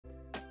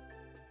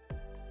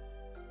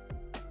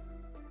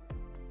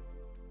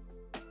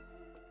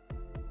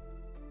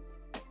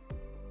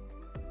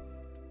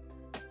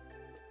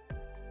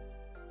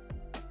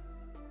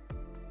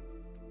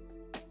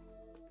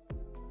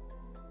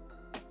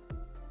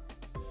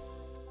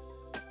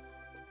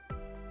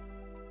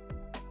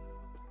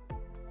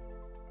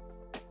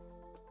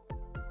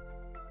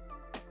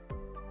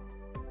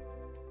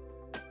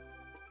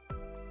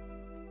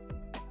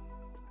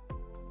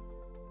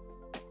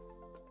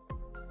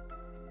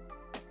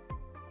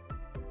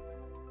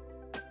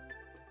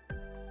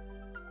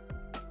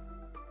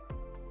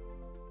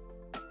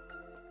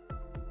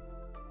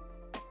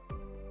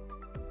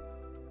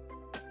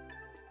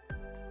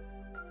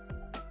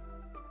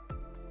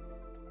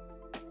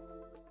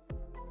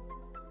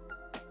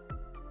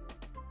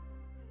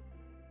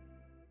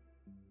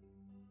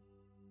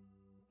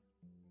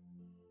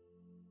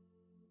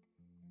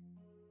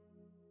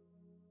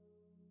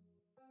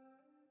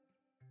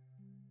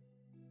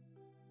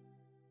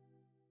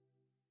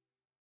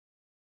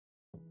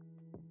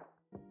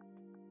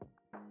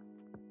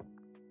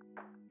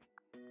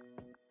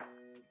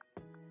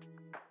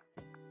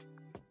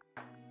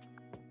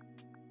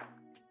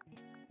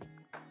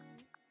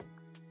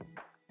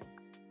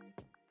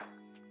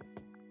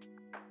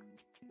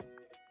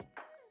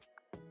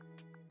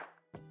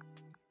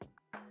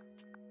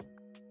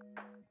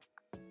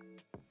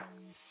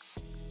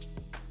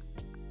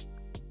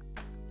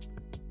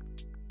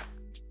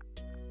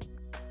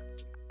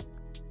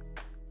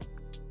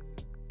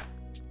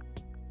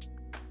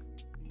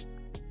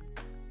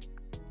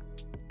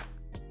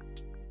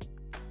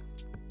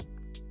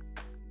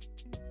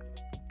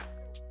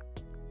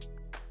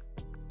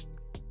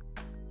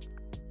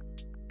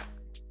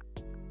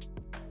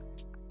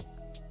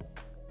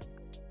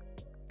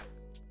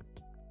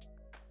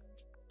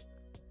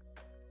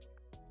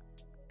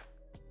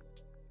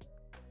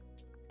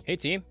Hey,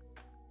 team.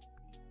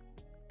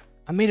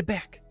 I made it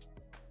back.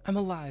 I'm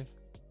alive.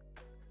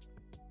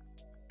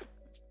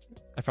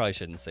 I probably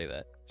shouldn't say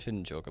that.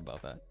 Shouldn't joke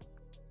about that.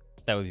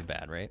 That would be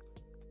bad, right?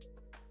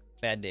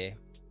 Bad day.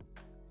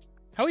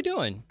 How we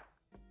doing?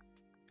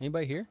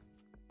 Anybody here?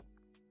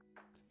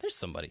 There's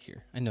somebody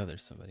here. I know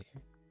there's somebody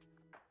here.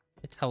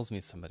 It tells me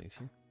somebody's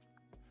here.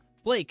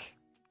 Blake,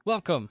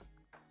 welcome.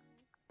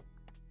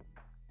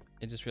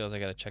 I just realized I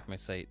gotta check my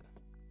site.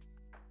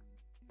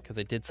 Because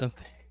I did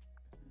something.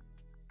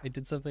 I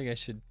did something I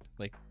should,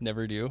 like,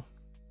 never do.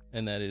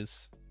 And that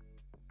is,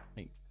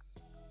 like,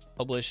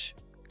 publish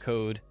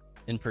code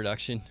in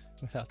production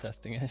without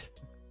testing it.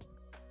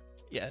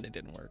 Yeah, and it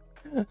didn't work.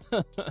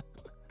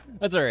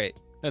 That's all right.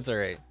 That's all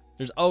right.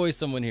 There's always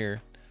someone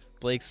here.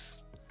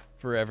 Blake's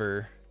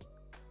forever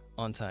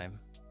on time.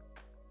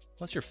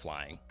 Unless you're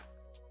flying.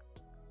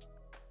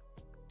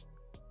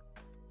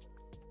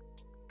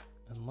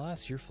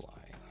 Unless you're flying.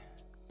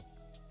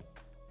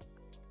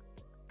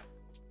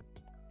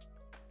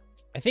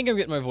 I think I'm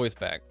getting my voice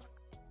back.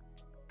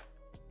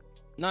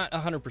 Not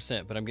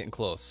 100%, but I'm getting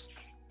close.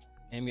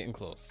 I'm getting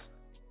close.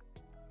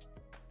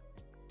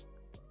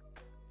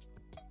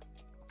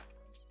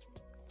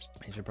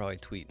 I should probably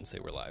tweet and say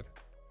we're live.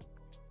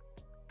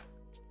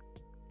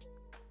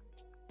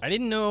 I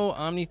didn't know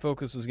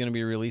OmniFocus was going to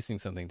be releasing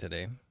something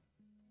today.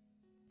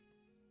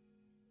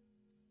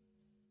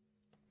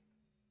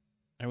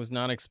 I was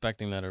not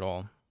expecting that at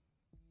all.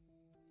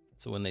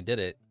 So when they did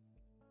it,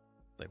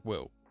 it's like,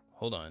 whoa,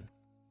 hold on.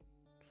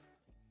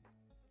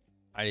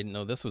 I didn't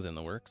know this was in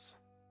the works.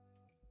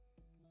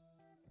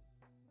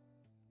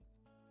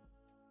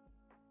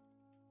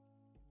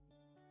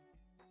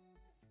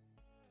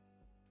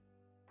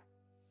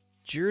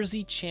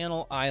 Jersey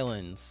Channel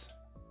Islands.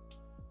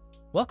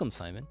 Welcome,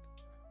 Simon.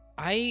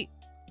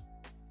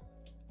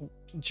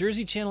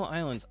 Jersey Channel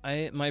Islands.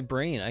 My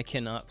brain, I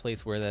cannot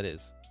place where that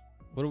is.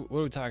 What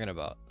are we talking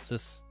about? Is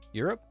this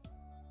Europe?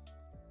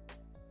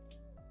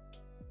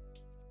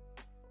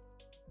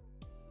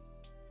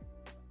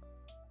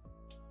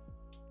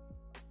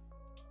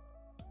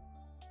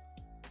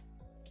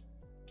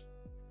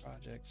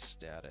 Project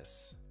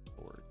status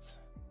boards.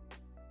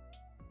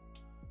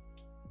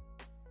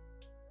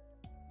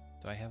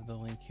 Do I have the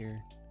link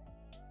here?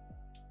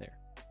 There.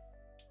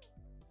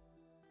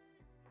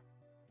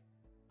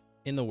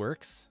 In the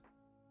works?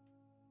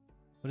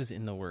 What is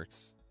in the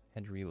works?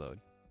 Had to reload.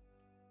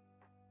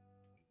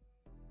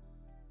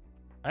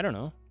 I don't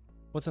know.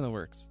 What's in the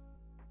works?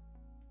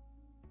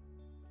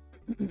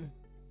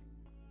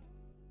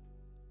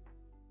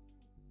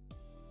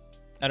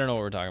 I don't know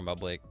what we're talking about,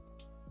 Blake.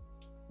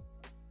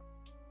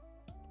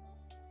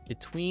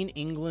 Between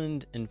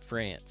England and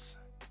France.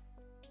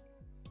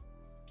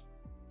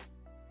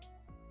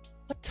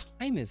 What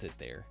time is it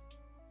there?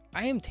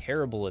 I am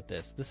terrible at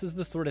this. This is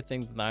the sort of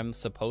thing that I'm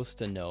supposed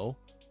to know.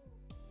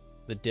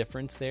 The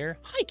difference there.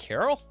 Hi,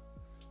 Carol.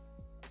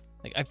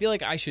 Like, I feel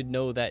like I should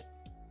know that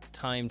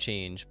time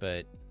change,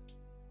 but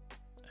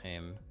I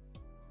am,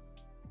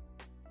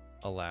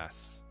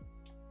 alas,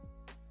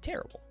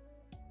 terrible.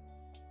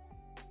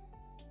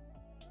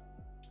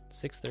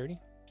 6:30?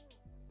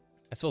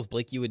 I suppose,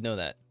 Blake, you would know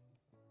that.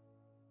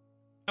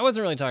 I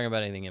wasn't really talking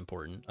about anything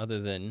important other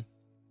than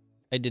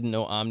I didn't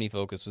know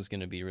OmniFocus was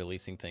going to be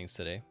releasing things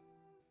today.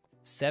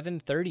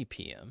 7:30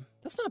 p.m.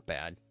 That's not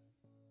bad.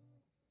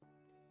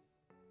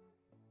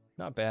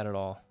 Not bad at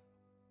all.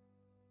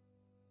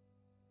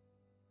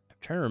 I'm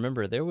trying to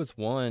remember. There was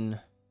one.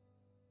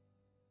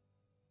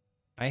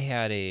 I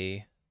had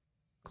a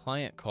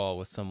client call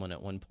with someone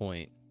at one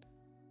point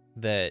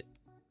that.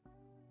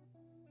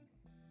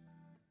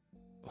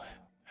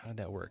 How did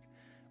that work?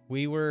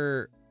 We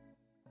were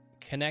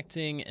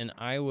connecting and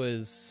I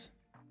was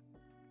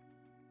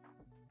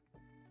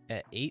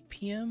at 8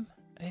 p.m.,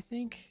 I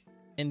think.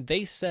 And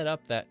they set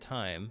up that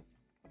time.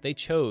 They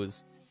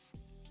chose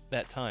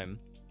that time.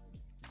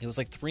 It was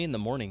like 3 in the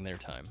morning their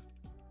time.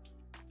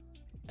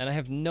 And I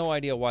have no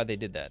idea why they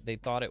did that. They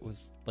thought it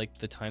was like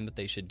the time that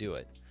they should do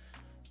it.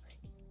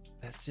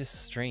 That's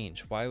just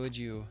strange. Why would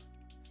you,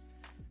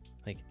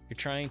 like, you're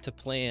trying to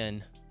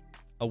plan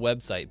a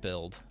website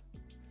build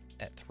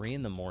at 3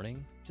 in the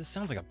morning? Just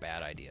sounds like a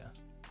bad idea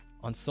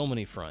on so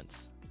many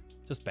fronts.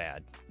 Just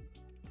bad.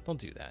 Don't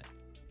do that.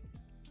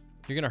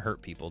 You're going to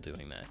hurt people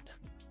doing that.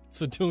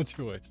 So don't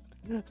do it.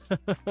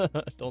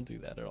 Don't do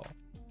that at all.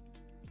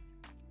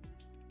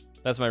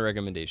 That's my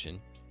recommendation.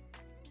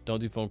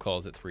 Don't do phone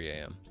calls at 3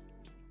 a.m.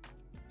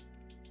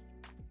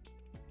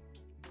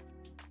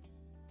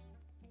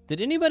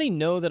 Did anybody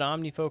know that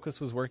OmniFocus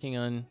was working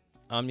on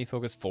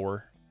OmniFocus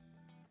 4?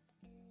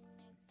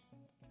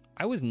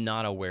 I was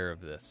not aware of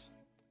this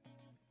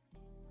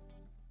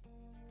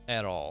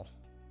at all.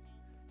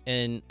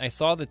 And I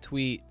saw the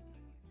tweet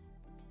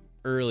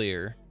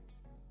earlier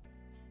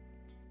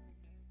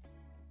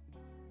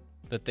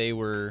that they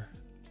were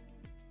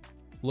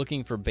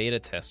looking for beta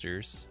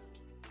testers,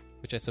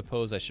 which I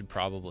suppose I should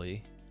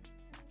probably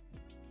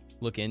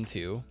look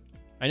into.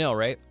 I know,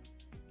 right?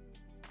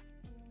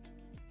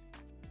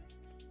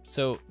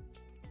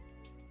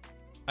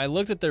 I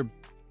looked at their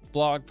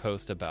blog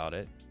post about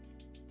it.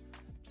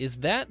 Is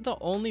that the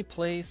only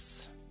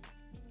place,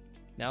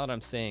 now that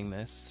I'm saying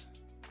this,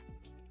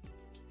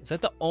 is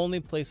that the only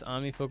place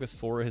OmniFocus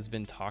 4 has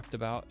been talked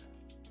about?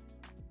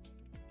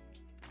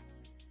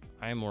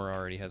 iMore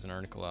already has an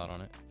article out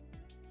on it.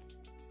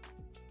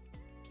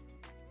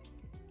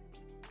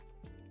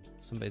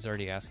 Somebody's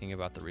already asking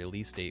about the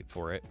release date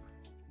for it.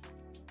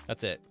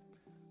 That's it.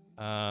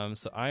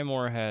 So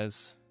iMore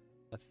has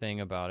a thing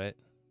about it.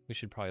 We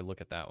should probably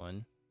look at that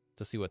one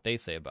to see what they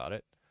say about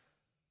it.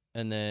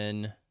 And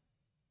then,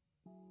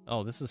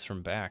 oh, this is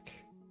from back.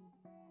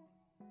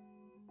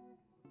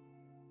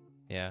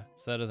 Yeah,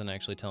 so that doesn't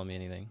actually tell me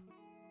anything.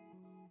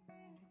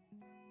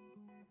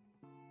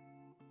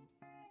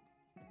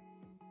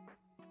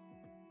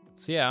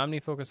 So yeah,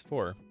 OmniFocus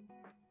 4.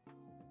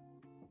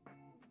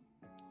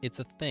 It's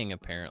a thing,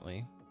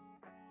 apparently.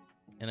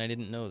 And I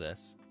didn't know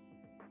this.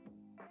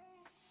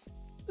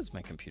 What is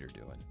my computer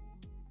doing?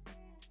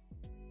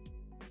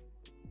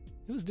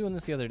 It was doing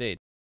this the other day,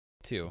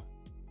 too.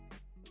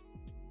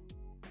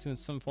 It's doing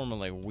some form of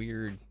like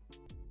weird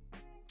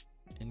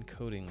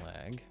encoding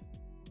lag.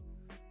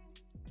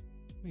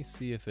 Let me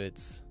see if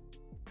it's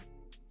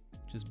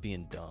just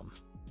being dumb.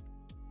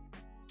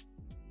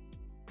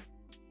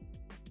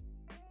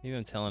 Maybe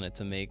I'm telling it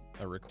to make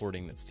a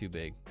recording that's too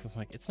big. It's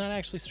like, it's not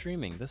actually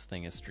streaming. This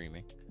thing is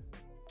streaming.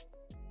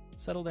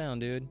 Settle down,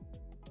 dude.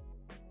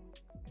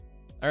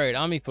 All right,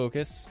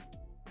 OmniFocus.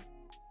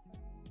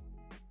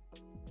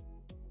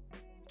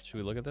 Should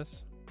we look at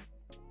this?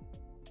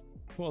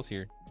 Who else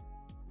here?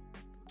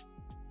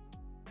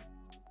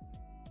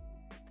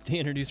 They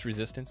introduced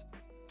resistance.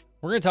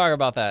 We're gonna talk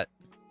about that.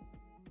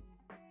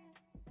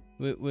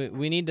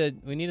 We need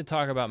to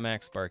talk about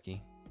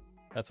Macsparky.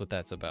 That's what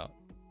that's about.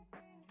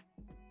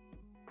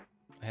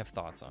 I have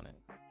thoughts on it.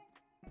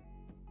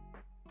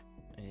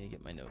 I need to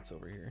get my notes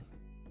over here.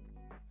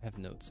 I have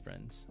notes,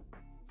 friends.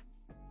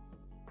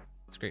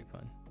 It's great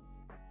fun.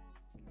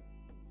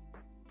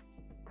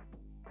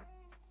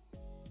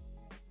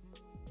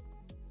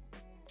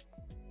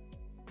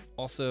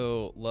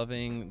 Also,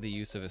 loving the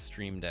use of a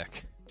Stream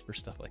Deck for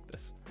stuff like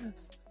this.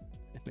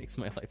 It makes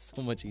my life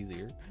so much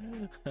easier.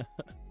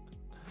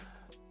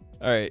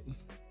 All right,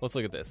 let's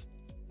look at this.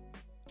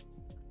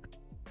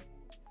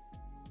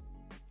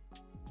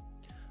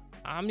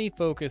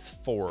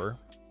 OmniFocus 4.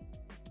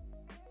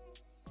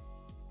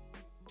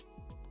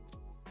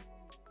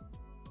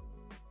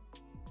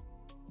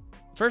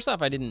 First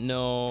off, I didn't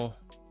know.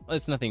 Well,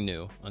 it's nothing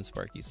new on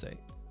Sparky's site.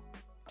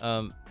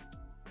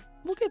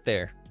 We'll get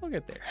there. We'll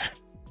get there.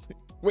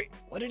 Wait,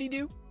 what did he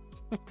do?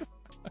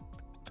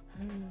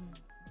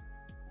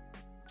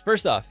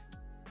 First off,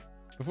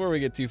 before we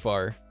get too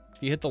far,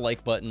 if you hit the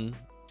like button,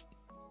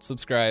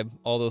 subscribe,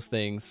 all those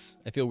things.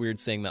 I feel weird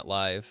saying that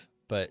live,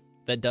 but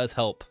that does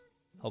help.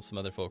 Help some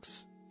other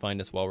folks find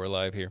us while we're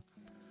live here.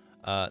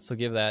 So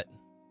give that,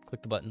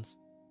 click the buttons.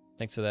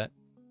 Thanks for that.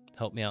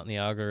 Help me out in the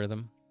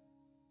algorithm.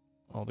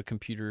 All the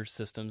computer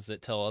systems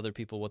that tell other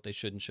people what they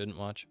should and shouldn't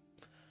watch.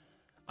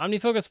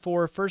 OmniFocus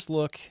 4, first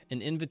look,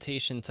 an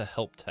invitation to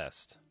help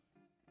test.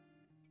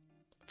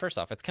 First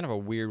off, it's kind of a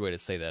weird way to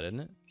say that, isn't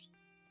it?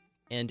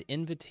 And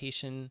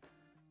invitation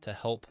to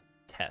help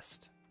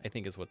test, I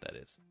think is what that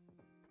is.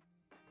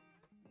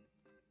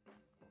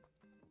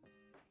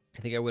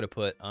 I think I would have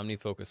put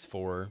OmniFocus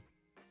 4,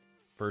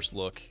 first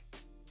look,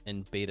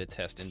 and beta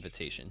test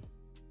invitation.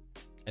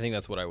 I think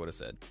that's what I would have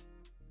said.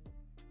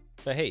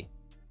 But hey,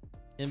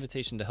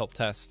 invitation to help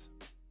test,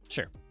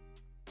 sure.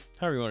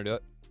 However you want to do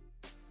it.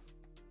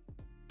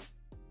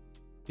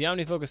 The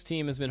OmniFocus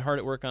team has been hard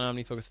at work on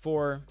OmniFocus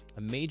 4,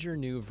 a major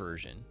new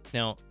version.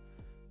 Now,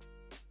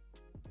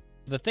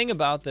 the thing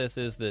about this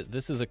is that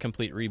this is a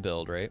complete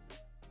rebuild, right?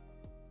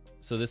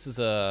 So this is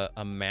a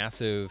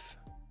massive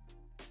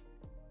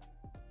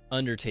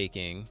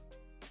undertaking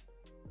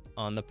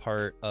on the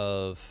part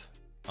of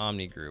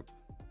Omni Group.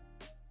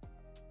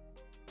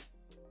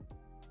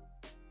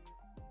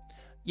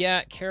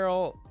 Yeah,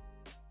 Carol,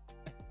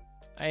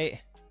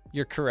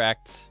 you're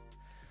correct.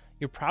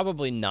 You're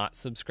probably not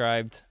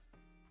subscribed,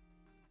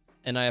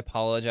 and I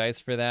apologize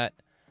for that.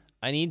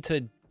 I need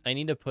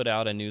to put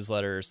out a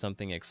newsletter or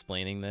something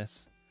explaining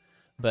this,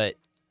 but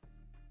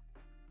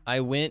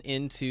I went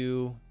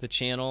into the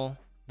channel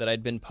that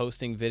I'd been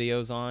posting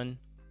videos on,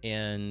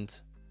 and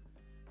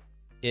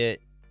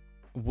it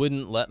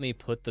wouldn't let me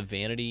put the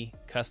vanity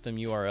custom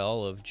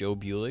URL of Joe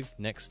Bulig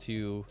next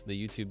to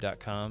the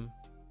youtube.com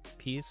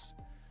piece.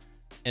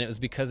 And it was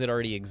because it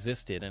already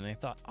existed. And I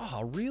thought,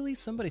 oh, really?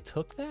 Somebody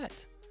took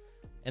that?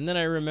 And then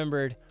I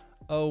remembered,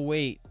 oh,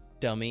 wait,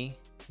 dummy.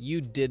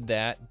 You did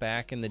that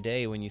back in the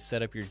day when you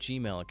set up your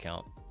Gmail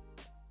account.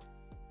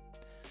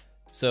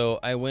 So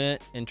I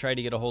went and tried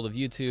to get a hold of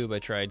YouTube. I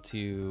tried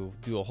to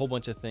do a whole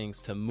bunch of things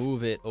to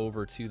move it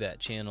over to that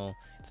channel.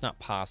 It's not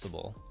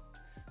possible.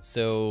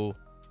 So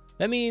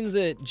that means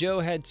that Joe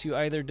had to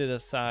either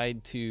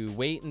decide to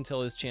wait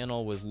until his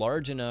channel was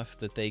large enough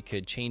that they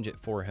could change it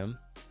for him,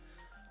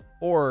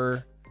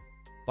 or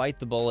bite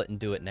the bullet and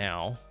do it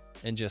now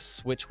and just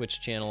switch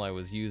which channel I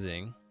was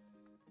using.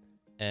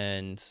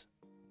 and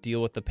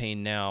deal with the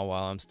pain now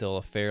while I'm still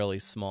a fairly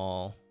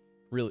small,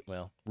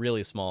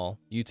 really small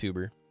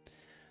YouTuber.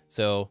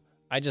 So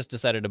I just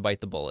decided to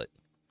bite the bullet.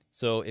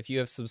 So if you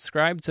have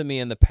subscribed to me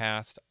in the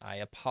past, I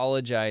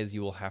apologize.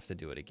 You will have to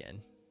do it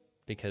again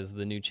because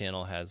the new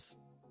channel has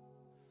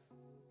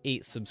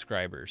 8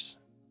 subscribers,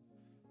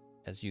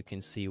 as you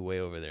can see way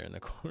over there in the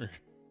corner.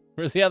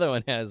 Whereas the other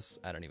one has,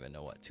 I don't even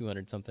know what,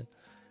 200 something.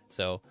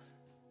 So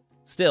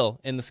still,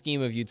 in the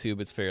scheme of YouTube,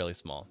 it's fairly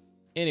small.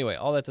 Anyway,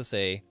 all that to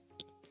say,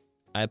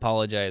 I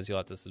apologize. You'll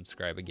have to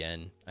subscribe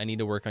again. I need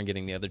to work on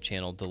getting the other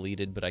channel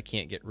deleted, but I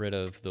can't get rid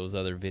of those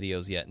other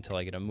videos yet until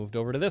I get them moved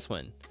over to this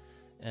one.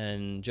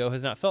 And Joe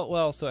has not felt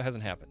well, so it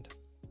hasn't happened.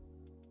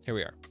 Here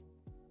we are.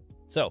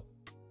 So,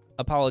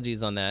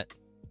 apologies on that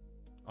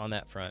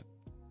front.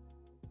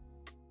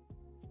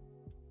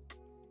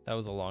 That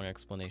was a long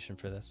explanation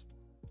for this.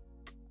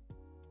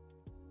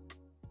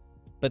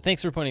 But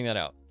thanks for pointing that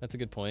out. That's a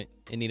good point.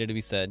 It needed to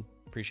be said.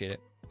 Appreciate it.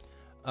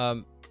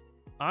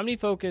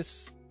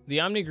 OmniFocus, the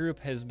Omni Group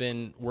has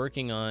been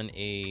working on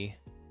a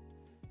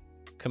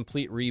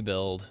complete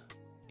rebuild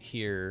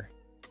here.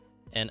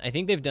 And I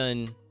think they've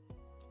done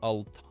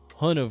a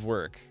ton of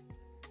work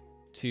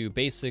to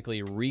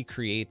basically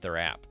recreate their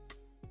app.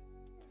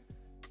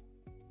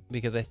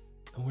 Because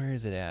where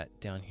is it at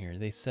down here?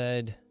 They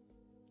said,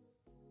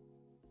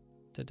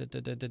 do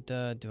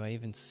I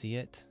even see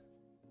it?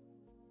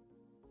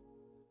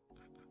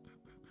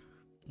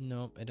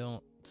 Nope, I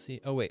don't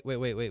see. Oh, wait.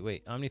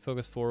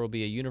 OmniFocus 4 will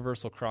be a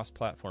universal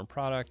cross-platform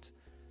product.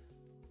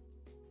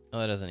 Oh,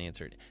 that doesn't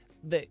answer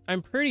it.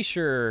 I'm pretty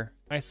sure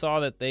I saw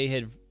that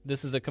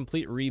this is a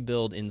complete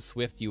rebuild in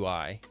Swift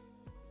UI.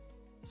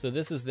 So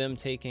this is them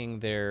taking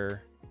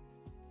their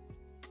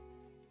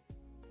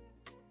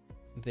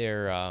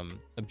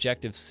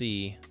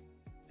Objective-C,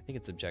 I think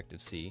it's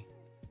Objective-C,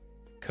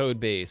 code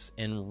base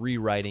and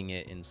rewriting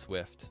it in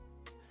Swift,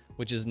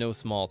 which is no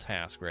small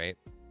task, right?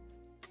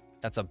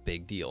 That's a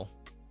big deal.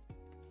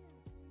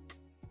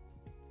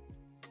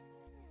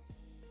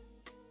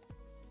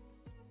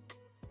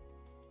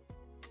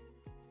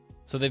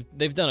 So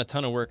they've done a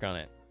ton of work on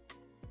it.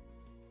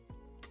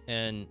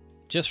 And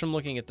just from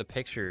looking at the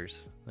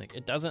pictures, like,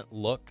 it doesn't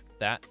look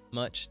that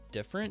much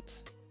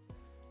different,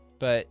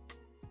 but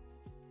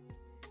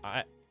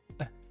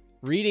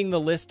reading the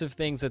list of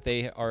things that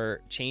they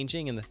are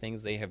changing and the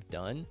things they have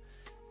done,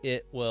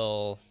 it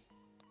will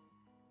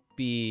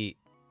be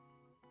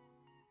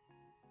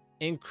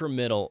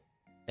incremental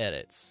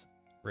edits,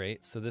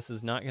 right? So this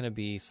is not going to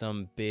be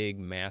some big,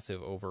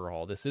 massive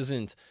overhaul. This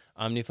isn't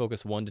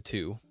OmniFocus 1 to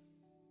 2.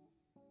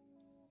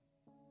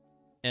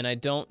 And I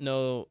don't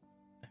know,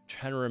 I'm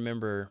trying to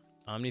remember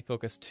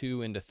OmniFocus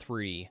 2 into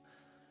 3.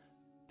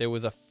 There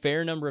was a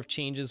fair number of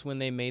changes when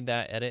they made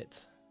that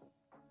edit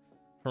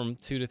from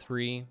 2 to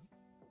 3,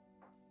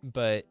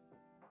 but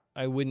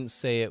I wouldn't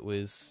say it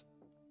was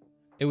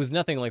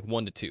nothing like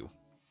 1 to 2.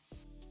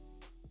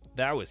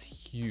 That was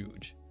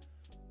huge.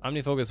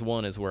 OmniFocus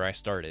 1 is where I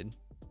started,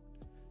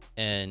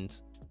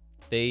 and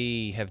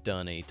they have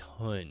done a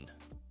ton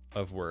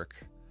of work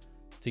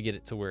to get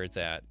it to where it's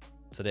at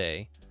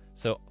today.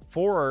 So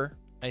 4,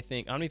 I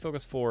think,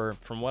 OmniFocus 4,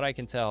 from what I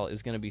can tell,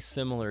 is going to be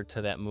similar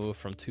to that move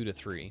from 2 to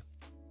 3,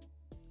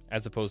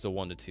 as opposed to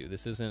 1 to 2.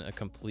 This isn't a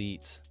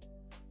complete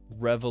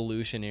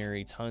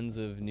revolutionary, tons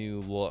of new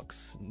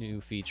looks,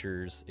 new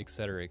features,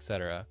 etc.,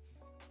 etc.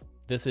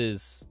 This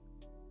is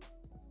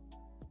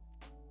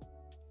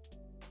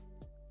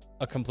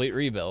a complete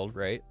rebuild,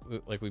 right?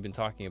 Like we've been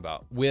talking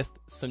about, with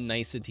some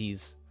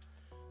niceties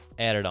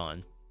added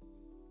on.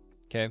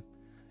 Okay?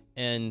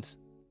 And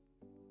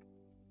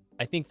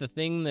I think the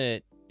thing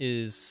that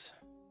is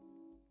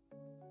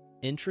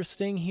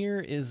interesting here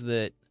is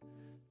that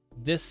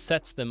this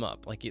sets them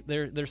up. Like,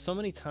 there's so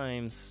many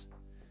times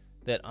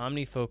that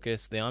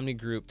OmniFocus, the Omni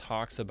Group,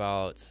 talks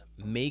about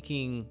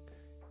making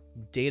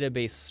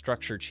database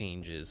structure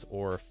changes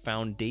or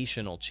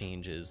foundational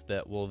changes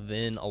that will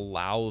then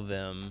allow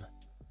them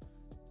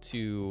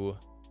to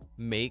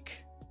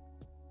make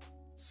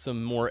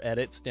some more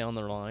edits down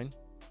the line.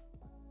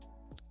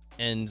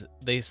 And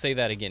they say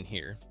that again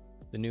here.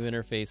 The new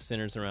interface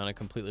centers around a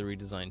completely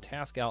redesigned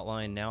task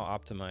outline, now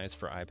optimized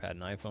for iPad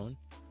and iPhone,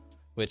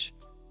 which,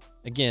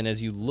 again,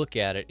 as you look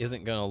at it,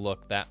 isn't going to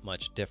look that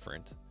much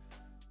different.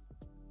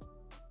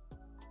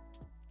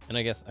 And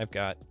I guess I've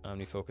got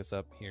OmniFocus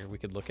up here. We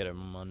could look at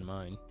them on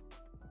mine.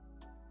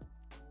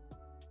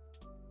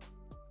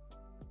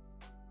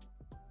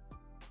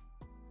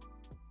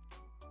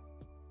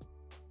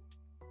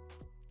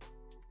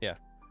 Yeah.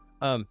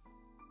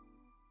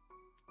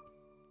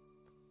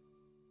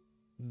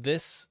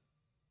 This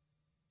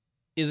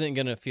isn't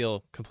going to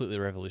feel completely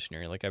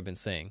revolutionary, like I've been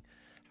saying.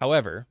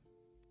 However,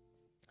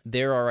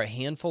 there are a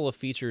handful of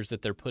features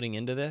that they're putting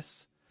into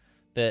this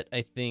that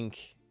I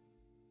think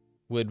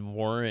would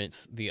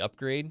warrant the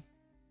upgrade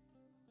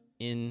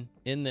in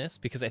this,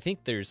 because I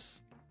think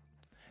there's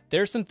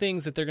some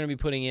things that they're going to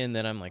be putting in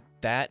that I'm like,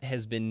 that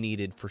has been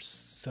needed for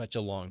such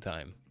a long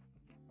time.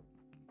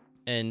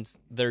 And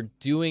they're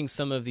doing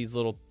some of these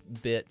little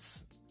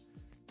bits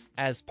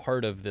as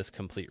part of this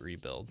complete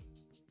rebuild,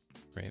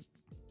 right?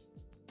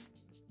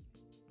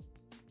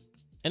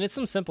 And it's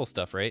some simple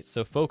stuff, right?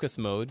 So focus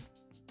mode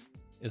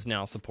is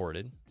now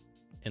supported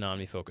in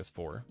OmniFocus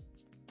 4.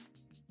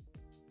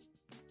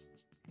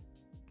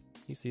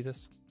 You see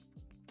this?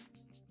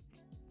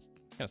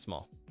 It's kind of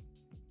small.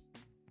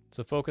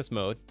 So focus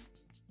mode,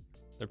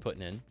 they're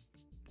putting in.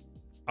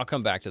 I'll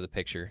come back to the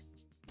picture.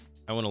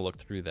 I want to look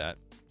through that.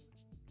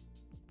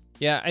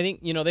 Yeah, I think,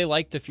 you know, they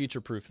like to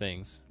future-proof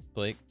things,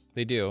 Blake.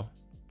 They do.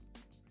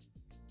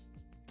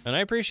 And I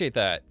appreciate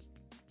that.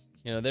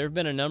 You know, there have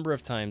been a number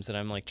of times that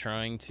I'm like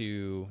trying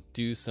to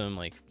do some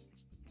like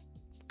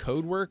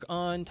code work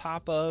on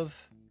top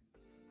of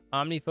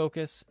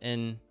OmniFocus,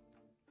 and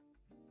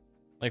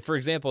like, for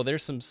example,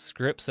 there's some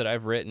scripts that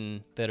I've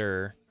written that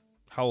are,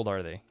 how old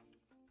are they?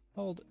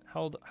 How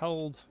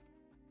old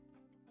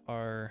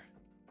are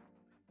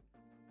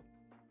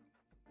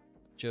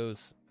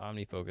Joe's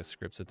OmniFocus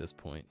scripts at this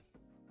point?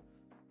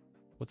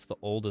 What's the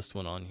oldest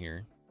one on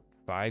here?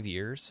 5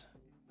 years?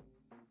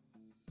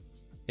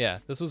 Yeah,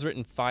 this was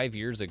written 5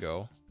 years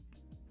ago.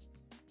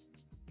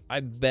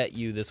 I bet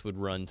you this would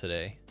run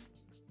today.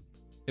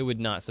 It would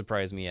not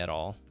surprise me at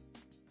all.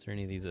 Is there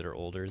any of these that are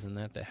older than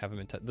that that haven't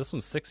been touched? This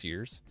one's 6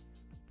 years.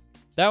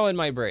 That one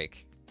might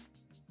break.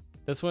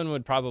 This one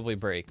would probably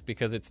break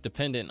because it's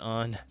dependent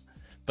on,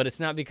 but it's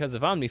not because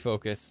of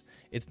OmniFocus.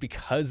 It's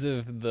because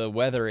of the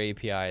weather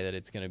API that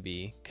it's going to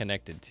be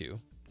connected to.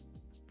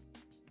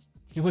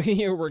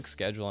 Your work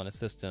schedule on a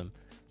system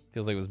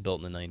feels like it was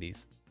built in the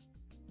 90s.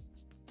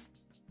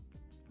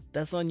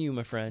 That's on you,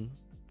 my friend.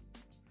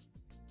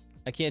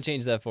 I can't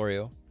change that for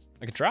you.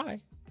 I could try.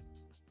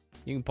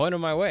 You can point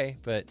them my way,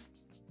 but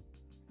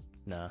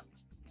nah.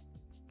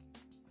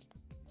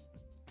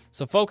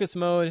 So focus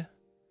mode,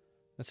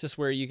 that's just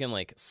where you can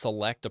like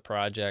select a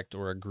project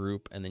or a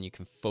group, and then you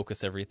can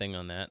focus everything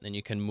on that. Then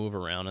you can move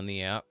around in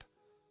the app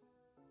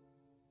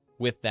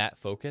with that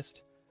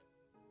focused.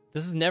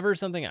 This is never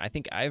something I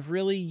think I've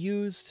really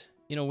used.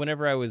 You know,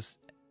 whenever I was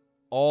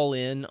all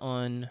in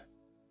on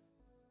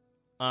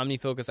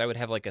OmniFocus, I would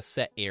have like a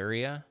set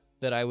area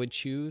that I would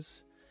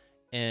choose.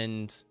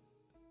 And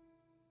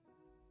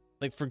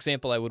like, for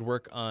example, I would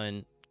work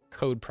on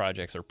code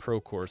projects or pro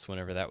course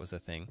whenever that was a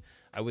thing.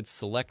 I would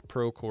select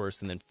pro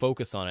course and then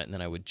focus on it, and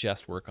then I would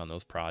just work on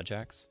those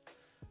projects.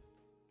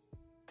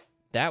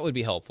 That would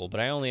be helpful, but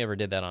I only ever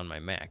did that on my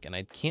Mac, and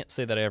I can't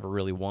say that I ever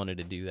really wanted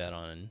to do that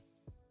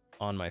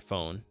on my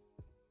phone.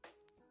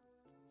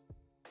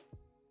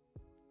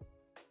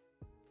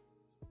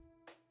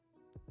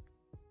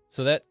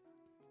 So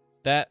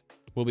that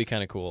will be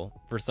kind of cool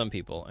for some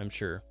people, I'm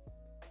sure.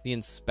 The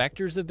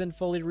inspectors have been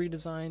fully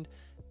redesigned.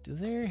 Do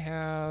they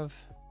have...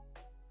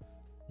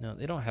 No,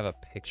 they don't have a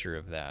picture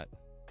of that.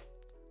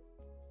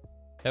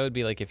 That would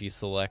be like if you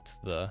select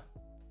the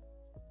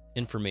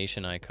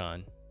information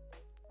icon.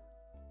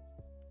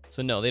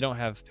 So no, they don't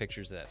have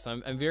pictures of that.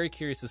 So I'm very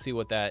curious to see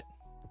what that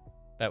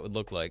would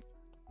look like.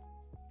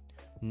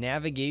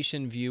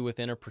 Navigation view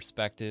within a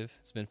perspective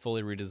has been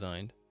fully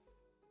redesigned.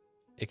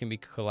 It can be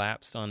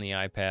collapsed on the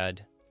iPad.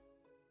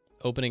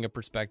 Opening a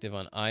perspective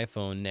on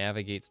iPhone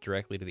navigates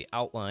directly to the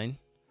outline,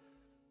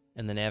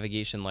 and the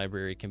navigation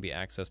library can be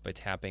accessed by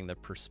tapping the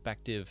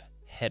perspective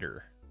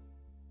header.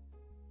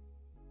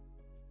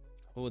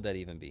 What would that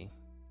even be?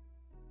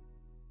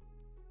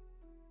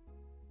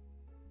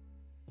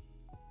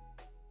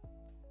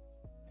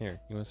 Here,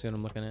 you want to see what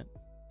I'm looking at?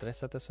 Did I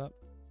set this up?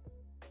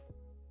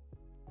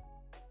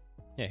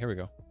 Yeah, here we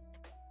go.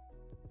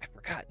 I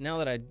forgot, now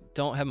that I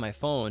don't have my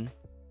phone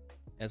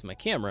as my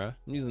camera,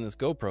 I'm using this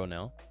GoPro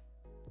now.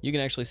 You can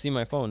actually see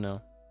my phone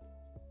now.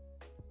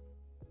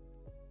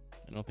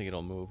 I don't think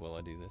it'll move while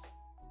I do this.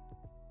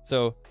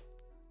 So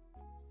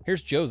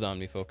here's Joe's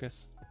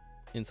OmniFocus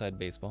inside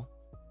baseball.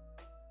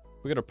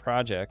 We go to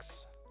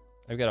projects.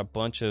 I've got a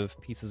bunch of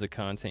pieces of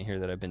content here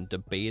that I've been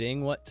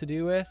debating what to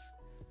do with.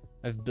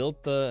 I've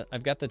got the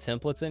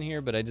templates in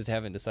here, but I just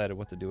haven't decided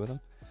what to do with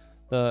them.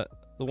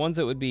 The ones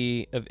that would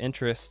be of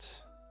interest,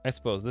 I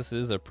suppose this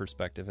is a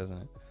perspective, isn't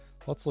it?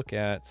 Let's look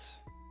at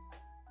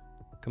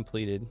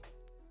completed.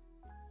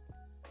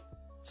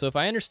 So if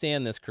I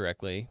understand this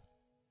correctly,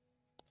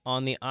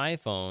 on the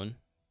iPhone,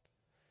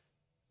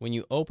 when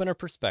you open a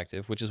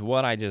perspective, which is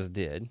what I just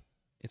did,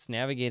 it's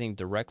navigating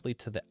directly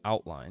to the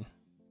outline.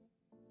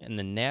 And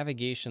the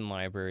navigation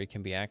library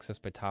can be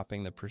accessed by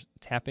tapping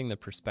the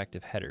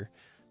perspective header,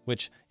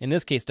 which in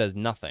this case does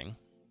nothing.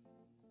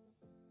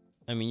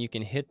 I mean, you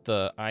can hit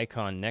the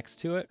icon next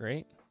to it,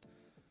 right?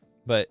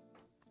 But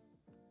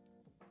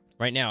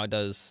right now it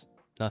does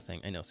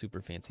nothing. I know,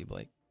 super fancy,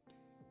 Blake.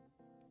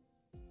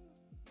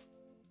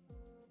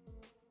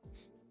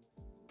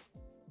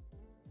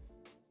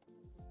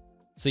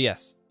 So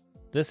yes,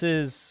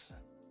 here's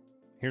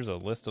a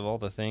list of all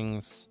the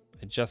things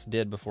I just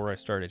did before I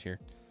started here,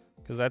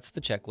 because that's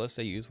the checklist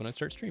I use when I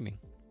start streaming.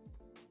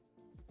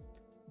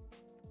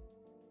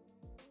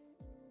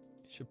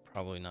 I should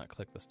probably not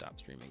click the stop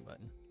streaming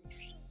button.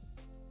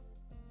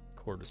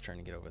 Cord was trying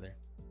to get over there.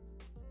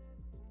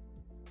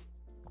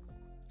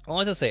 All I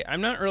have to say,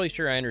 I'm not really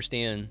sure I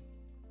understand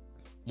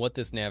what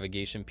this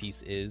navigation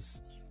piece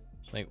is.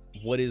 Like,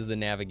 what is the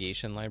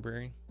navigation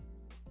library?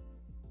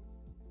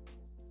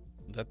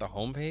 Is that the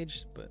home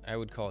page? But I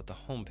would call it the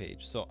home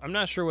page. So I'm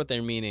not sure what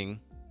they're meaning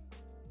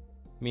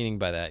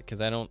by that,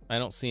 because I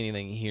don't see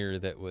anything here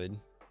that would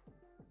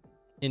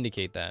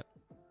indicate that.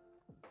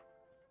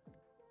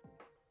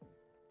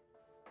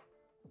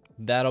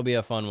 That'll be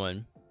a fun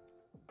one.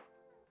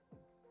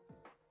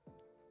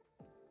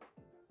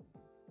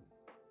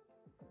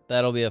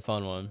 That'll be a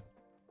fun one.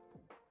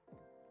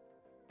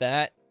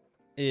 That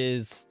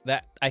is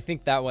that. I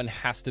think that one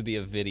has to be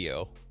a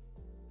video.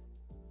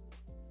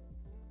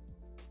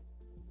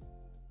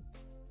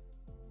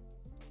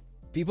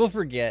 People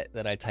forget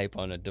that I type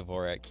on a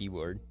Dvorak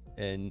keyboard,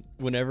 and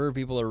whenever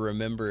people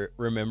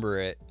remember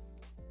it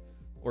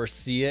or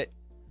see it,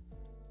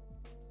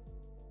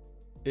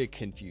 it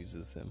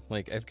confuses them.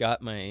 Like, I've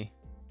got my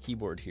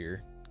keyboard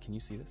here. Can you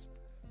see this?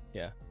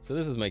 Yeah. So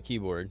this is my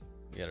keyboard.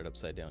 We got it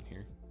upside down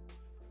here.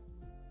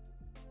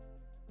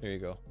 There you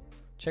go.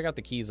 Check out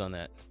the keys on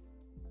that.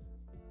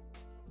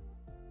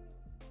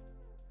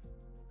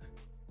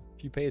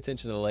 If you pay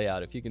attention to the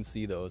layout, if you can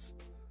see those,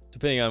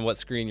 depending on what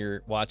screen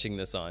you're watching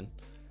this on.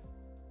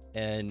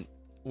 And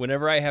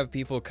whenever I have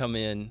people come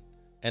in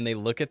and they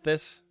look at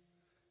this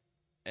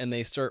and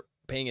they start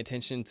paying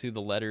attention to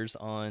the letters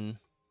on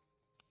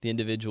the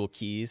individual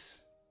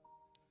keys,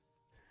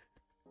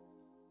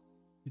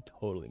 it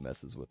totally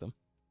messes with them.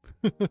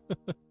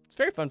 It's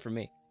very fun for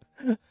me.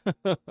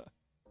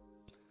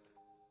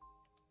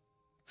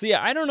 So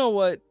yeah, I don't know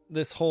what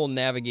this whole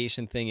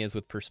navigation thing is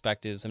with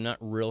perspectives. I'm not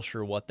real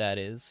sure what that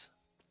is.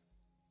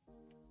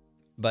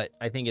 But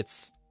I think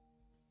it's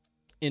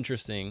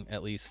interesting,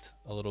 at least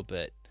a little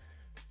bit.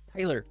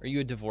 Tyler, are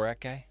you a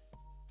Dvorak guy?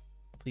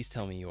 Please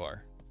tell me you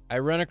are. I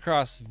run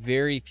across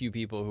very few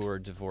people who are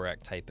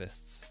Dvorak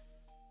typists.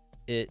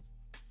 It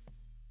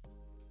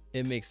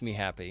makes me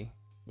happy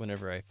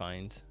whenever I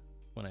find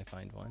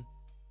one.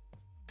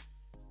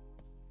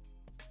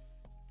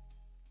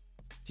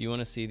 Do you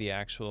want to see the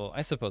actual?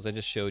 I suppose I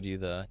just showed you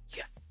the.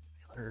 Yes,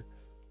 Tyler.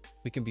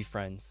 We can be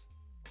friends.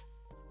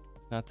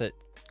 Not that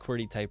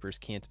QWERTY typers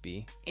can't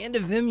be. And a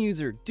Vim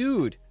user,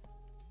 dude.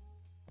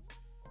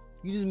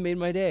 You just made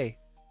my day.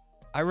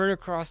 I run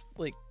across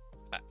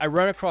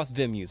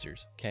Vim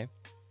users. Okay.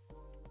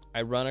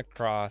 I run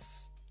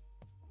across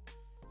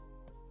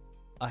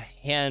a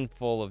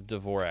handful of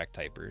Dvorak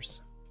typers.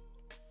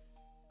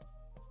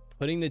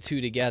 Putting the two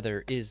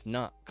together is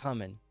not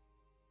common.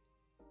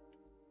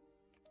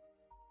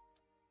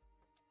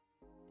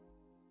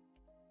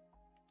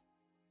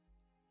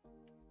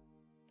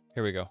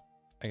 Here we go.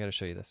 I gotta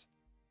show you this.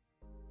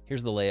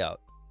 Here's the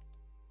layout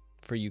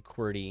for you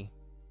QWERTY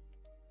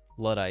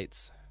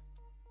Luddites,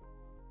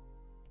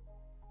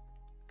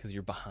 because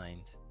you're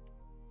behind.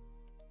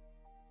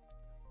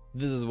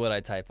 This is what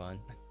I type on.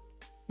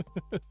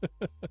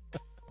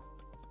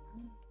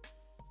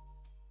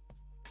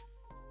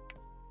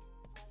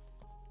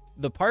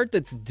 The part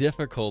that's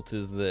difficult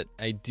is that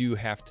I do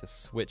have to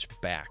switch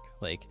back.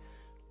 Like,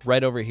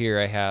 right over here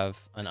I have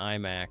an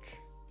iMac.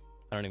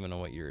 I don't even know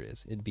what year it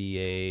is. It'd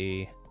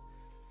be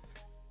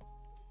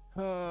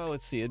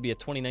let's see, it'd be a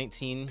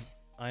 2019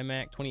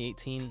 iMac,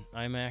 2018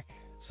 iMac,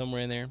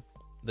 somewhere in there,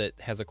 that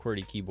has a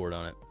QWERTY keyboard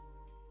on it.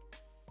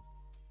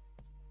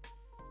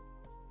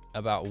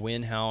 About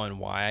when, how, and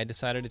why I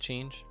decided to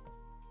change.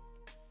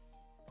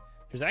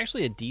 There's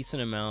actually a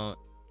decent amount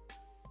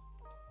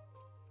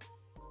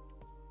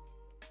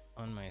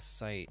on my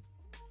site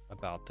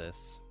about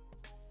this.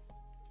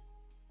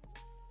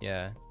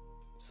 Yeah.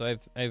 So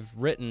I've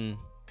written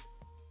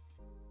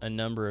a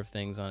number of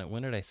things on it.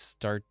 When did I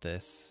start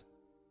this?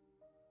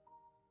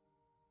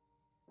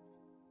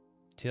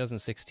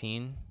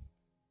 2016?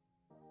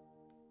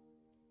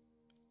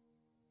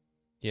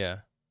 Yeah.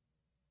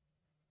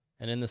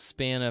 And in the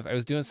span of, I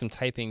was doing some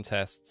typing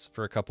tests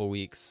for a couple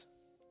weeks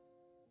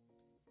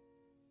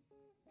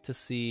to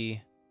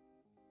see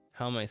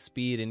how my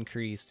speed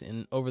increased.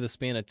 And over the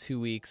span of 2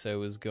 weeks, I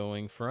was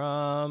going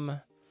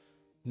from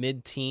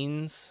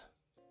mid-teens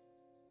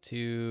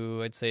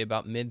to, I'd say,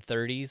 about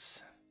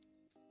mid-30s.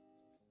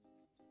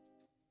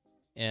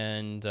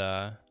 And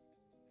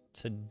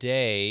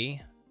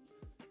today,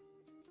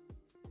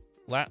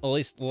 at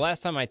least the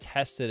last time I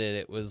tested it,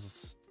 it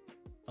was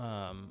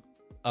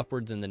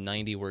upwards in the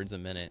 90 words a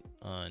minute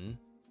on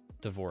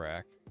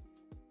Dvorak.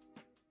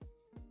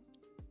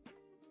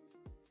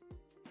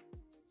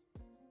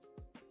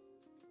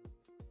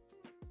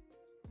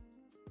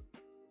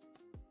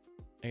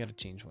 I gotta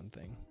change one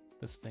thing.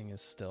 This thing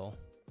is still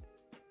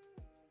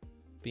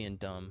being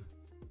dumb.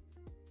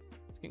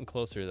 It's getting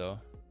closer though.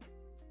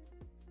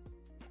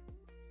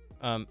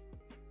 As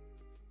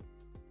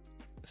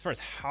far as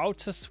how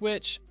to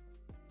switch,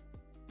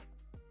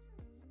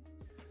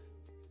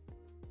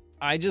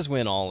 I just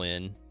went all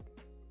in.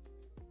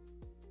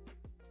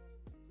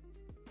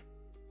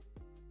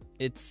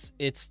 It's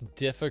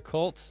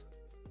difficult,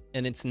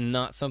 and it's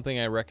not something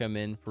I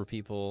recommend for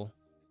people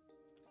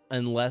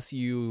unless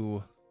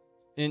you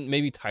and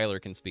maybe Tyler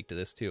can speak to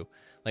this too.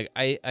 Like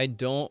I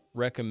don't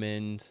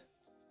recommend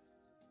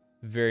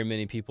very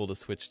many people to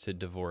switch to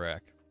Dvorak.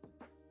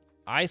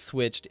 I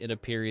switched in a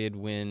period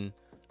when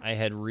I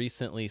had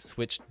recently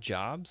switched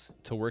jobs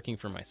to working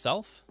for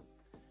myself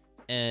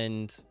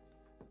and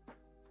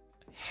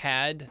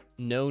had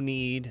no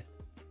need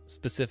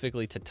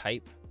specifically to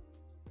type.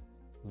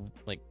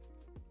 Like,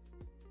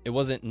 it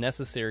wasn't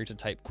necessary to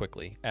type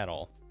quickly at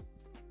all.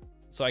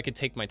 So I could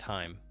take my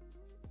time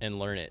and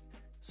learn it.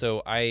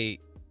 So I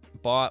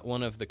bought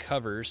one of the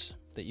covers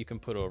that you can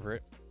put over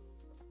it,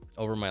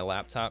 over my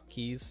laptop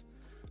keys.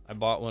 I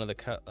bought one of the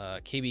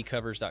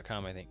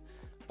kbcovers.com, I think.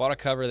 Bought a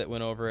cover that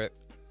went over it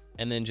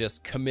and then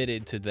just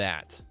committed to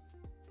that.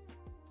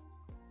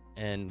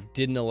 And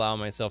didn't allow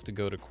myself to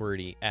go to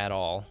QWERTY at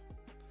all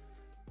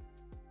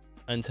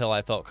until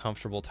I felt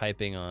comfortable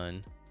typing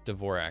on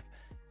Dvorak.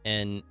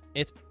 And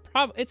it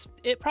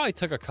probably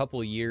took a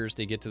couple years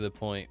to get to the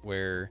point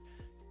where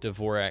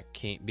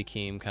Dvorak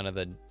became kind of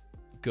the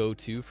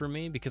go-to for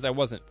me, because I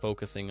wasn't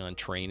focusing on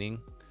training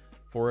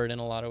for it in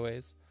a lot of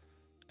ways.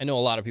 I know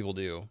a lot of people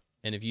do.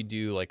 And if you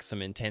do like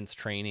some intense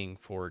training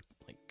for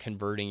like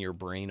converting your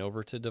brain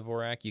over to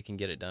Dvorak, you can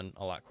get it done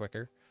a lot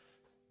quicker.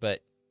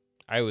 But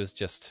I was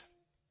just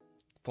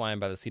flying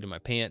by the seat of my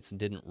pants and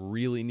didn't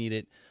really need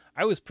it.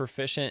 I was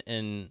proficient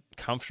and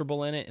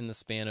comfortable in it in the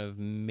span of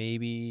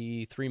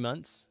maybe 3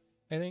 months,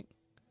 I think.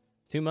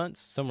 2 months,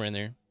 somewhere in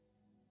there.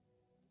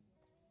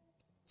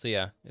 So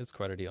yeah, it's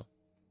quite a deal.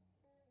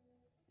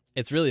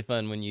 It's really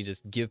fun when you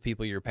just give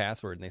people your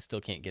password and they still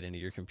can't get into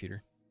your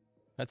computer.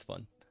 That's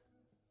fun.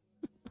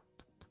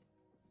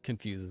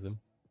 Confuses them.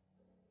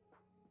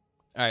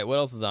 All right, what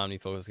else is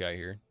OmniFocus got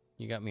here?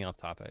 You got me off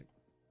topic.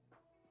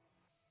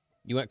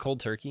 You went cold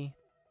turkey?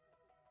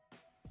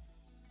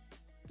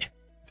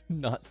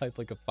 Not type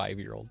like a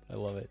 5-year-old. I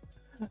love it.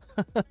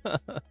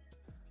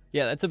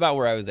 Yeah, that's about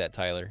where I was at,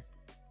 Tyler.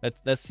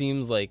 That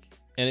seems like,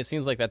 and it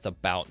seems like that's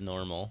about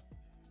normal.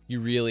 You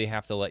really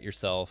have to let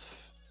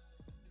yourself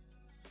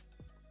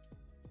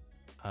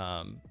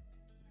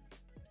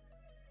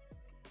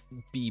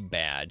be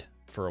bad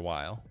for a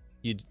while.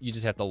 You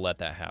just have to let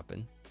that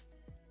happen.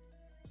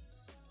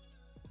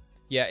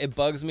 Yeah, it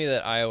bugs me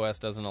that iOS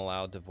doesn't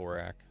allow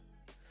Dvorak.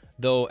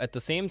 Though at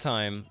the same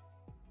time,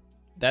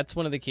 that's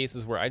one of the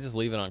cases where I just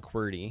leave it on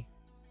QWERTY.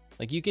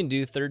 Like, you can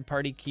do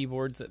third-party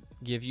keyboards that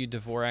give you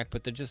Dvorak,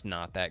 but they're just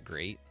not that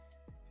great.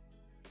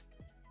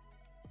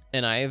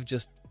 And I have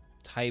just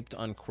typed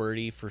on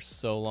QWERTY for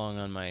so long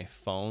on my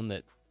phone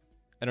that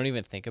I don't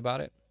even think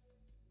about it.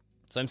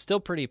 So I'm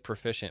still pretty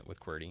proficient with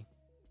QWERTY.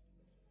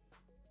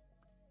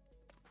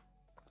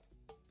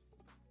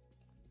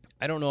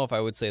 I don't know if I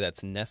would say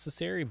that's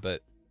necessary,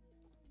 but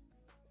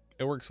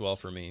it works well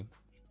for me.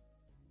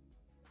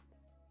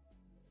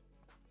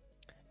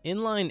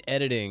 Inline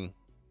editing.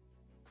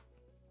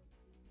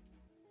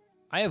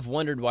 I have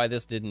wondered why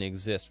this didn't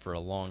exist for a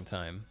long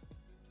time.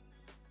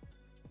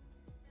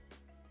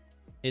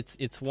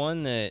 It's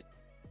one that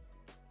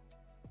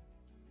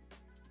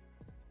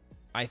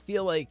I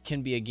feel like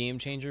can be a game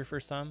changer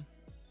for some.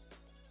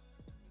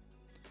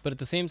 But at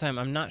the same time,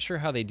 I'm not sure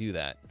how they do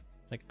that.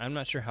 Like, I'm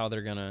not sure how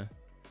they're gonna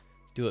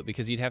do it,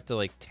 because you'd have to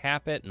like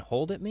tap it and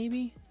hold it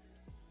maybe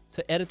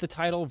to edit the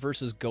title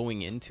versus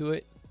going into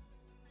it.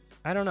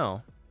 I don't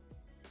know.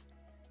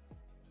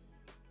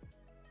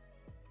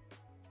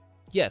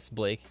 Yes,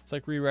 Blake, it's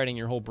like rewriting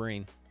your whole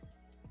brain.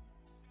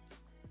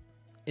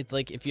 It's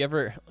like if you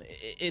ever,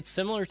 it's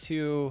similar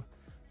to,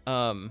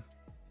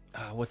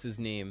 what's his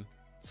name?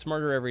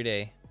 Smarter Every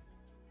Day.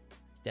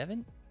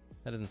 Devin?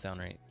 That doesn't sound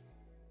right.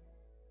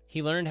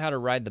 He learned how to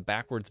ride the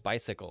backwards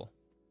bicycle,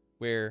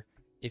 where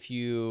if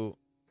you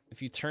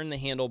turn the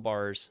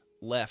handlebars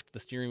left, the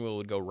steering wheel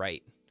would go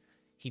right.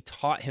 He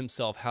taught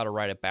himself how to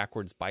ride a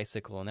backwards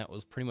bicycle, and that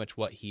was pretty much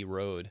what he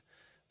rode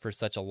for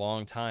such a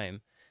long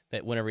time,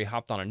 that whenever he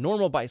hopped on a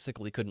normal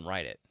bicycle, he couldn't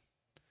ride it.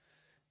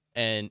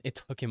 And it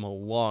took him a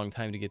long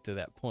time to get to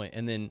that point.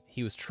 And then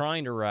he was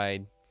trying to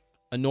ride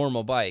a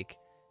normal bike,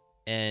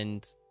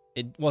 and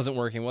it wasn't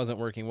working.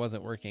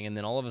 And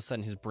then all of a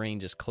sudden, his brain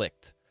just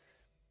clicked.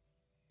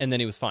 And then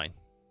he was fine.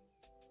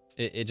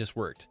 It just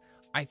worked.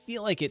 I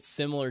feel like it's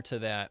similar to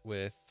that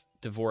with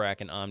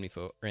Dvorak and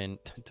OmniFocus,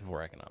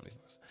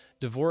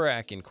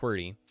 Dvorak and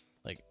QWERTY.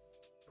 Like,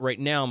 right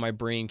now, my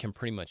brain can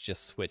pretty much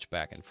just switch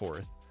back and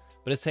forth.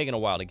 But it's taken a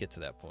while to get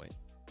to that point.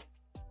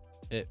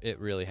 It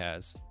really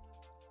has.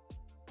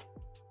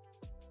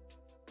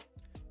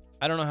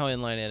 I don't know how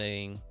inline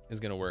editing is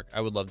going to work.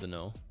 I would love to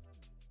know.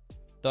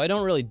 Though I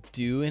don't really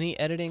do any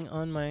editing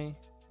on my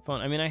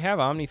phone. I mean, I have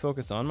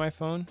OmniFocus on my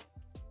phone.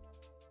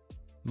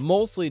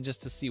 Mostly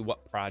just to see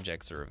what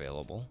projects are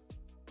available.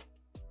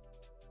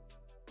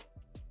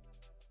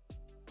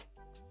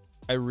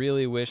 I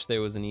really wish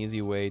there was an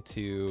easy way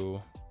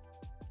to...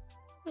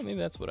 Well, maybe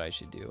that's what I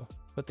should do.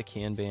 Put the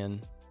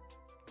Kanban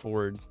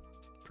board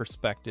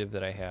perspective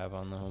that I have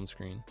on the home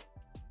screen.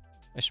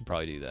 I should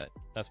probably do that.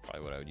 That's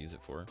probably what I would use it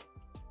for.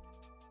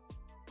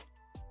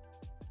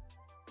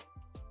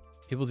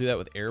 People do that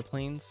with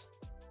airplanes.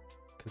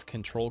 because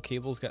control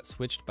cables got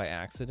switched by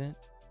accident.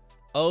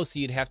 Oh, so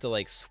you'd have to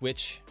like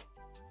switch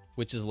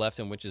which is left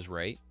and which is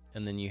right,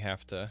 and then you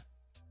have to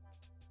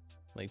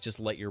like just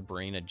let your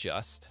brain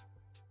adjust.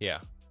 Yeah,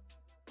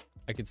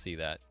 I could see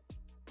that.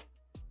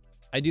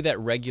 I do that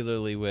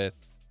regularly with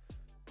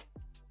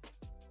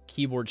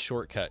keyboard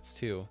shortcuts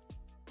too.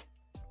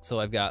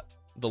 So I've got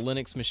the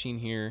Linux machine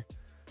here,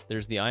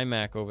 there's the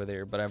iMac over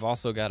there, but I've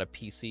also got a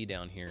PC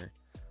down here,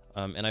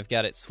 and I've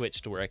got it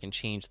switched to where I can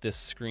change this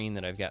screen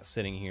that I've got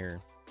sitting here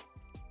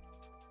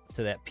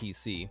to that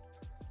PC.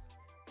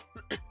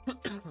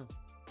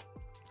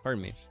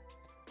 Pardon me.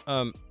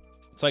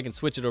 So I can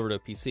switch it over to a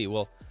PC.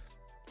 Well,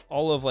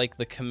 all of like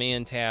the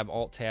command tab,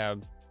 alt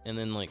tab, and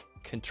then like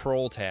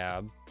control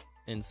tab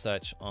and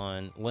such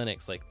on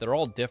Linux, like they're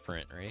all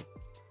different, right?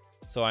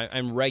 So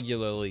I'm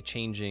regularly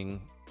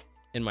changing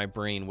in my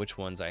brain which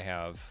ones I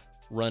have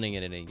running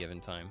at any given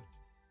time.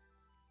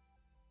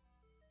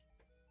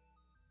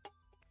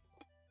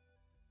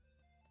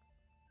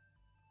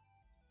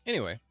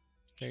 Anyway,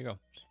 there you go.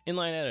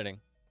 Inline editing.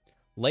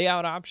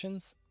 Layout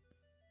options.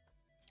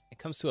 It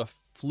comes to a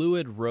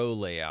fluid row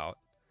layout,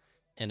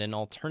 and an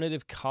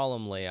alternative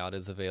column layout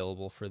is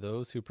available for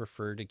those who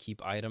prefer to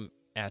keep item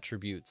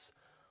attributes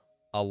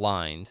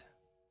aligned.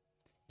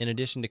 In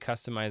addition to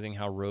customizing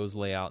how rows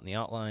lay out in the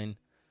outline,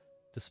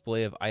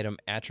 display of item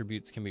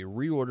attributes can be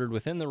reordered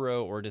within the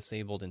row or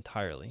disabled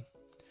entirely.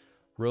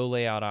 Row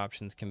layout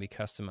options can be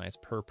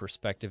customized per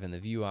perspective in the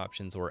view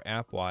options or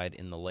app-wide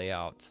in the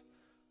layout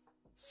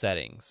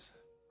settings.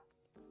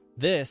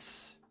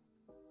 This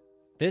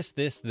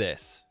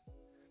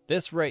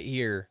right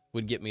here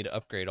would get me to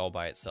upgrade all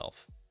by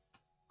itself.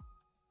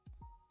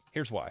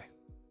 Here's why.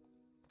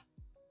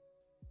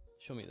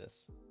 Show me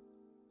this.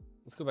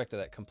 Let's go back to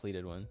that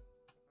completed one.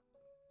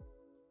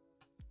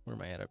 Where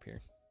am I at up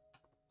here?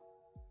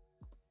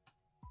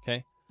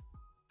 Okay.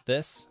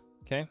 This,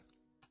 okay.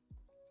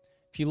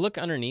 If you look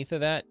underneath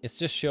of that, it's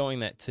just showing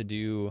that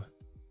to-do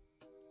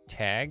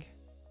tag.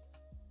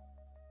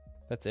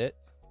 That's it.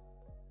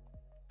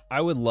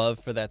 I would love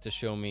for that to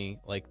show me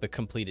like the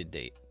completed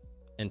date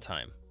and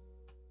time.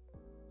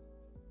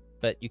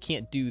 But you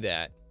can't do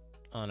that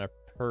on a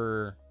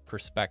per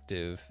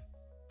perspective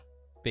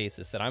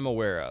basis that I'm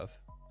aware of.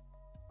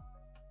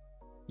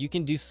 You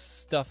can do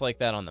stuff like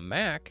that on the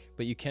Mac,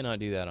 but you cannot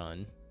do that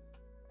on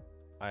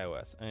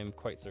iOS. I am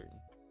quite certain.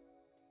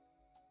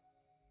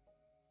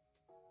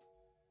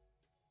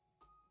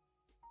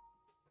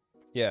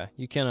 Yeah,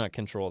 you cannot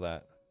control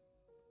that.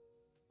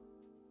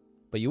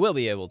 But you will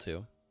be able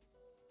to.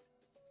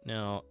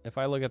 Now, if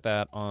I look at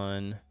that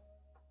on...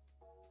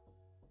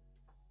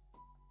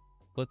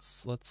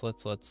 Let's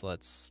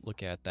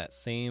look at that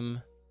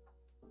same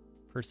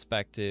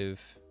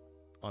perspective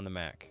on the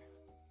Mac.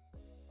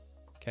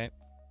 Okay.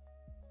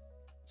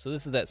 So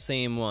this is that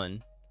same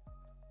one.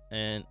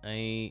 And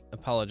I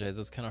apologize,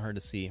 it's kind of hard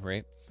to see,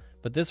 right?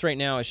 But this right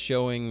now is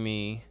showing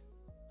me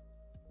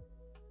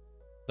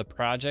the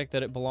project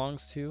that it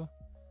belongs to.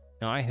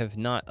 Now, I have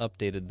not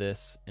updated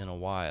this in a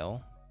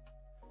while,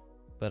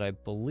 but I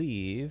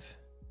believe,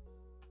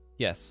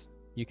 yes,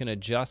 you can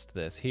adjust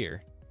this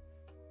here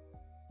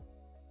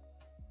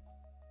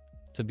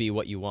to be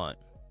what you want.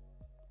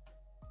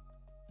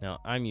 Now,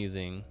 I'm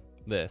using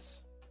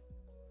this,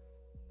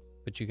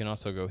 but you can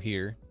also go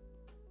here,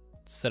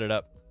 set it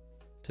up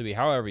to be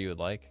however you would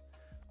like,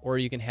 or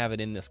you can have it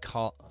in this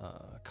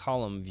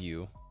column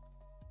view,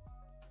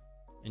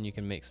 and you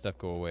can make stuff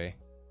go away.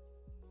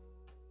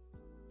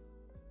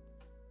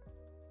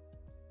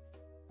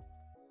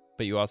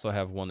 But you also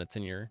have one that's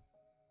in your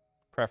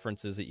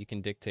preferences that you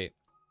can dictate.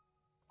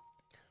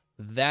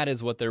 That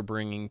is what they're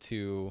bringing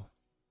to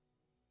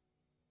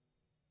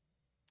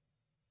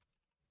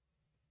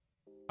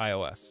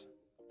iOS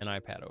and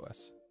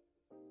iPadOS,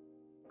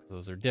 because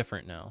those are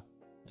different now.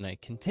 And I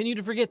continue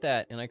to forget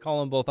that, and I call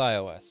them both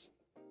iOS.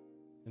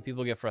 And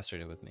people get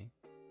frustrated with me.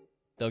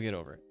 They'll get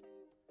over it.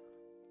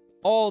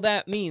 All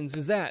that means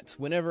is that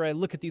whenever I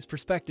look at these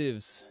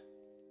perspectives,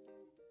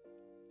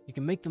 you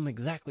can make them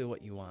exactly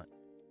what you want,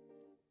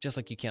 just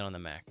like you can on the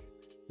Mac.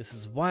 This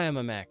is why I'm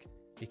a Mac,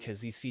 because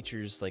these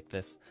features like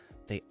this,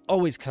 they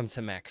always come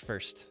to Mac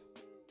first,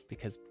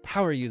 because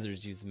power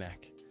users use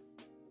Mac.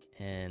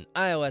 And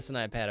iOS and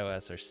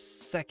iPadOS are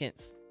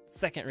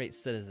second-rate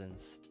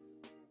citizens.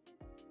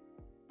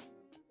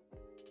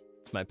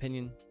 It's my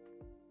opinion.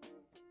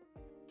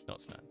 No,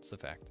 it's not. It's a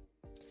fact.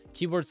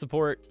 Keyboard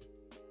support.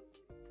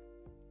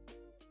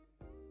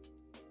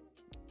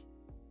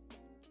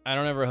 I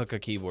don't ever hook a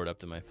keyboard up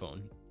to my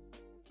phone.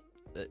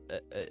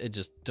 I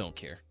just don't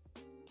care.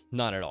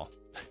 Not at all.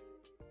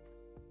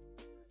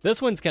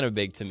 This one's kind of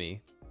big to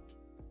me.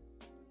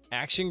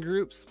 Action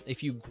groups,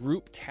 if you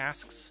group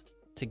tasks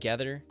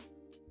together,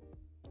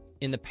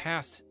 in the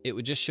past, it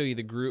would just show you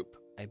the group,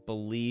 I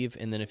believe,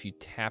 and then if you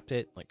tapped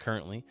it, like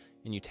currently,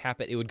 and you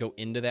tap it, it would go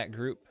into that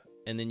group,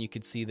 and then you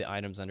could see the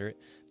items under it.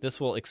 This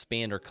will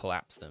expand or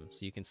collapse them,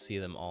 so you can see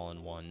them all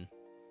in one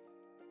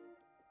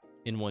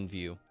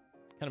view.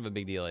 Kind of a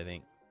big deal, I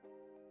think.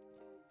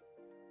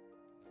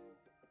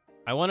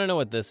 I want to know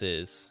what this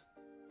is.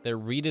 they're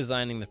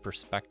redesigning the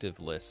perspective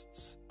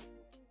lists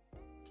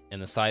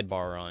and the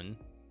sidebar on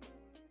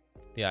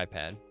the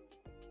iPad.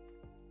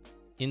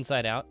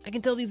 Inside out, I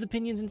can tell these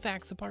opinions and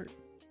facts apart.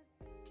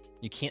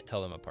 You can't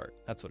tell them apart.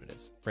 That's what it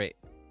is. Right.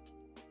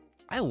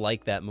 I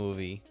like that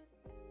movie.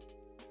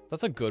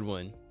 That's a good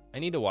one. I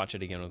need to watch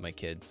it again with my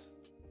kids.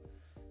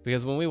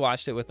 Because when we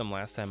watched it with them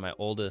last time, my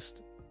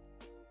oldest,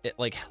 it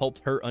like helped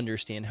her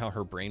understand how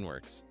her brain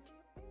works.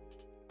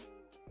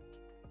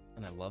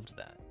 And I loved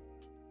that.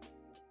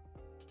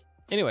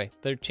 Anyway,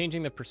 they're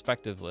changing the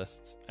perspective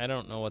lists. I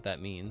don't know what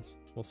that means.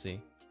 We'll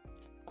see.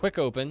 Quick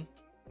open,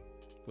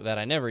 that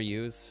I never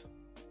use.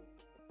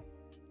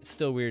 It's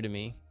still weird to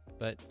me,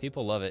 but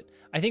people love it.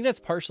 I think that's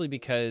partially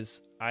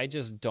because I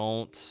just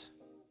don't,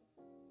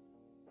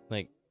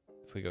 like,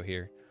 if we go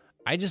here,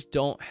 I just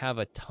don't have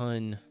a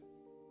ton,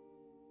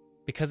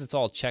 because it's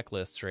all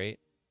checklists, right?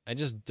 I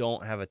just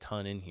don't have a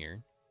ton in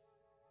here.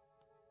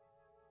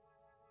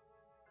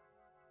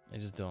 I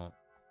just don't.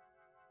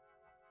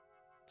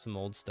 Some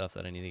old stuff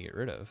that I need to get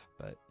rid of,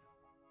 but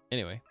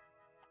anyway.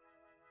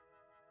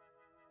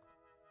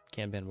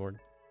 Kanban board.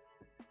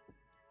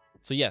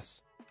 So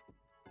yes.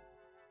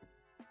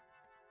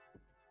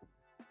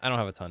 I don't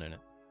have a ton in it.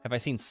 Have I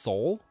seen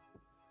Soul?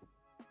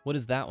 What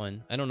is that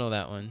one? I don't know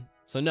that one.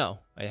 So no,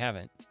 I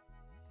haven't.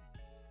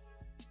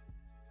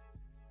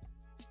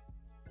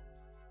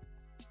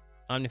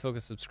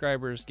 OmniFocus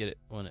subscribers get it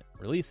when it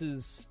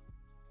releases.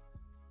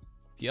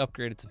 If you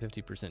upgrade, it's a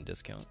 50%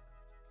 discount.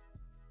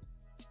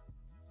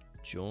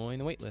 Join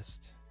the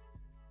waitlist.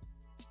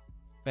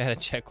 If I had a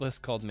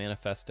checklist called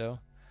Manifesto,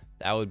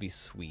 that would be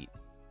sweet.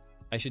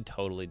 I should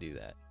totally do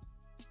that.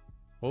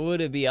 What would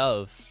it be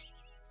of?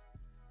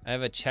 I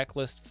have a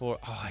checklist for,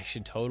 oh, I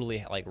should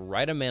totally like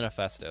write a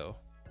manifesto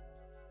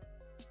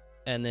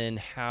and then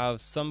have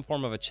some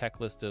form of a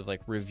checklist of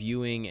like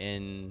reviewing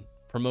and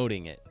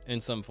promoting it in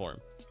some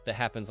form that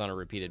happens on a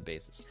repeated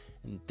basis.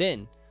 And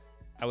then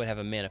I would have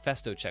a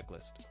manifesto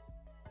checklist.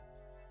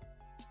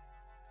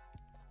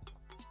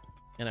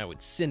 And I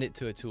would send it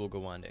to Atul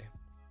Gawande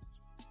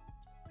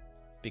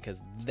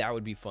because that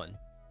would be fun.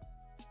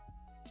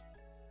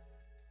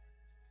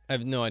 I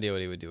have no idea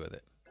what he would do with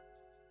it.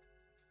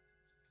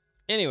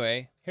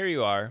 Anyway, here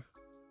you are.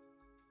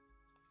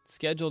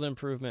 Scheduled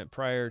improvement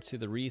prior to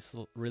the release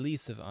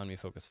of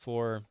OmniFocus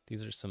 4.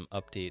 These are some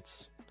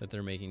updates that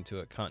they're making to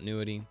it.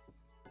 Continuity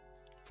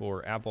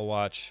for Apple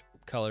Watch,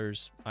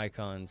 colors,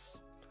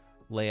 icons,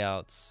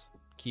 layouts,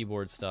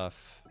 keyboard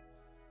stuff.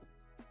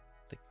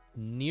 The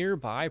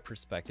nearby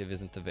perspective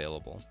isn't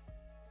available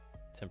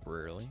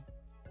temporarily.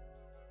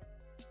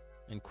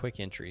 And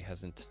quick entry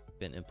hasn't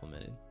been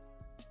implemented.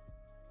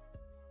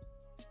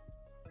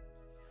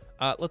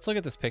 Let's look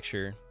at this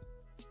picture.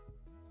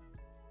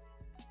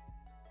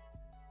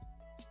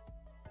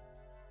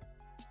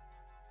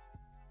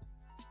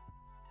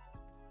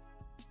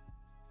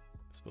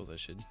 I suppose I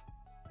should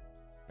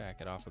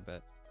back it off a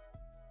bit.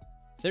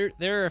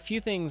 There are a few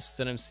things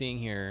that I'm seeing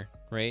here,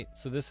 right?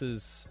 So this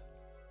is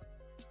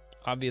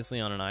obviously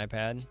on an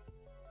iPad,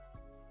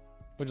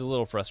 which is a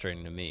little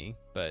frustrating to me,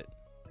 but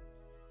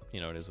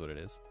you know, it is what it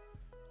is.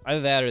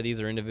 Either that or these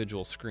are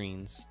individual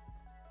screens.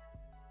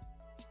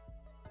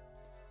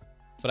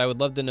 But I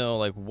would love to know,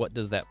 like, what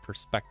does that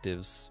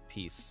perspectives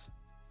piece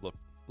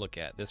look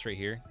at? This right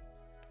here.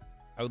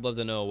 I would love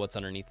to know what's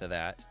underneath of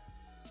that.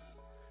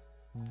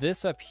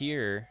 This up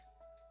here,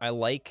 I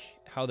like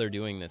how they're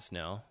doing this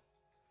now.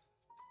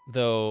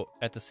 Though,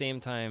 at the same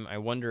time, I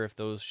wonder if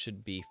those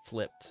should be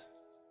flipped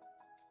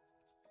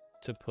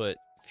to put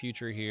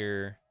future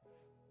here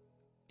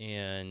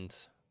and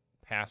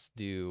past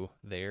due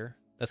there.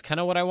 That's kind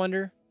of what I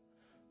wonder.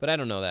 But I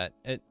don't know that.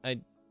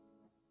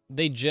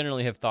 They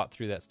generally have thought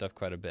through that stuff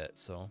quite a bit,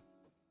 so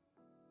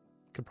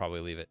could probably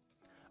leave it.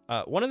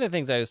 One of the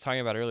things I was talking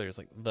about earlier is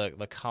like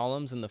the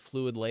columns and the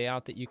fluid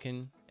layout that you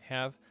can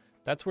have.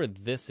 That's where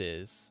this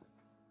is.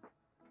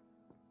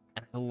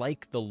 And I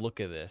like the look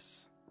of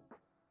this.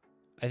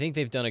 I think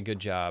they've done a good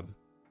job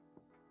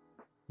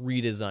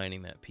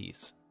redesigning that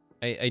piece.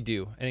 I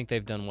do. I think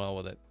they've done well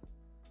with it.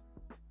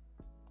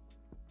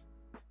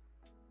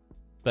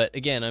 But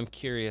again, I'm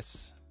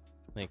curious,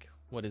 like,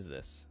 what is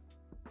this?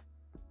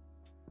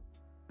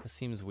 This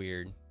seems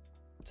weird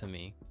to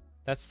me.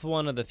 That's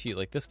one of the few,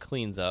 like this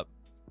cleans up.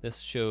 This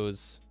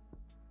shows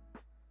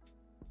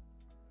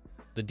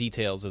the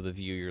details of the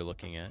view you're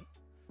looking at.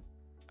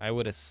 I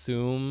would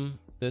assume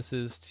this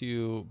is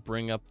to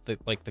bring up the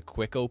the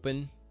quick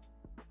open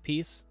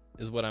piece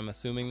is what I'm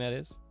assuming that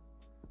is.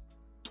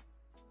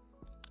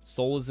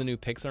 Soul is the new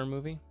Pixar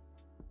movie.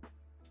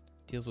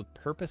 Deals with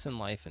purpose in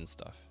life and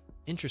stuff.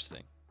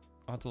 Interesting.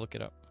 I'll have to look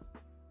it up.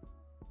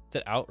 Is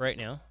it out right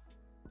now?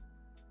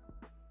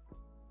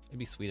 It'd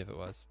be sweet if it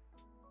was.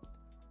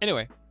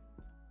 Anyway,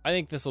 I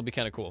think this will be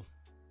kind of cool.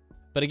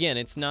 But again,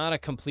 it's not a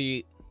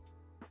complete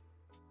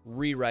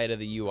rewrite of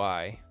the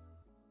UI.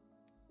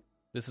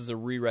 This is a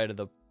rewrite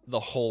of the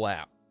whole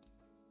app.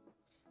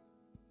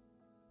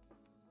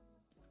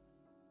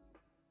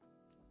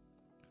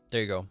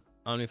 There you go.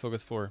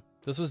 OmniFocus 4.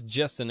 This was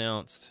just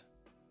announced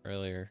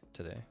earlier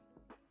today.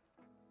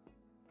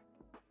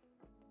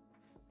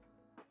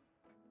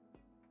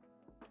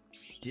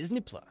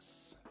 Disney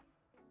Plus.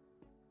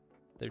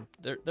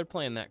 They're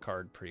playing that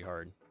card pretty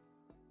hard.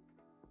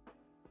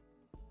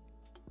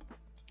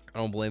 I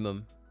don't blame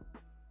them.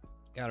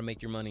 Gotta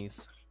make your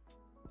monies.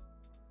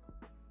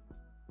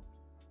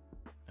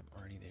 I'm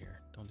already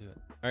there. Don't do it.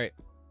 All right.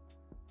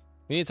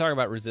 We need to talk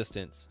about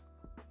resistance.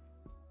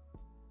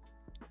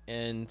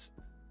 And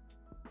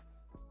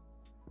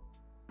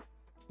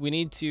we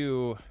need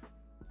to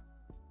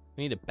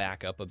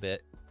back up a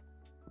bit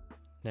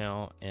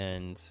now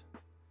and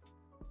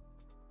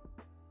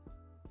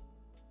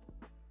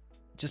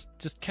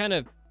just kind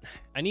of,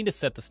 I need to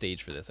set the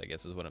stage for this, I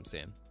guess is what I'm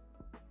saying.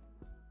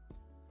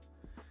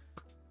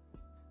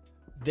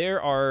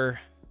 There are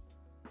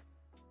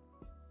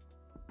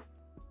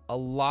a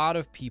lot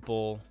of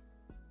people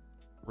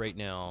right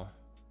now,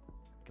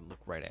 I can look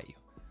right at you.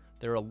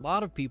 There are a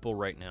lot of people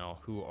right now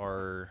who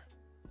are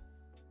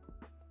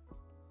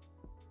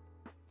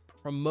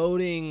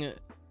promoting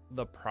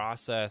the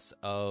process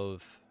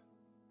of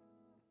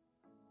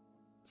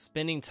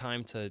spending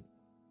time to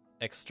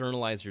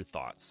externalize your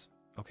thoughts,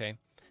 okay?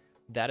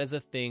 That is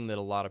a thing that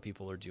a lot of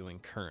people are doing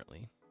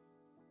currently.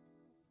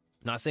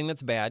 Not saying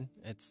that's bad.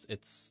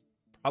 It's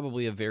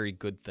probably a very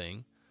good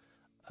thing.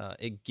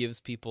 It gives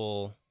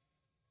people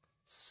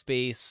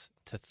space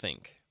to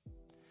think.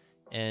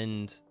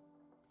 And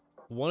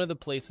one of the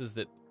places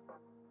that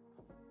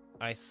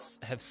I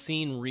have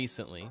seen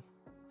recently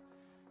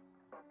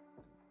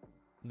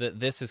that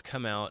this has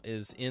come out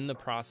is in the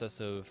process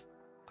of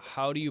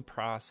how do you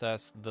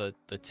process the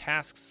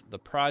tasks, the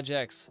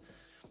projects,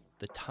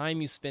 the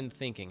time you spend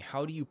thinking.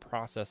 How do you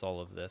process all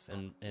of this,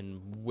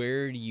 and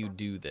where do you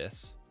do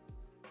this?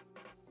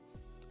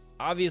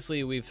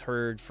 Obviously, we've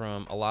heard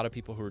from a lot of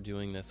people who are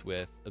doing this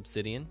with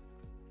Obsidian.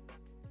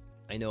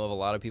 I know of a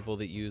lot of people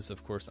that use,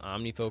 of course,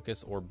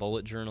 OmniFocus or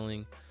bullet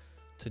journaling,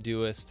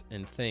 Todoist,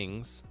 and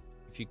things.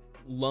 If you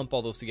lump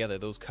all those together,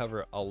 those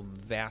cover a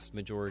vast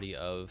majority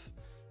of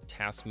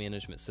task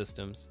management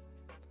systems.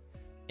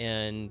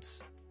 And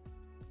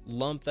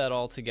lump that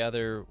all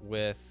together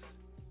with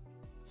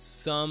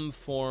some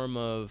form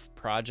of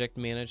project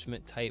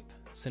management type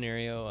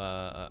scenario,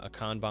 a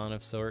Kanban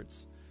of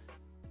sorts.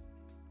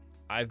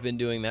 I've been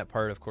doing that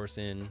part, of course,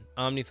 in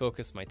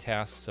OmniFocus. My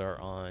tasks are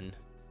on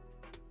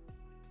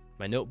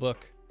my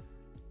notebook.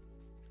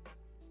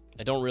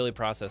 I don't really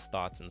process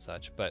thoughts and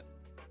such, but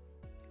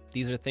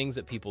these are things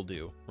that people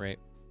do, right?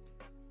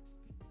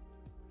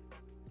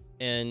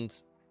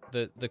 And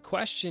the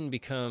question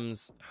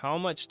becomes, how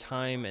much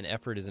time and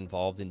effort is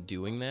involved in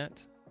doing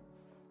that?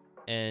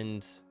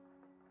 And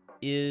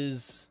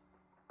is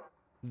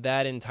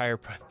that entire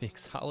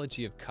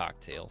mixology of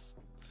cocktails?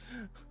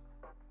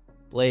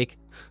 Blake.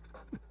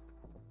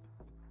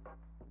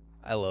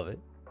 I love it.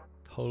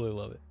 Totally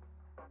love it.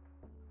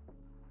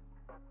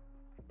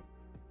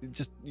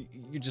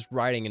 You're just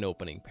writing an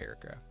opening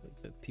paragraph.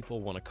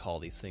 People want to call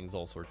these things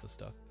all sorts of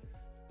stuff.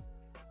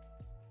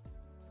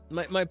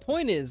 My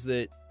point is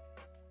that,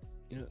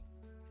 you know,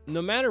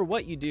 no matter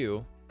what you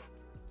do,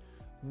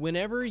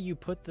 whenever you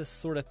put this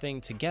sort of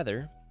thing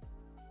together,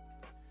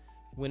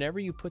 whenever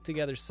you put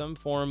together some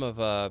form of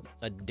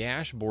a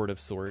dashboard of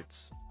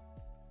sorts,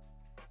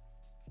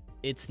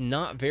 it's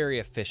not very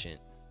efficient.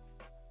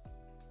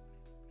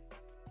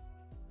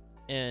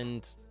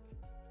 And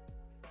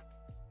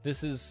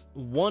this is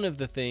one of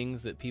the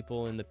things that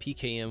people in the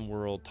PKM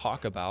world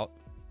talk about,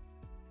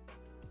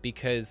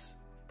 because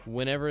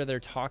whenever they're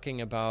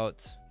talking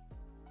about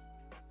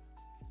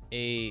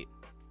a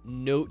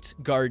note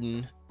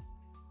garden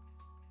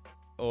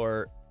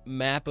or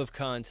map of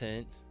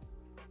content,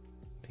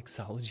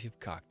 mixology of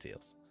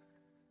cocktails,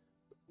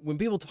 when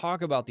people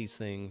talk about these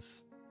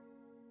things,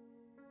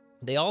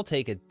 they all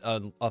take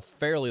a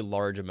fairly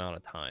large amount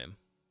of time.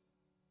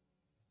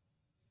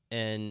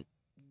 And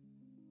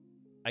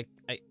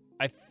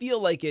I feel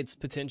like it's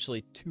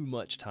potentially too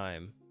much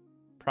time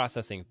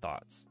processing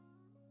thoughts.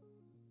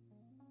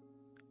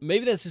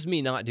 Maybe that's just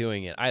me not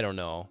doing it. I don't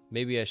know.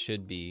 Maybe I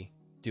should be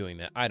doing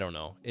that. I don't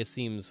know. It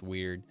seems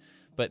weird,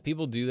 but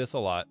people do this a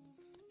lot.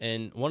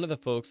 And one of the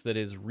folks that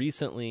has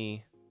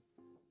recently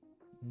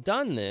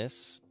done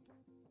this,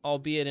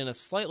 albeit in a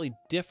slightly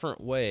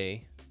different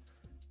way,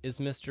 is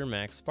Mr.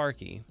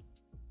 Macsparky.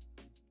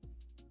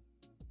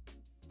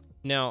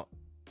 Now,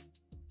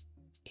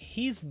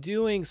 he's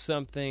doing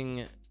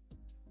something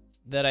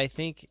that I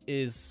think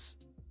is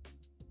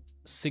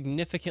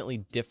significantly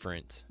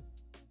different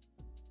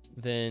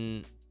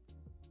than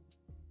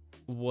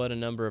what a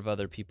number of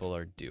other people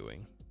are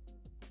doing.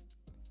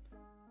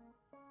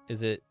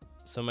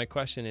 So my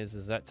question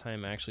is that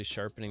time actually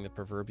sharpening the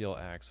proverbial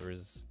axe, or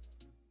is...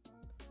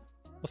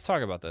 Let's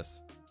talk about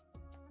this.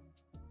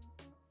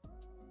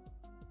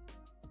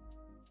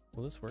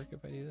 Will this work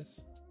if I do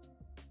this?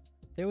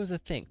 There was a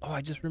thing. Oh,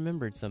 I just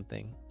remembered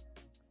something.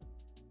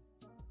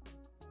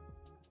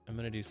 I'm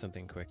gonna do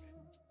something quick.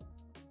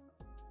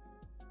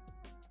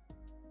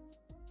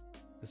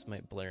 This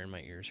might blare in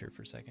my ears here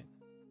for a second.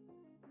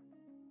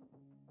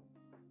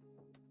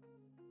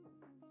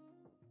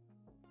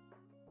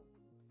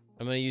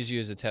 I'm going to use you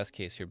as a test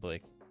case here,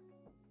 Blake.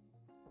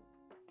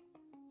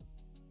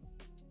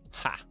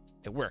 Ha!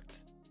 It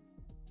worked.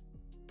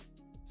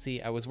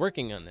 See, I was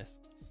working on this.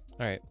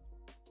 All right.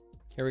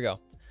 Here we go.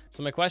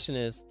 So my question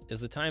is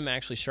the time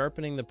actually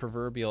sharpening the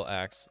proverbial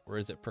axe, or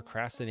is it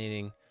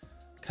procrastinating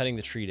cutting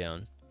the tree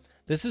down?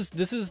 This is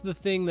the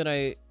thing that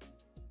I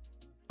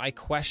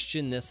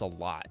question this a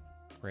lot,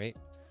 right?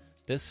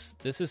 This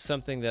is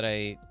something that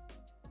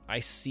I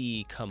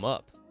see come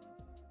up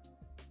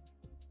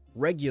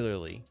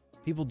regularly.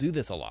 People do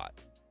this a lot.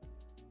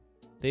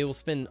 They will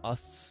spend a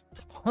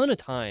ton of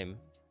time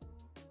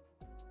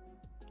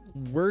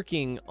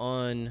working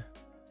on,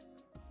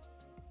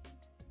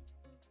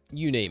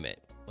 you name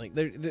it. Like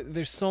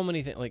there's so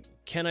many things. Like,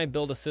 can I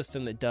build a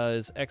system that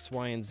does X,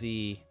 Y, and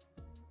Z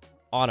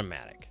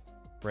automatic?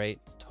 Right?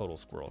 It's a total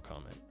squirrel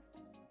comment.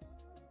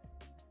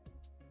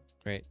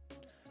 Right?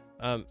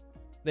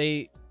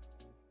 They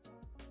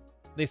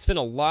spend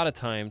a lot of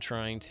time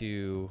trying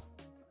to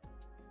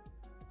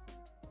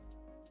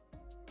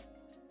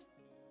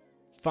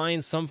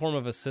find some form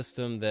of a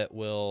system that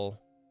will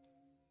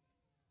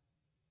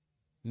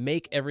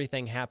make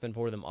everything happen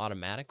for them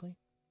automatically.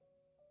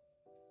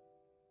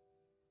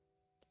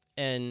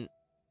 And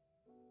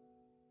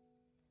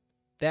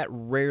that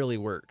rarely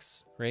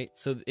works, right?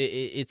 So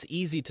it's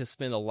easy to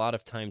spend a lot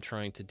of time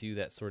trying to do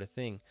that sort of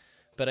thing.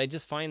 But I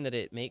just find that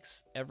it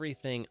makes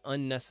everything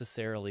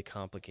unnecessarily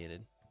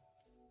complicated.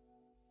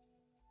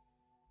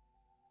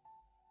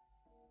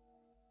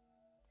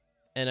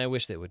 And I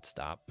wish they would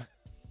stop.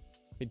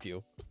 I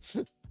do.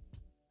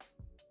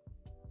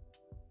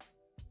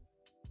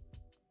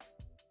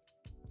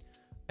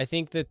 I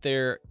think that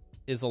there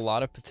is a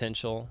lot of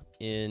potential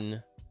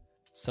in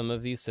some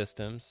of these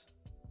systems.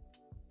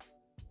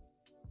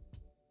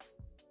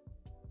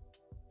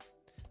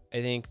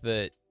 I think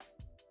that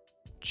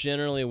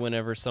generally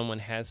whenever someone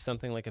has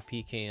something like a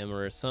PKM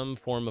or some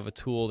form of a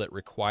tool that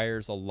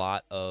requires a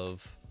lot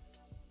of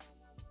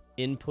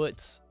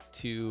inputs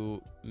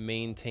to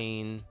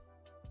maintain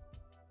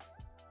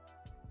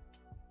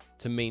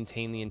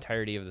the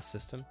entirety of the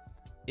system,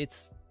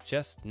 it's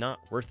just not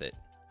worth it.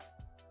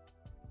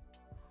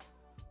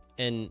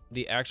 And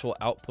the actual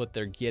output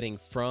they're getting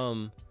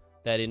from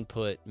that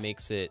input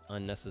makes it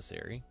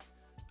unnecessary.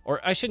 Or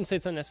I shouldn't say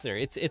it's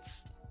unnecessary.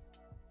 It's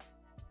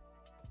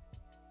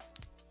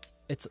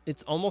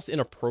almost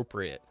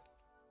inappropriate.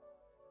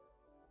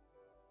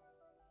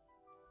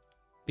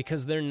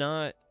 Because they're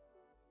not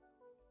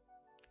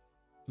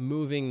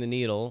moving the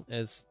needle,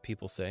 as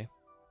people say.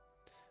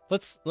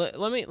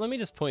 Let me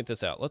just point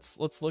this out.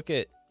 Let's look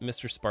at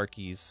Mr.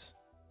 Sparky's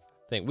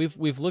thing.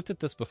 We've looked at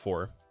this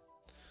before,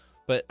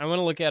 but I want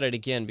to look at it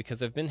again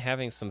because I've been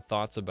having some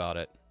thoughts about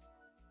it.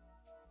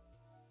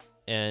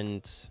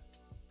 And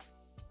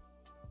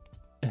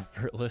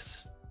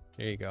effortless.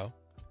 There you go.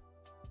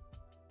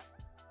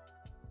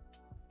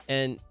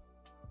 And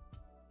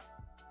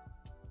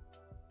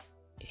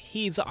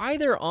he's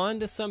either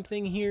onto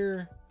something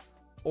here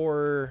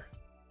or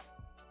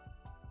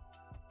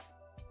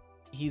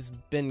he's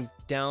been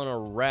down a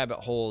rabbit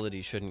hole that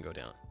he shouldn't go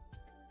down.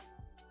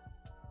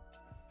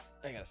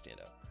 I gotta stand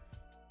up.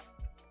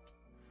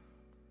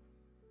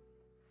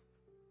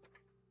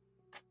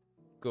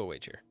 Go away,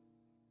 chair.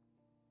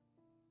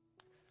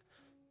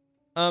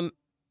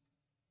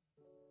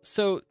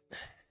 So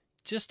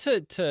just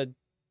to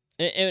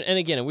and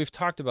again, we've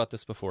talked about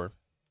this before.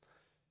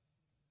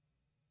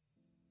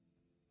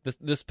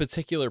 This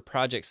particular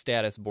project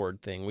status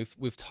board thing,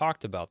 we've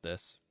talked about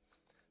this,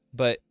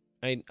 but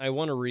I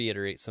want to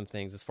reiterate some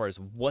things as far as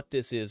what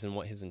this is and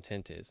what his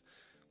intent is.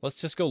 Let's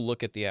just go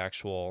look at the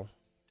actual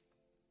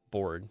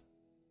board,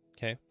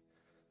 okay?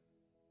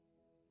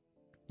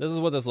 This is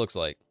what this looks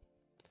like.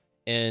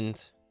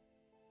 And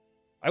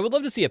I would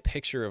love to see a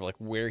picture of like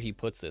where he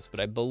puts this, but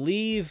I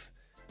believe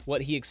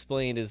what he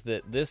explained is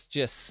that this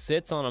just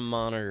sits on a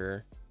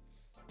monitor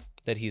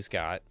that he's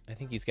got. I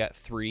think he's got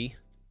 3.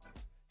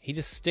 He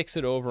just sticks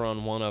it over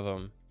on one of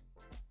them,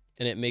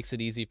 and it makes it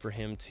easy for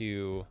him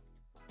to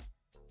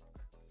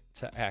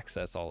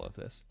access all of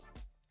this.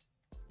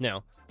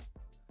 Now,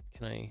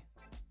 can I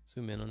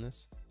zoom in on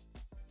this?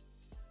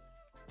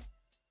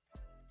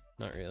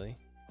 Not really.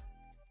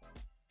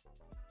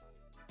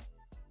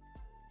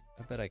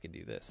 I bet I could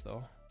do this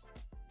though.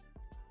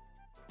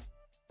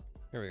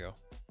 Here we go.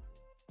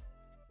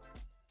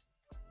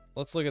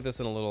 Let's look at this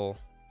in a little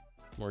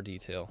more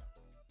detail.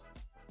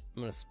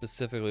 I'm going to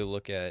specifically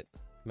look at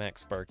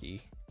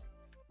Macsparky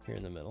here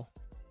in the middle.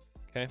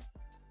 Okay.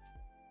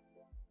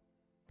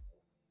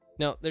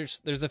 Now,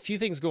 there's a few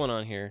things going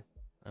on here.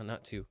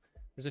 Not two.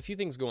 There's a few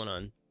things going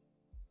on.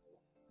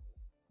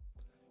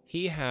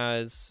 He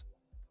has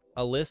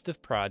a list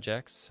of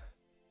projects,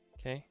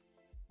 okay,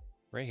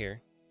 right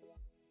here,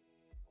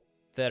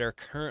 that are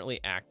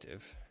currently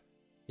active.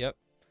 Yep.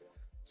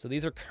 So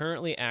these are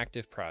currently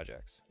active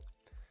projects.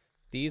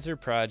 These are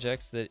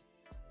projects that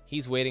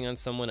he's waiting on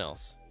someone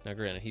else. Now,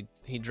 granted,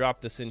 he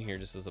dropped this in here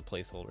just as a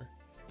placeholder.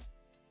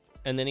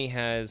 And then he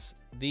has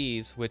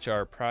these, which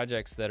are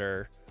projects that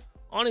are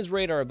on his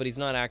radar, but he's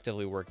not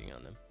actively working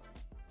on them.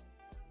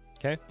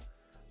 Okay.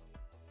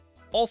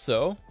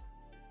 Also,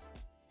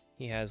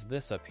 he has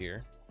this up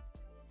here.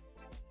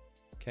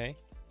 Okay.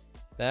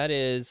 That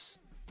is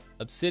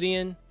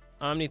Obsidian,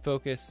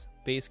 OmniFocus,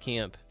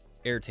 Basecamp,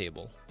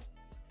 Airtable.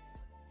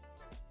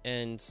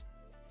 And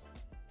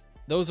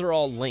those are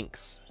all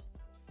links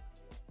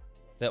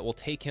that will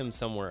take him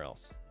somewhere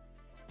else.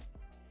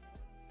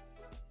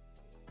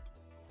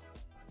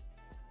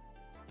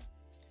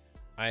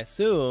 I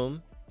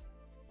assume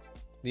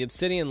the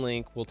Obsidian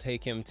link will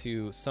take him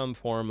to some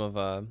form of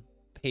a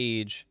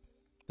page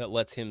that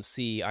lets him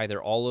see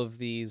either all of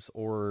these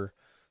or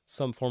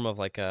some form of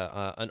like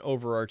an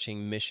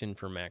overarching mission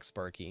for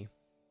Macsparky,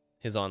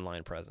 his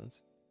online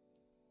presence.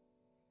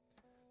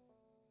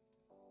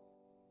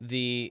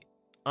 The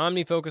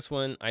OmniFocus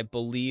one, I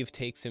believe,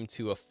 takes him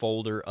to a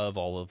folder of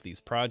all of these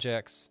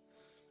projects.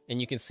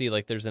 And you can see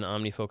like there's an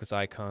OmniFocus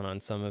icon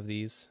on some of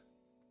these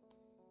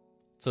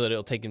so that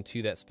it'll take him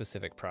to that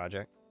specific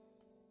project.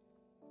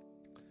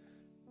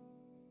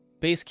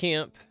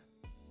 Basecamp,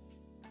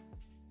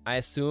 I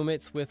assume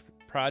it's with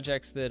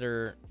projects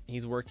that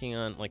he's working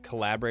on, like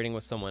collaborating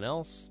with someone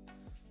else.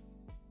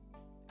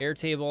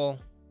 Airtable,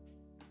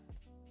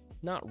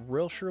 not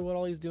real sure what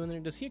all he's doing there.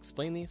 Does he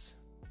explain these?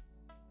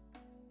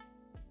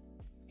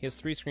 He has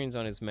 3 screens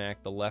on his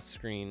Mac. The left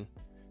screen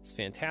is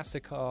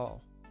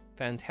Fantastical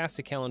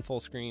in full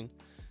screen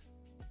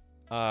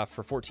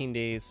for 14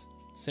 days.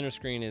 Center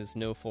screen is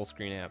no full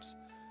screen apps.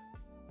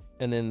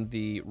 And then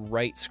the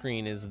right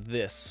screen is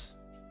this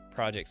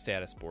project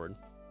status board.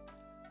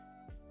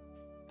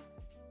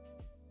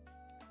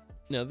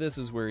 Now this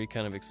is where he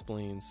kind of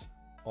explains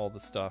all the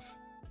stuff.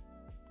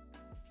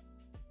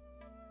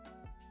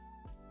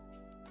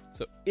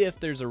 So if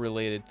there's a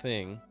related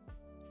thing,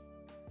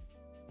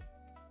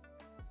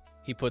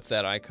 he puts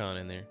that icon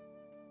in there.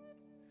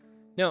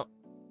 Now,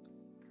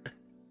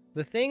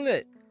 the thing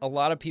that a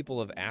lot of people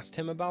have asked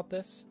him about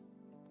this,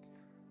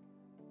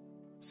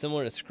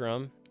 similar to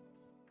Scrum,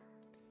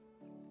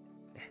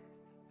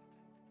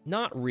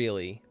 not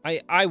really.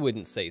 I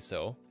wouldn't say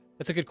so.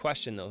 That's a good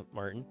question though,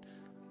 Martin.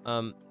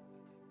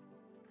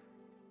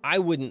 I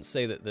wouldn't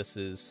say that this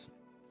is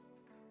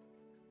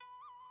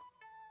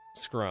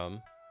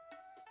Scrum.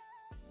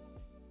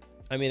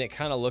 I mean, it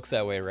kind of looks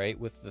that way, right?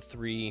 With the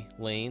 3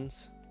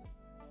 lanes.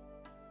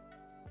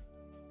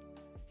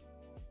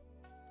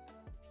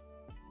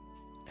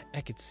 I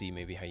could see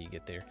maybe how you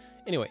get there.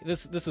 Anyway,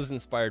 this is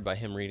inspired by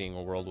him reading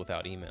A World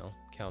Without Email,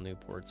 Cal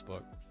Newport's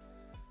book.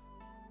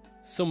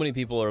 So many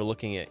people are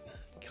looking at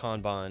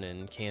Kanban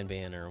and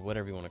Kanban, or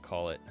whatever you want to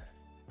call it,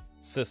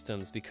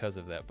 systems because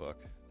of that book.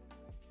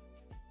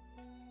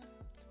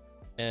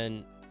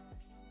 And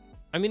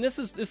I mean, this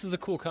is a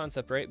cool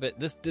concept, right? But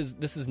this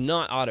is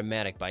not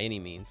automatic by any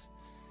means.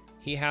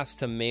 He has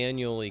to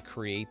manually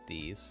create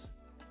these.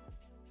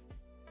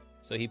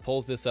 So he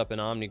pulls this up in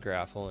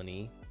OmniGraffle and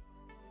he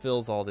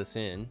fills all this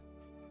in.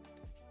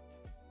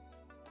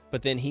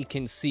 But then he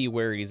can see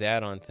where he's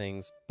at on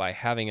things by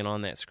having it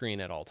on that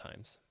screen at all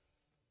times.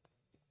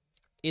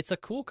 It's a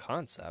cool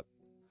concept.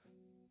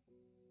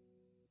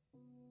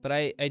 But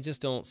I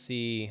just don't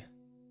see...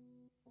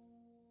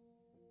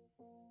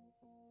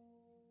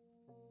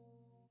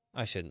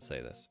 I shouldn't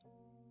say this.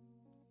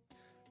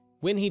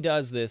 When he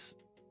does this,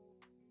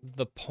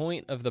 the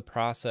point of the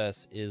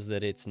process is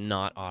that it's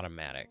not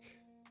automatic.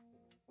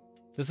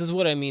 This is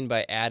what I mean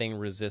by adding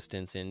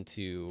resistance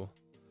into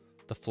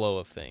the flow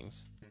of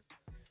things.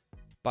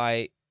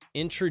 By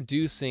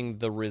introducing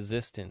the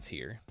resistance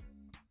here,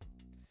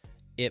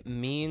 it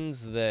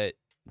means that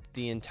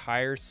the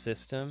entire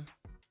system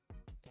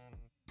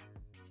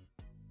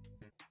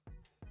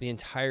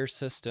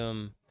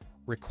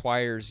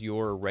requires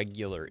your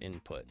regular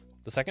input.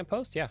 The second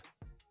post, yeah.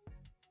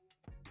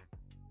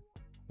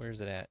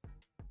 Where's it at?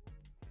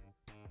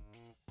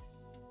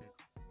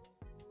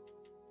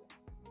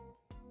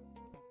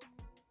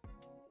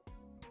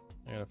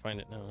 I gotta find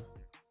it now.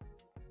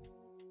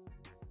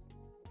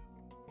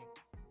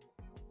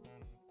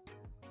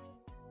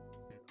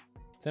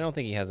 So I don't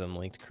think he has them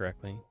linked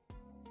correctly.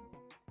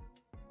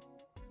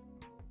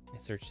 My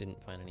search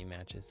didn't find any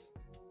matches.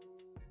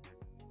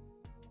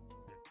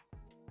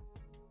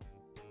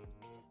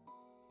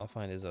 I'll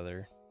find his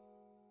other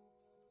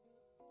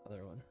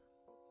one.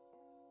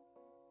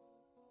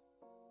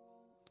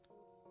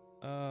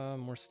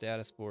 More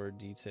status board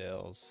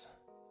details.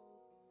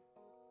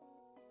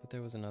 But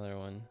there was another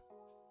one.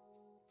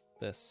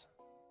 This.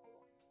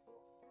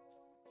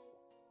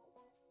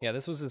 Yeah,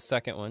 this was his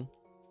second one.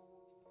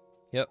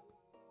 Yep.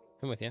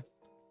 I'm with you.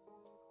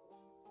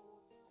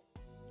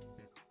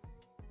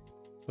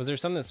 Was there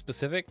something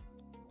specific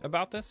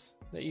about this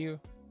that you...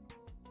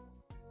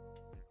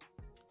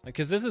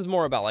 Because this is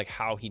more about like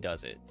how he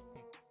does it.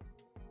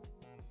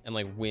 And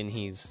like when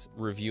he's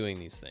reviewing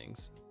these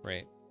things,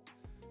 right?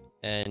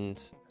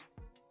 And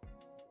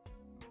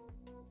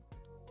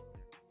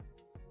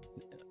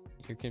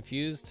you're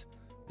confused.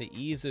 The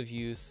ease of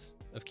use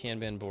of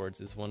Kanban boards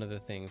is one of the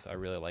things I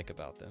really like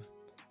about them.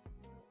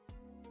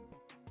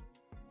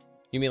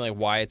 You mean like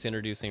why it's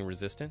introducing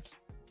resistance?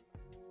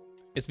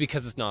 It's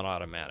because it's not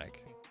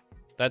automatic.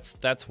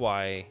 That's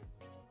why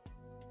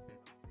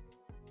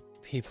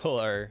people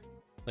are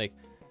like,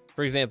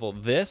 for example,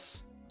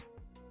 this,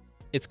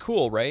 it's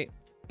cool, right?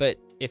 But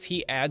if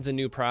he adds a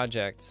new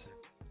project,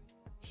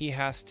 he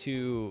has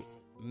to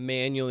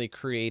manually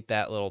create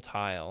that little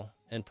tile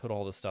and put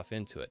all the stuff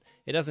into it.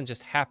 It doesn't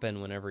just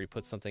happen whenever he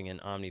puts something in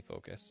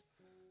OmniFocus.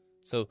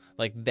 So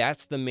like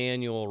that's the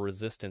manual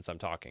resistance I'm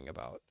talking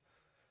about.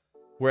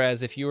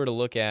 Whereas if you were to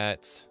look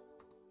at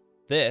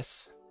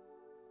this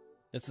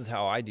is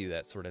how I do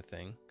that sort of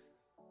thing.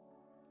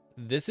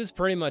 This is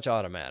pretty much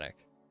automatic.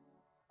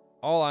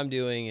 All I'm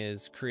doing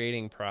is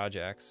creating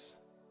projects,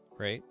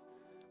 right?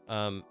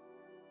 And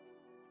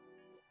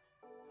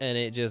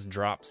it just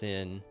drops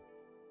in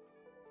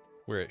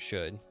where it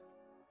should.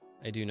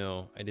 I do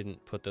know I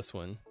didn't put this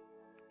one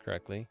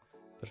correctly,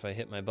 but if I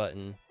hit my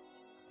button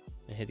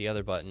and hit the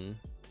other button,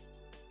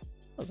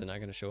 oh, is it not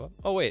going to show up?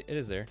 Oh wait, it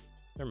is there.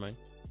 Never mind.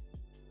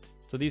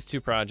 So these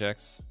two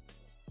projects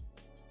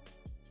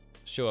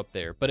show up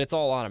there, but it's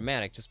all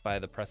automatic just by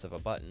the press of a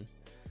button.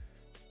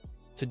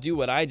 To do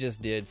what I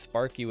just did,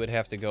 Sparky would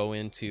have to go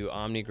into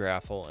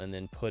OmniGraffle and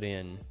then put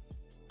in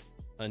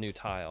a new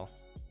tile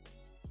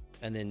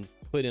and then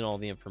put in all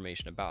the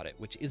information about it,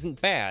 which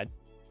isn't bad.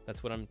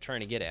 That's what I'm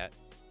trying to get at.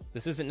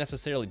 This isn't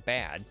necessarily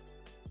bad.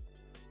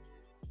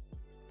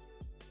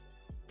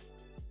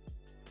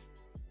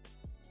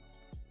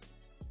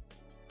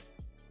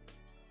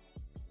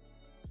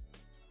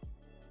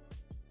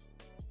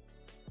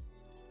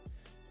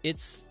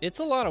 It's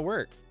a lot of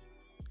work.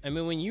 I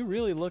mean, when you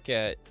really look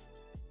at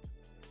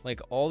like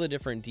all the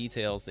different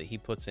details that he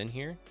puts in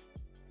here,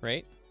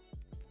 right?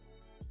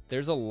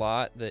 There's a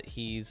lot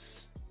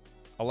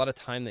of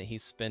time that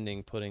he's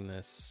spending putting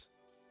this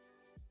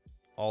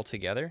all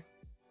together.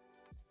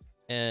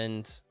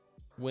 And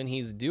when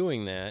he's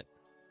doing that,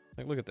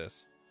 like look at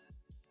this.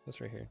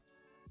 This right here.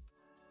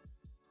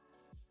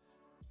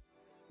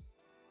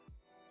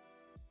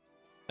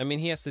 I mean,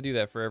 he has to do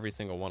that for every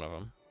single one of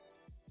them.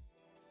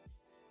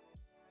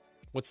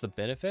 What's the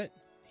benefit?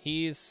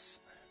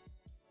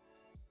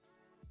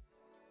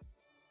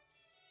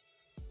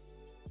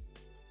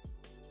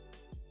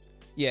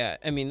 Yeah,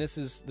 I mean,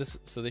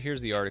 so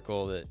here's the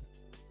article that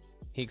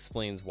he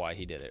explains why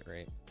he did it,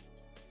 right?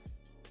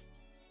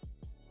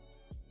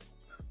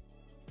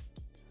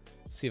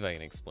 Let's see if I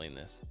can explain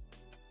this.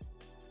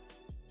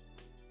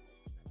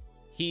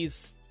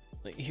 Here's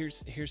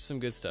some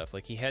good stuff.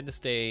 Like, he had to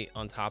stay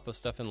on top of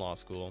stuff in law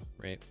school,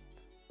 right?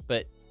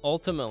 But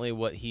ultimately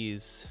what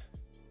he's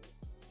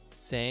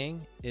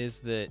saying is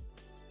that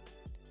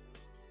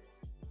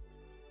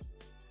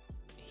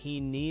he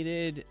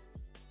needed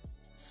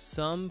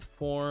some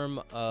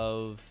form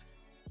of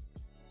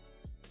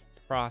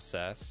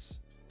process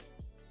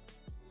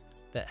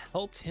that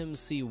helped him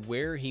see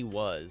where he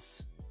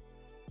was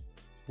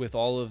with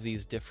all of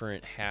these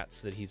different hats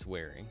that he's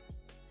wearing.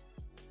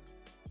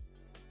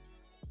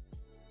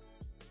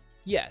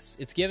 Yes,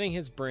 it's giving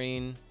his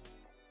brain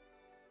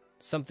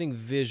something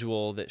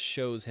visual that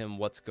shows him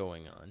what's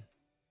going on.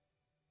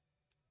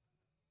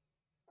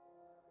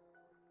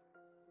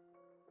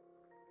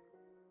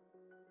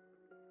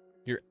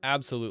 You're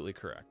absolutely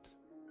correct.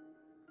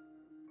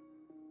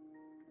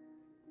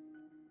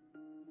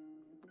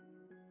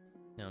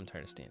 Now I'm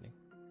tired of standing.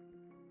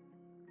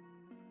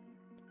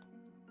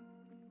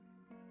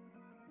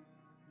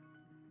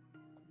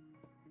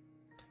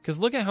 Because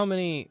look at how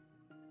many...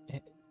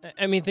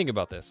 I mean, think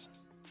about this.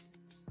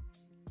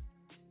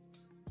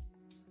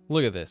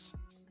 Look at this.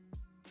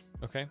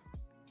 Okay?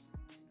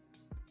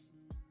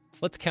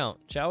 Let's count,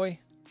 shall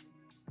we?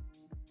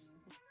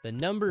 The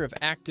number of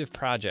active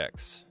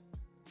projects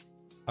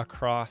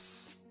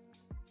across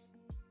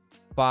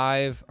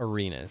 5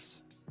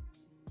 arenas.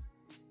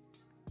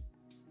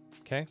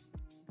 Okay?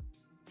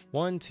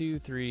 1, 2,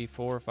 3,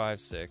 4, 5,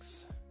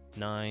 6,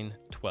 9,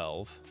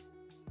 12,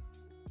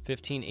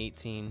 15,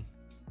 18,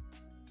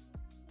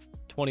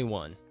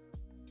 21.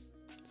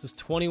 This is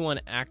 21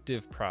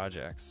 active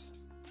projects.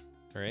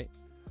 All right?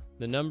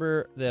 The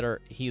number that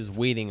he's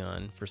waiting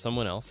on for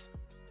someone else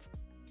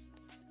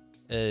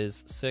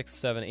is 6,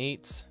 7,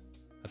 8.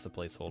 That's a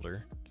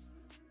placeholder.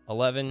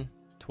 11,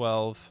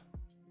 12,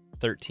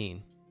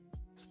 13.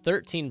 It's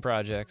 13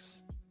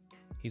 projects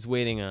he's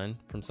waiting on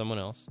from someone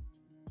else.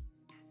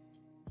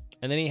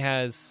 And then he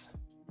has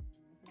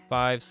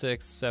 5,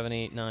 6, 7,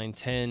 8, 9,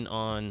 10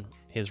 on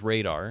his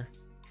radar.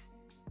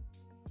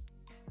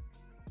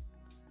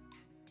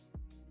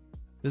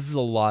 This is a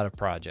lot of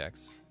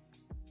projects.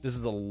 This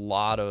is a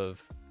lot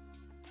of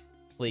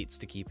plates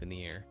to keep in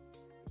the air.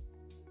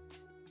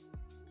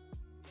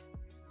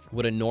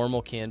 Would a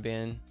normal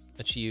Kanban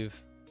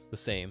achieve the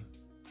same?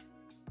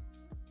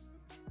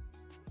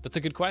 That's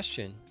a good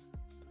question.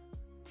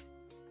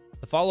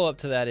 The follow-up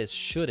to that is,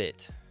 should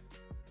it?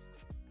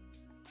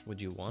 Would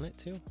you want it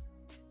to?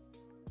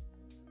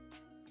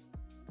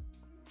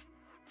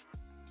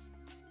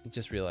 I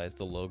just realized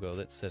the logo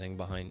that's sitting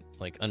behind,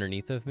 like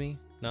underneath of me,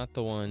 not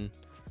the one,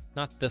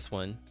 not this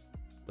one,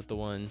 but the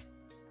one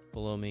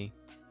below me.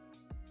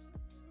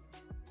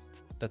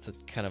 that's a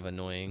kind of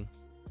annoying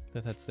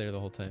that that's there the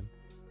whole time.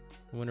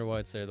 I wonder why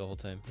it's there the whole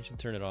time. I should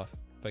turn it off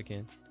if I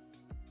can.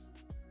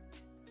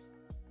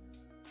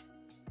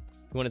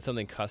 He wanted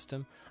something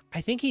custom.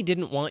 I think he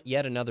didn't want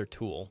yet another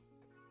tool.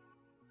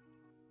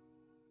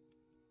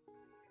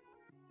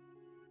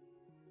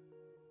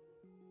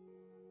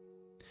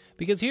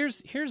 Because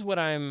here's what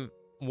I'm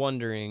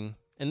wondering,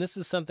 and this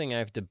is something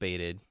I've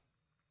debated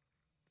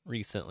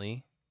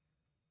recently.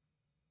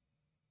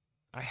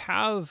 I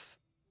have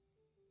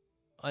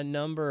a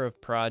number of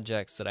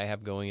projects that I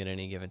have going at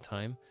any given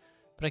time,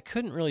 but I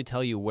couldn't really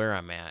tell you where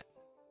I'm at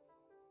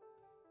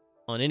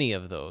on any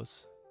of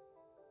those.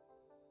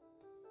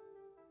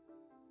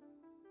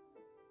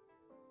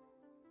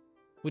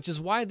 Which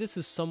is why this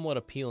is somewhat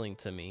appealing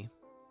to me.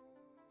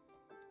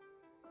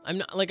 I'm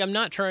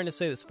not trying to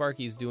say that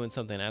Sparky's doing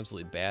something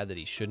absolutely bad that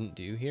he shouldn't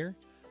do here.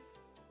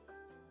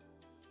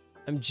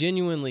 I'm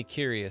genuinely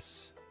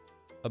curious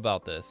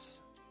about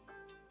this.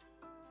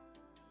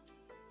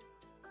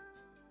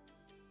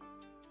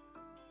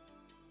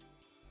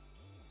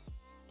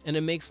 And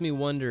it makes me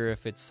wonder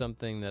if it's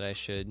something that I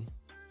should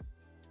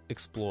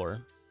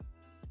explore.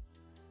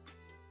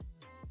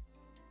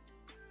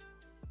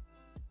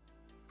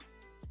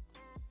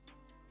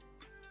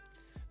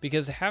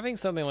 Because having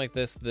something like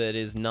this that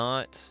is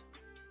not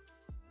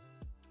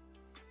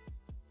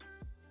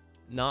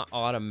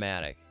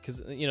automatic,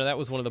 because, you know, that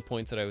was one of the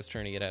points that I was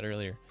trying to get at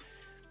earlier.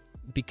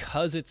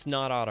 Because it's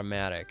not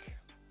automatic,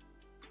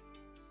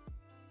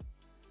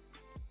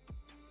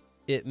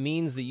 it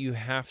means that you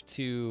have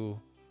to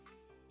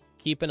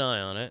keep an eye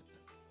on it,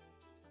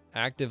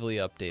 actively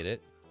update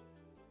it,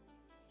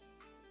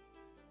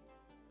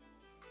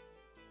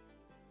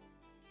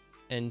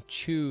 and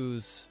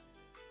choose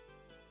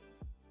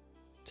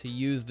to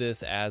use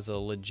this as a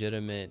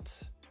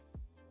legitimate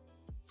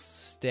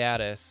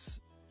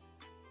status,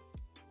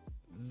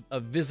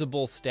 a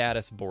visible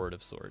status board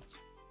of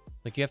sorts.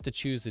 Like, you have to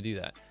choose to do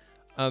that.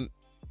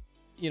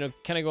 You know,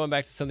 kind of going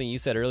back to something you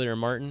said earlier,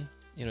 Martin,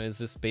 you know, is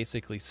this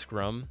basically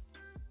Scrum?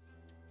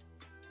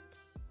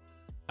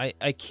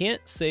 I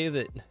can't say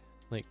that,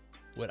 like,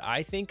 what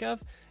I think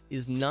of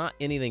is not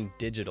anything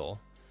digital.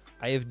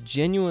 I have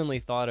genuinely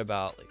thought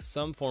about, like,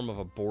 some form of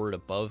a board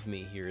above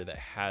me here that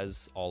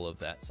has all of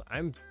that. So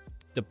I'm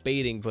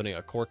debating putting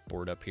a cork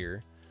board up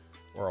here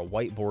or a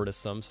whiteboard of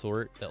some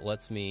sort that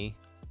lets me,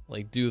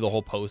 like, do the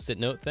whole post-it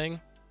note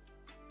thing.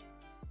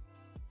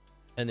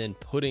 And then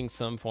putting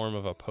some form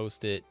of a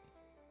post-it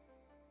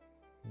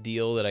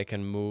deal that I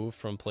can move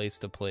from place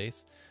to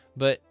place.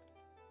 But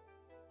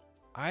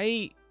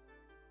I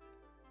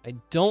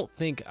don't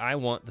think I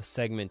want the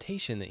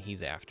segmentation that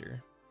he's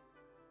after.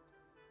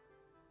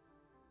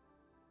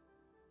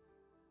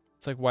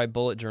 It's like why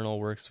bullet journal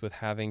works with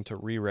having to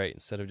rewrite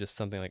instead of just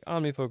something like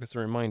OmniFocus or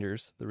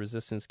reminders. The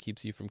resistance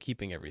keeps you from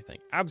keeping everything.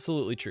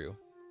 Absolutely true.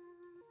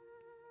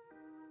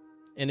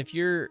 And if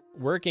you're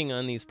working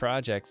on these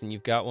projects and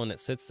you've got one that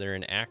sits there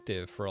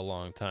inactive for a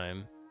long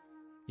time,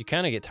 you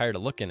kind of get tired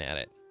of looking at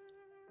it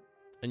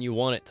and you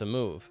want it to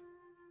move.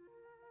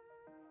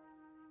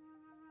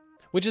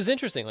 Which is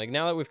interesting. Like,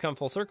 now that we've come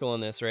full circle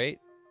on this, right?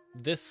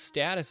 This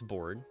status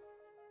board,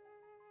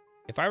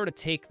 if I were to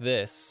take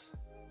this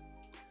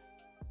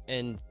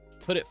and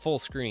put it full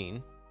screen,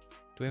 do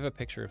we have a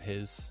picture of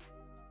his?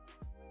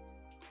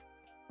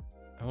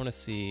 I want to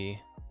see.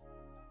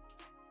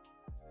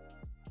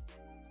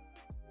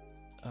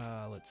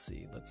 Let's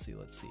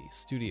see.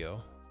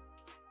 Studio.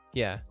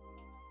 Yeah.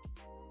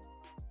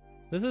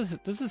 This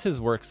is his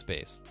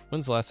workspace.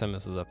 When's the last time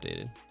this was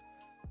updated?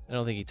 I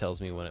don't think he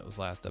tells me when it was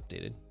last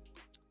updated.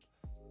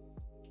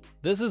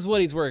 This is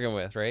what he's working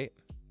with, right?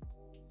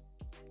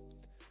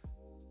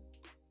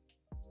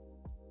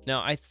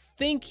 Now, I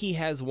think he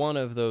has one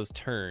of those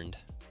turned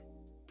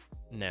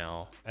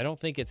now. I don't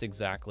think it's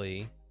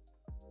exactly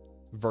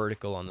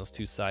vertical on those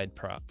two side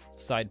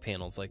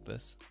panels like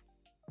this.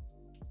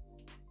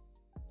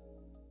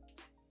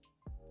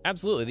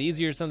 Absolutely. The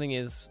easier something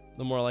is,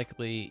 the more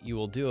likely you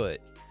will do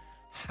it.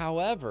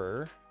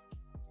 However,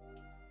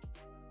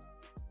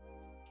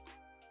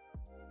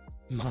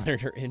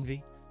 monitor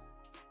envy.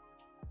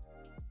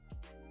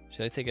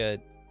 Should I take a...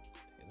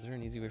 Is there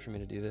an easy way for me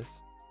to do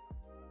this?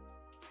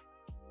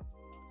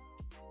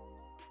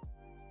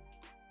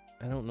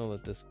 I don't know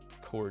that this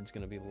cord's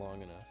going to be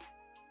long enough.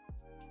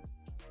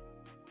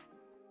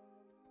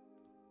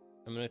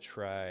 I'm going to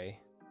try...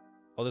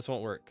 Oh, this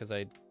won't work because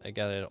I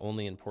got it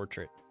only in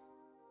portrait.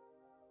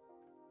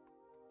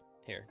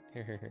 Here.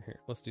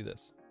 Let's do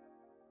this.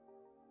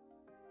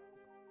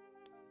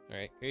 All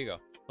right, here you go.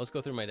 Let's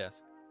go through my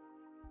desk.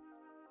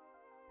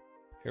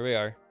 Here we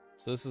are.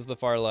 So this is the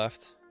far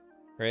left,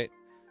 right?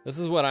 This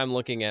is what I'm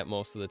looking at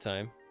most of the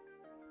time.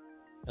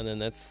 And then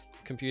that's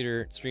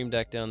computer, Stream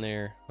Deck down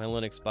there, my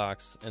Linux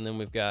box, and then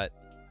we've got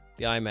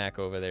the iMac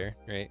over there,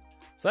 right?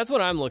 So that's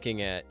what I'm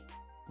looking at.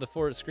 The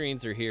 4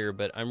 screens are here,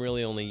 but I'm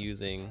really only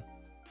using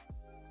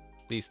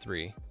these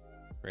 3,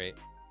 right?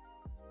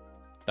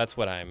 That's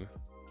what I'm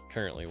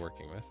currently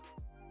working with.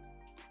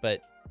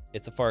 But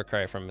it's a far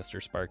cry from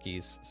Mr.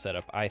 Sparky's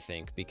setup, I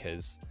think,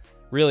 because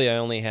Really, I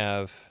only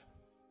have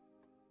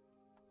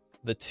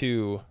the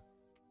two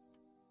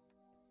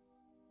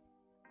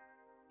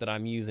that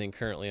I'm using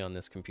currently on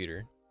this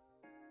computer.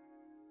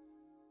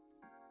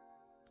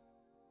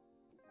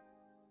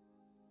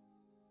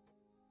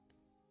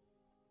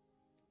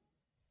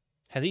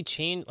 Has he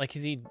changed, like,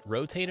 has he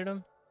rotated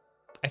them?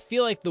 I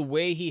feel like the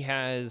way he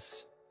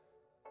has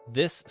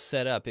this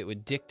set up, it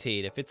would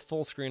dictate, if it's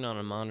full screen on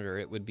a monitor,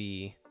 it would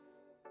be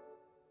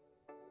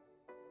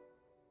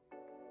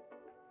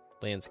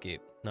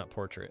landscape, not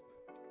portrait.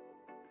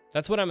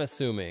 That's what I'm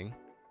assuming.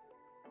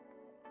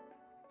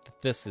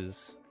 That this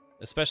is,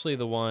 especially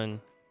the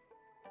one,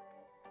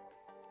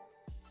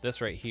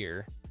 this right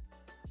here,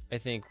 I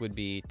think would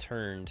be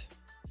turned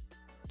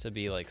to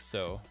be like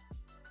so.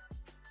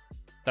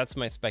 That's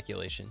my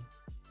speculation.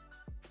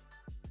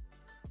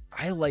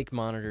 I like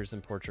monitors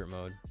in portrait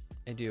mode.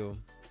 I do.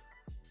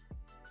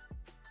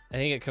 I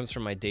think it comes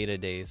from my data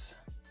days.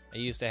 I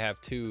used to have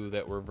two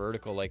that were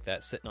vertical like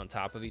that, sitting on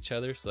top of each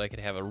other, so I could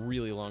have a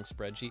really long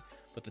spreadsheet,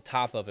 but the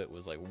top of it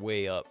was like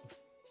way up.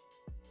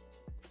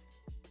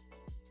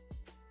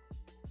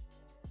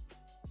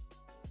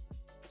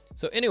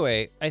 So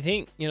anyway, I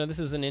think, you know, this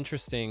is an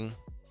interesting,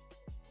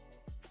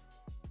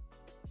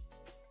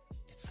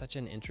 it's such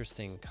an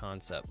interesting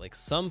concept, like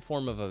some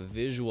form of a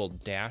visual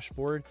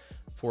dashboard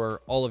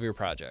for all of your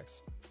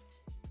projects.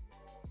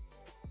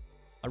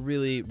 I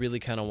really, really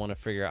kind of want to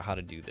figure out how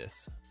to do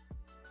this.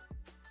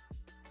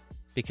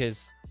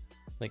 Because,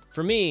 like,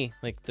 for me,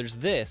 like, there's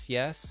this,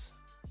 yes,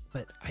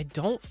 but I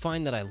don't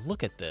find that I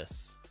look at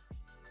this.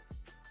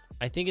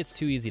 I think it's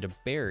too easy to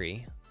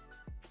bury.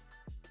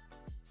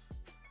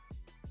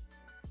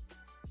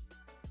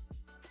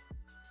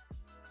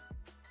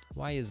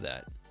 Why is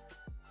that?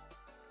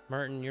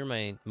 Martin, you're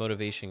my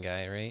motivation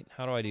guy, right?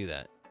 How do I do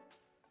that?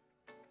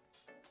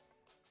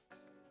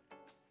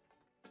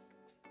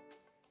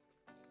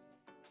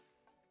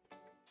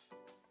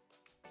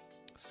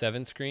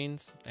 Seven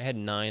screens? I had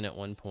 9 at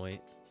one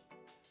point.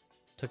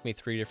 Took me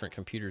 3 different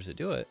computers to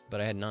do it, but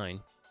I had 9.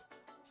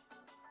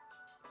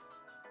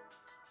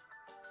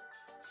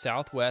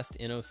 Southwest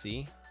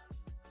NOC.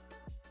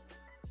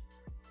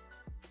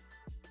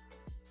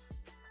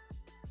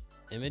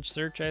 Image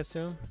search, I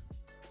assume.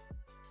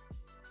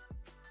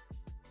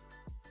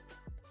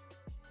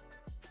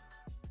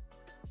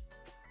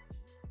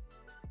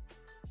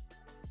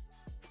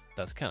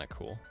 That's kind of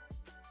cool.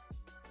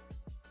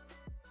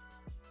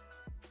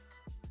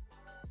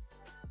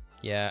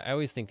 Yeah, I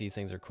always think these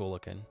things are cool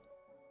looking.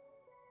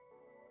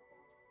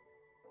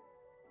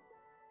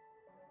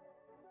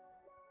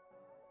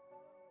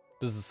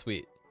 This is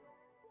sweet.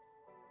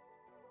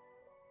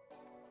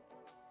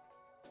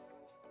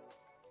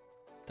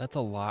 That's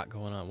a lot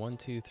going on. 1,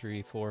 2,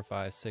 3, 4,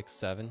 5, 6,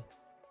 7.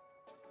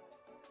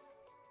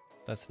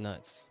 That's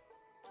nuts.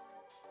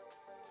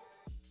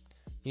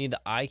 You need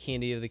the eye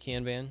candy of the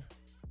Kanban.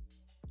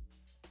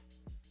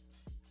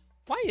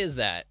 Why is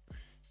that?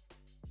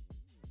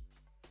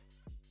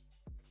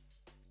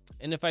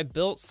 And if I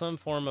built some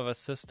form of a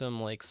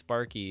system like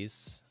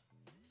Sparky's,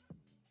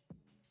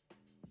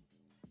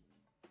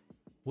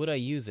 would I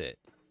use it?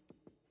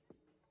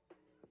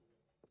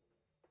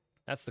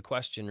 That's the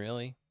question,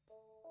 really.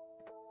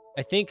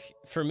 I think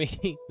for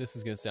me, this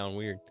is going to sound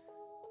weird.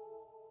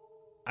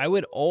 I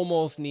would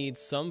almost need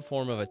some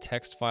form of a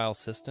text file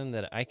system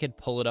that I could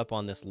pull it up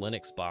on this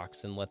Linux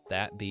box and let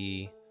that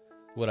be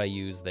what I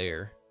use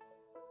there.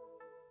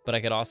 But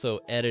I could also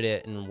edit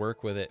it and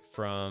work with it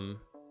from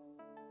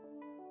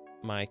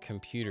my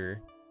computer.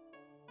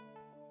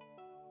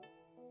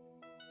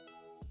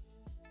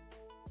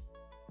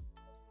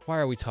 Why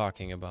are we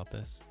talking about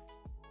this?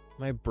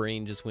 My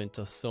brain just went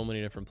to so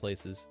many different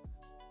places.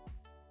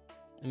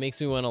 It makes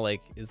me want to,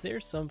 like, is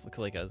there some,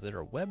 like, is there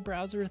a web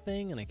browser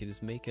thing and I could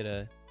just make it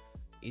a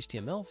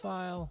HTML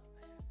file?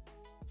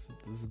 This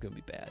is gonna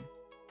be bad.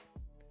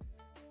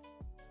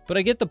 But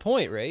I get the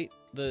point, right?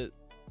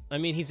 I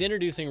mean, he's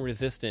introducing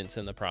resistance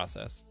in the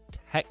process,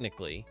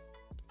 technically.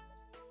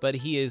 But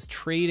he is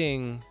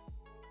trading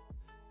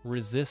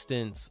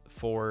resistance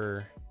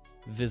for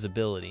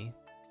visibility.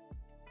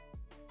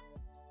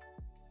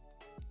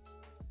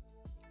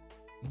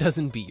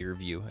 Doesn't beat your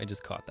view. I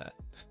just caught that.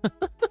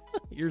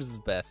 Yours is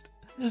best.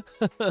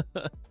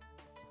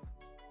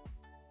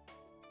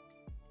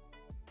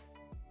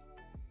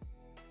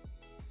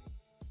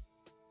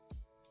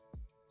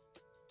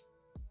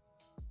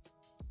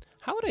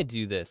 How would I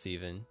do this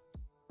even?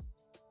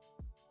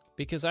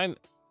 Because I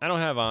don't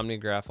have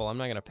OmniGraffle. I'm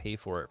not going to pay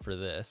for it for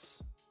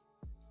this.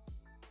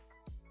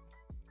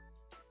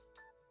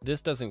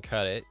 This doesn't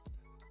cut it.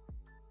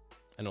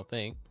 I don't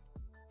think.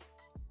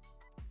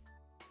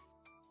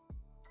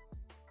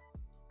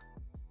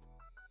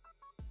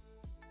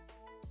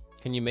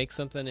 Can you make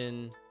something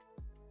in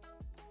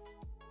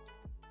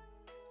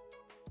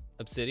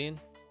Obsidian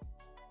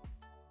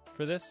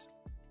for this?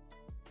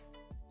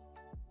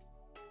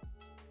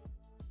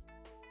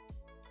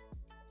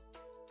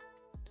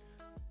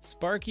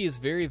 Sparky is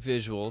very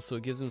visual, so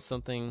it gives him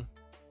something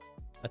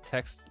a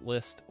text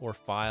list or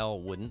file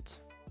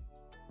wouldn't.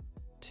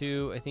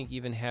 2, I think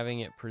even having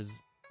it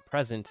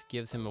present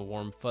gives him a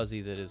warm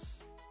fuzzy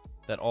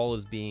that all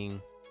is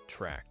being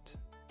tracked.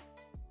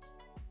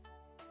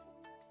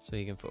 So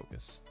he can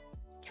focus.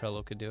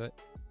 Trello could do it.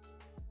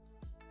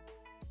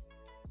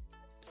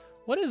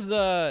 What is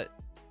the...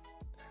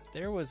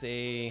 There was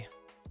a...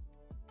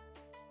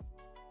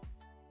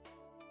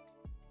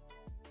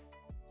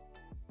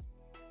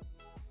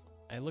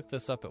 I looked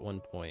this up at one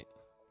point.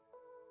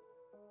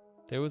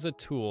 There was a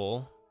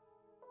tool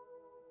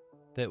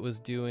that was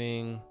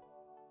doing...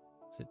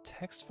 Was it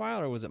text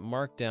file or was it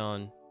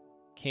markdown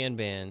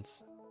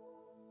Kanbans?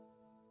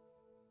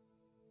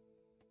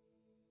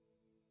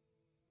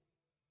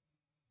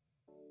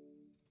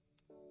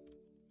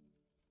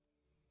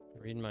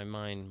 Reading my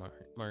mind,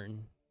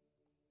 Martin.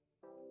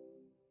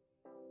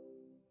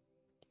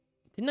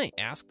 Didn't I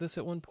ask this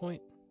at one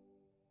point?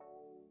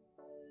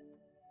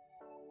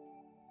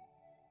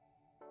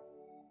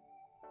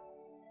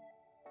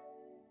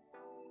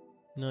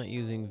 Not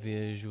using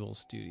Visual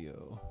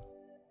Studio.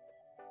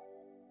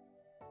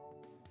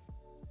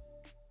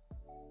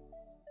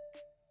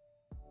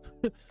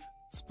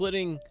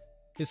 Splitting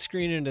his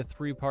screen into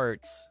 3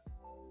 parts.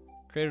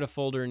 Created a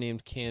folder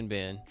named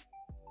Kanban.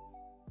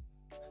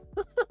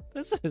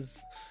 This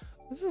is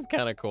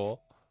kind of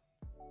cool.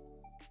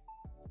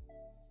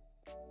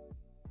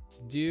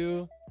 It's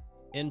due,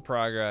 in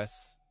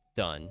progress,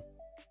 done.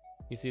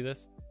 You see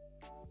this?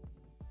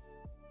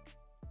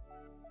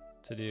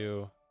 To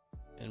do,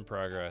 in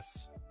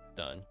progress,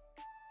 done.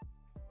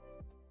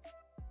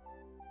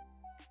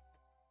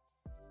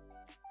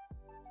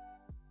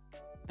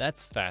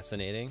 That's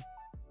fascinating.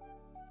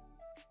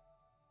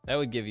 That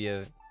would give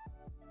you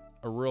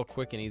a real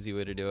quick and easy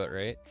way to do it,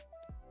 right?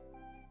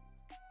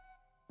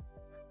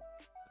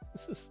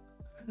 This is...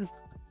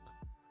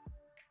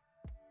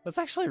 That's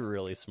actually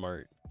really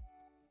smart.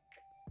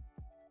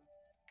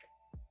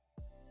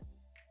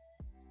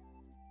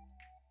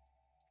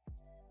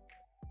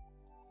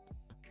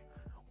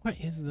 What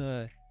is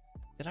the...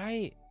 Did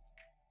I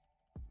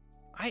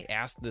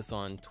asked this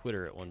on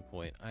Twitter at one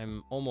point.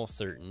 I'm almost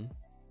certain.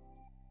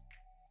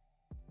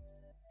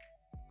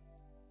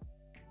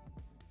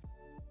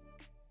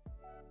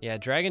 Yeah,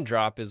 drag and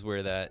drop is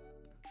where that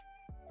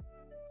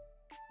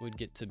would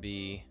get to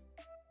be.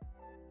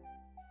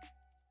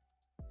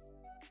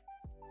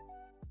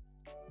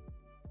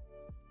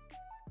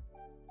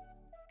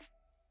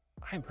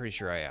 I'm pretty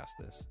sure I asked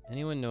this.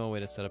 Anyone know a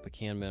way to set up a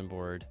Kanban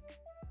board?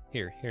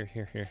 Here.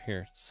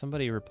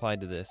 Somebody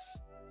replied to this.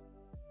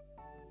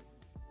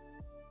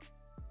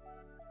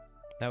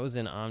 That was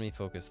in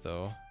OmniFocus,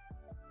 though.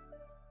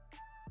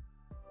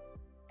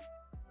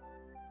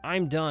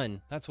 I'm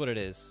done. That's what it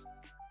is.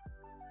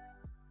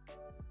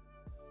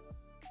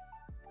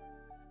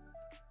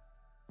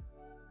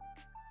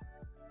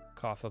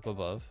 Cough up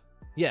above.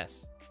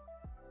 Yes.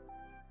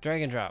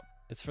 Drag and drop.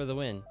 It's for the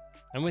win.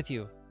 I'm with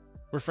you.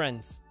 We're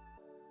friends.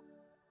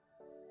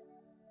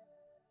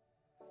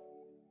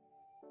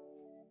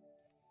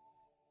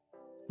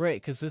 Right,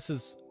 because this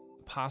is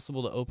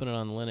possible to open it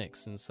on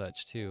Linux and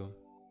such, too.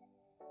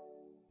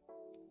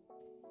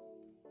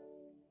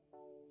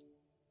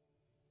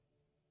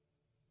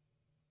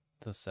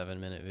 It's a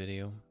 7-minute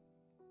video.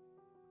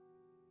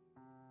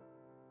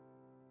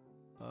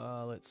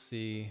 Let's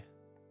see.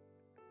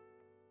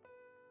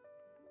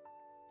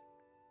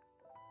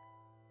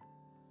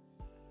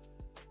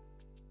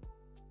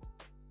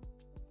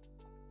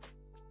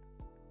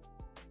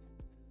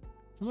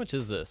 How much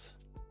is this?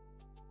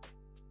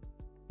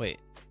 Wait.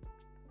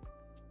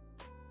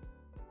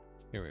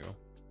 Here we go.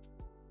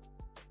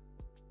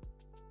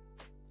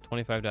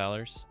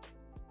 $25.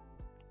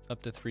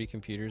 Up to 3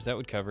 computers. That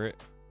would cover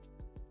it.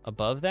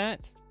 Above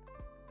that?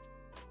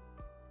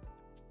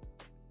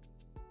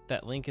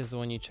 That link is the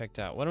one you checked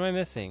out. What am I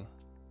missing?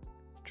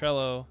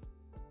 Trello.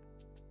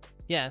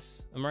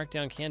 Yes, a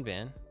markdown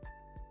Kanban.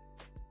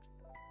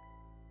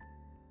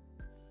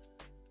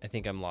 I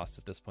think I'm lost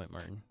at this point,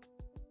 Martin.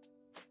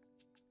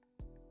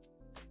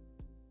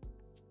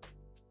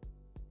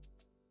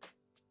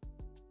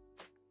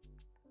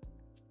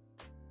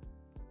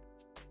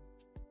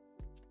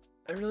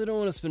 I really don't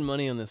want to spend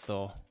money on this,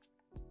 though.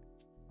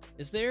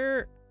 Is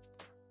there...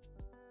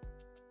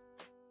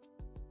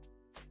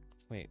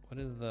 Wait, what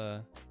is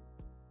the...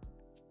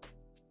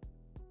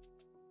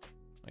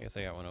 I guess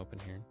I got one open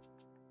here.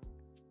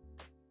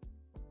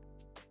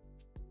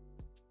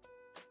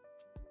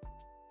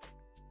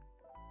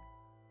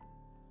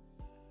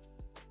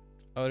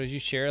 Oh, did you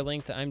share a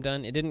link to I'm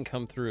Done? It didn't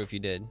come through if you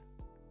did.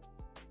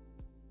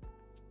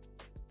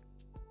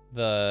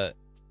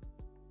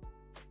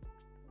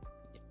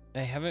 I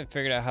haven't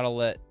figured out how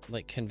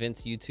to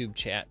convince YouTube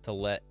chat to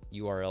let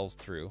URLs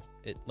through.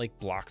 It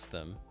blocks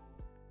them.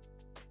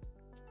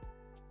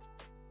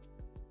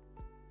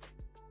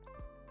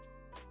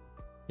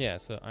 Yeah,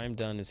 so I'm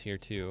Done is here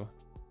too.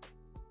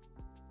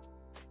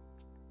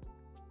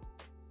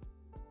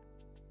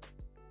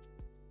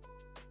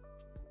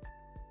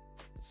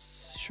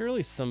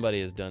 Surely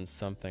somebody has done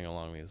something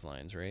along these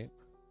lines, right?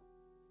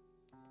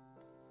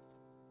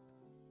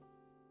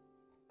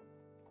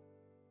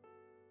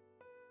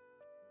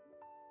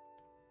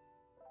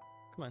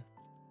 Come on.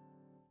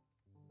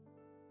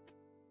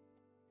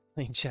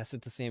 Playing chess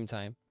at the same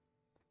time.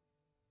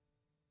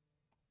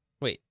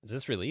 Wait, is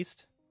this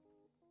released?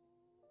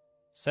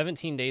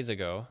 17 days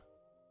ago.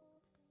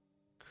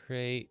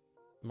 Create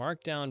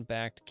markdown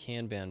backed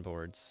Kanban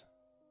boards.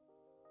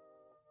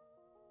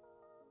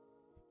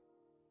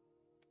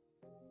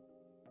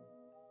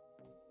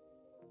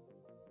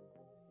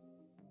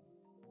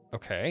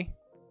 Okay.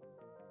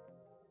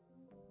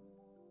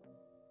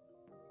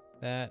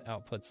 That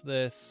outputs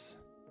this.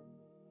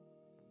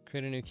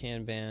 Create a new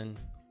Kanban.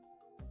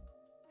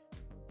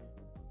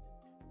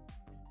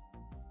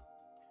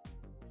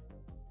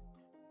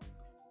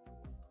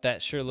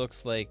 That sure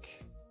looks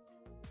like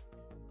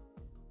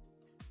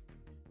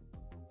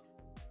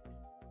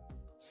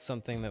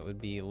something that would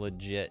be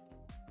legit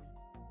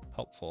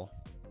helpful.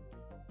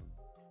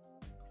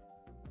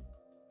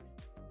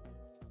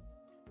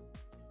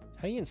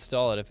 How do you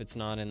install it if it's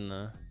not in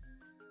the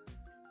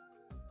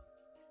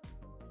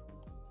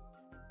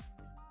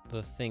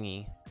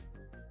thingy?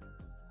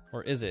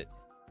 Or is it?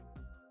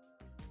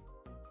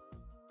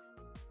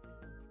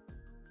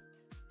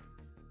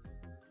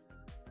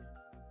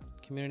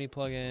 Community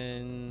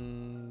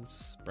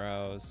plugins,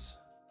 browse.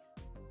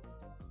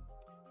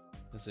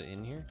 Is it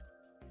in here?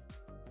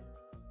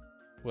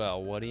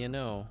 Well, what do you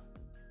know?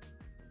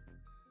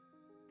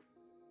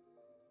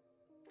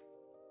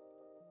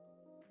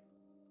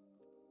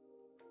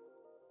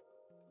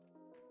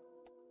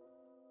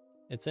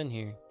 It's in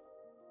here.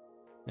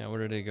 Now,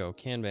 where did it go?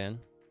 Kanban.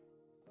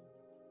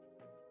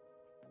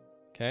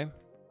 Okay.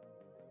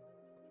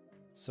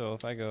 So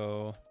if I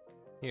go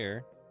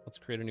here, let's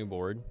create a new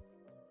board.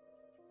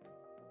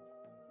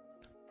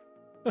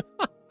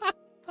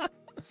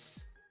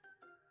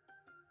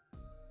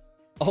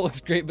 All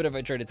looks great, but if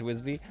I tried it to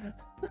WSB.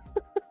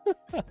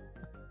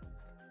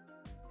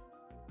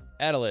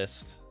 Add a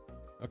list.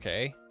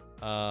 Okay.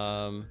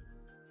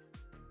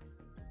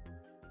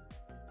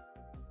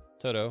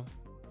 Toto.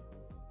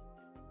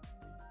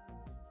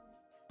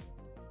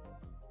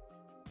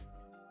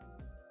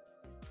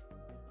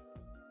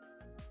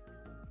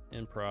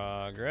 In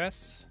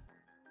progress.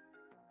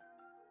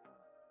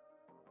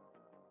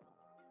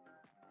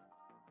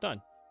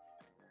 Done.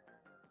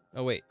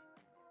 Oh, wait.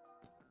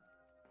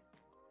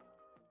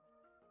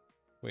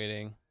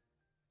 Waiting.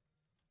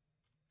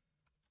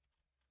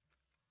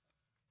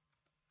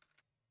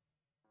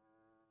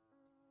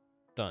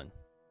 Done.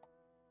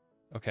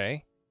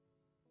 Okay.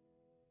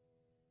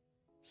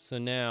 So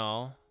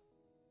now,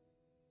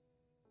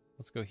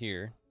 let's go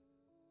here.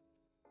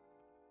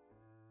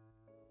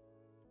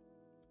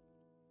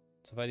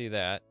 So if I do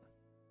that,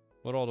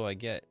 what all do I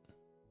get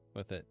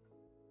with it?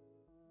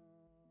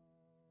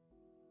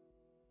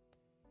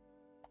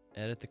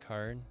 Edit the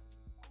card.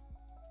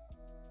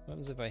 What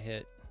happens if I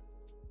hit?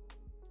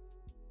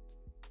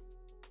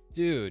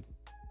 Dude.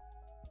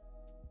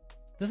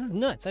 This is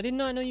nuts. I did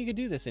not know you could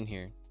do this in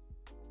here.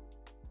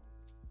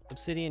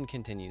 Obsidian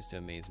continues to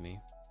amaze me.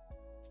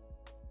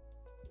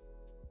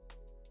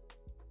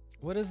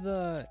 What is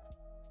the...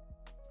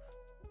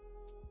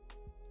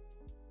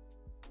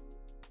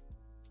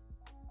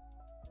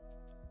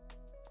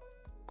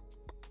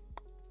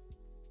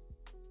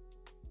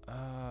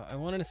 I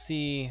wanted to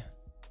see...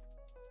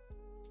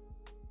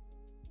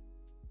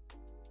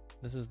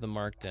 This is the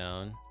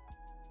markdown.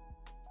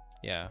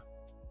 Yeah.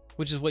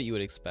 Which is what you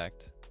would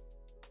expect.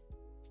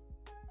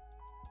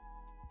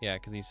 Yeah,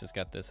 because he's just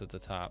got this at the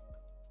top.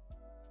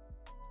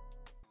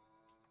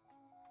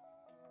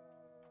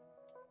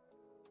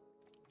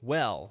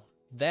 Well,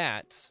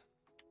 that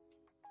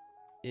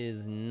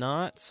is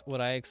not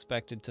what I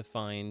expected to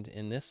find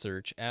in this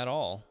search at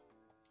all.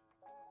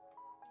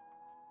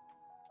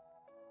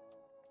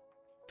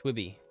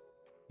 Twibby.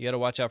 You gotta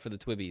watch out for the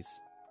Twibbies.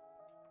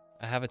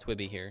 I have a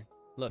Twibby here.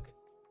 Look,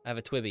 I have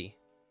a Twibby.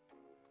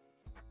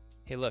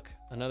 Hey, look,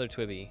 another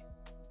Twibby.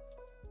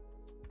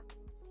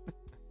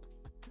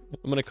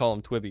 I'm gonna call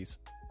them Twibbies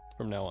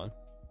from now on.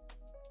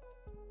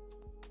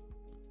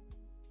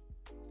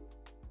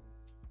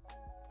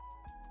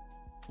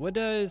 What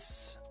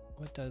does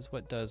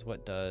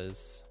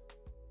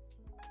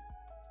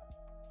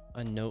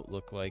a note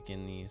look like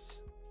in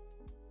these?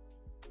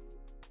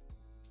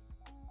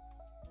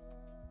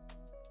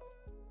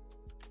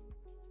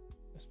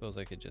 I suppose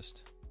I could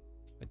just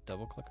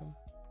double click them.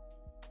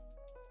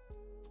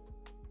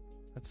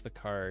 That's the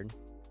card.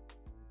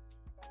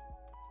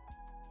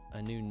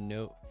 A new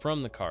note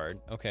from the card.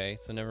 Okay,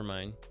 so never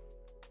mind.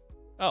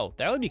 Oh,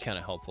 that would be kind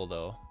of helpful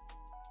though.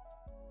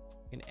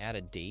 You can add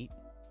a date.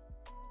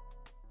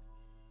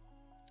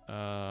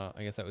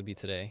 I guess that would be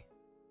today.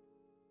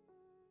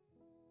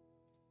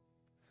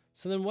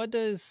 So then what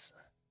does...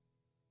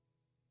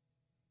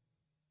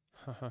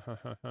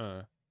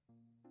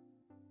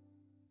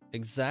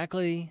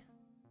 Exactly.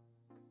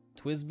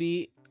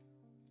 Twisby.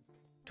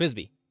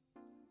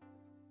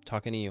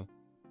 Talking to you.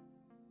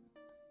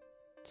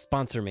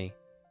 Sponsor me,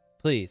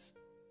 please.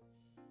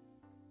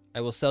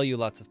 I will sell you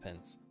lots of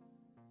pens.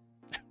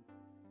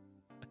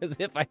 As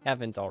if I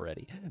haven't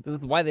already. This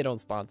is why they don't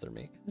sponsor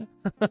me.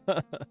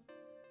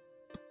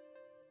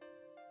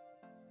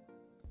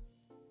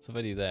 So if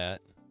I do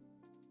that,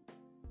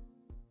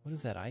 what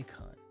is that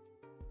icon?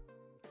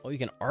 Oh, you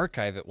can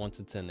archive it once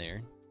it's in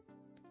there.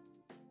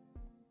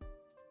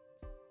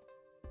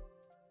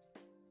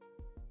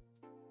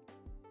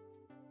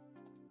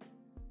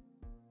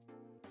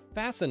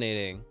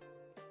 Fascinating.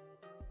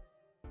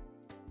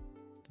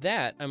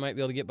 That I might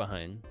be able to get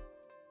behind.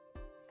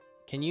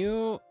 Can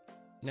you,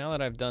 now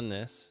that I've done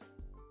this,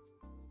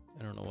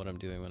 I don't know what I'm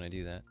doing when I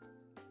do that.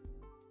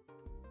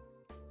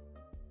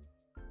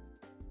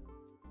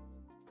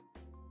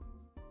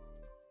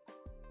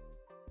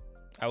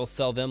 I will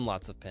sell them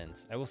lots of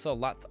pens. I will sell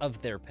lots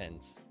of their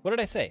pens. What did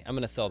I say? I'm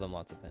going to sell them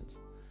lots of pens.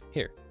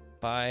 Here,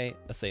 buy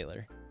a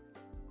sailor.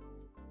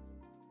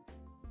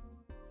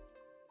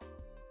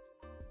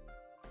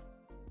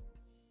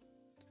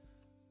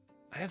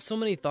 I have so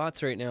many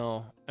thoughts right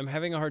now. I'm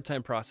having a hard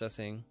time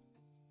processing.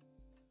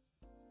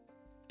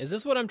 Is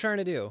this what I'm trying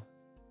to do?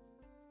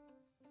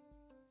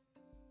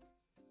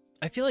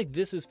 I feel like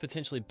this is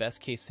potentially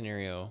best case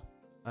scenario.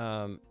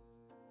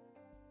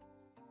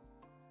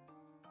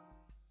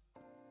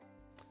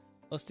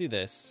 Let's do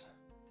this.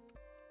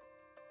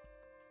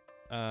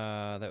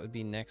 That would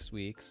be next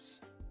week's.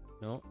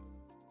 No.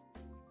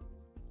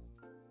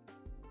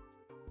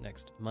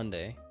 Next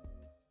Monday.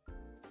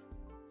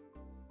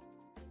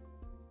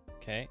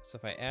 Okay, so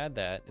if I add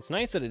that, it's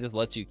nice that it just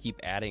lets you keep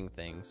adding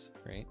things,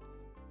 right?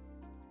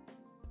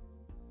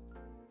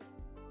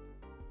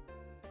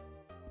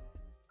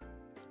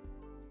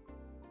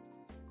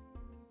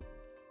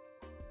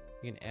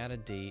 You can add a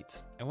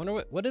date. I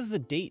wonder what does the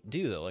date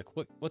do though? Like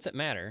what's it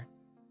matter?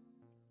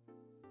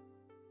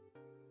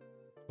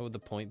 What would the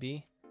point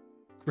be?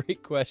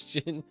 Great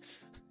question.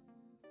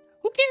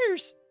 Who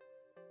cares?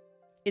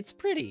 It's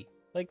pretty,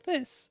 like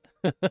this.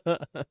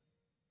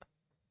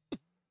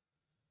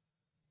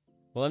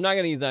 Well, I'm not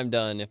gonna use I'm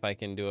done if I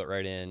can do it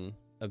right in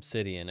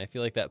Obsidian. I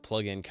feel like that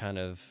plugin kind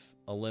of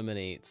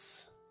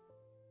eliminates.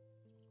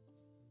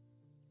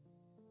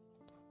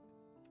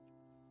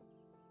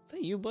 Is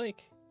that you,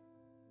 Blake?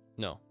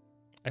 No.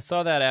 I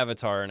saw that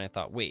avatar and I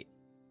thought, wait,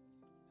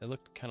 it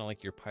looked kind of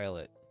like your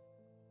pilot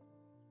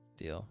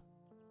deal.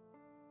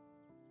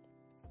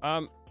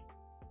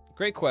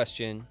 Great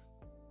question.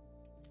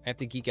 I have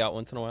to geek out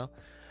once in a while.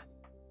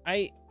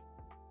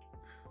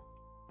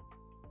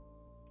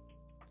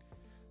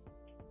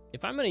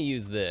 If I'm going to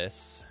use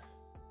this,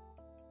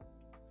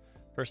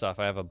 first off,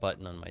 I have a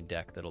button on my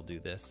deck that'll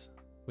do this,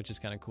 which is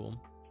kind of cool.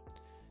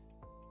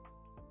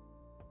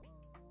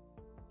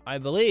 I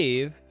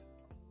believe,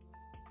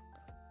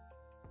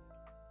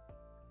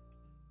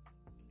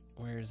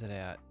 where is it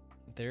at?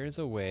 There's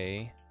a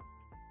way.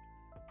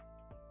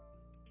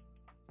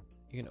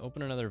 You can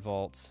open another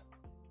vault.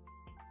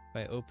 If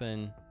I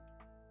open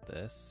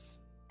this,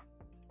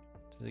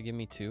 does it give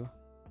me two?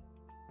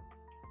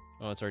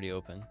 Oh, it's already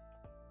open.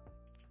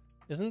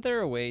 Isn't there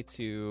a way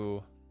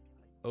to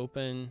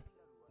open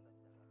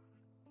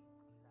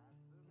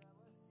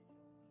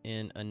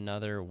in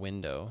another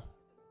window?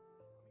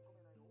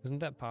 Isn't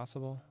that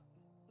possible?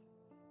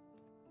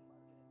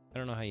 I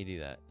don't know how you do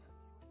that.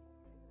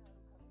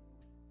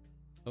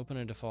 Open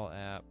a default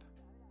app.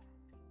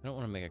 I don't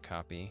want to make a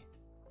copy.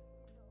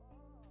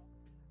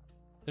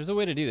 There's a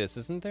way to do this,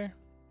 isn't there?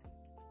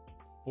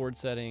 Board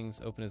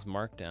settings, open as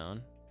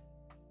markdown.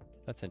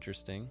 That's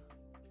interesting.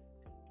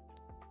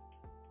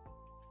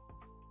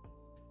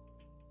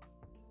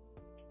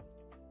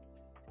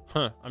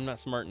 Huh, I'm not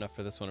smart enough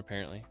for this one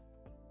apparently.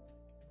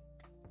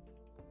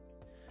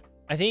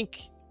 I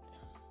think,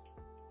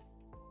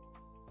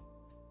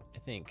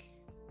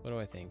 what do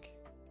I think?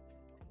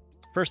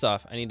 First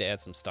off, I need to add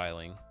some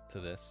styling to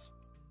this.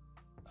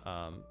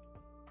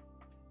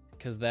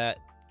 Because that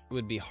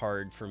would be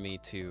hard for me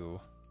to,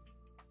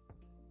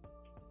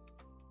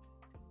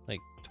 like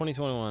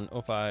 2021,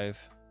 05,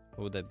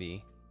 what would that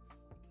be?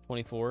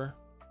 24?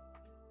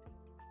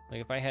 Like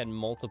if I had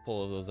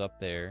multiple of those up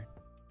there.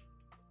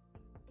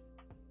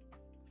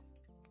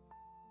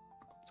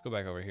 Let's go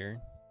back over here.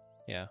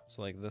 Yeah,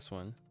 so like this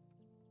one.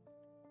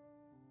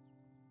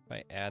 If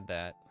I add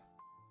that.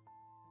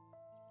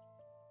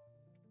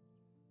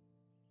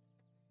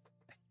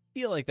 I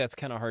feel like that's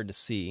kind of hard to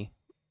see.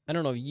 I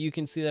don't know if you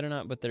can see that or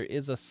not, but there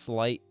is a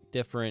slight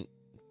different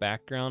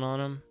background on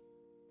them.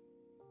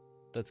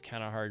 That's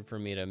kind of hard for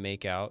me to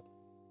make out.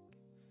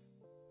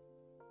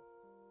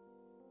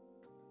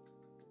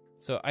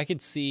 So I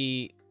could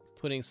see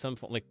putting some,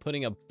 like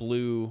putting a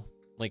blue,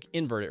 like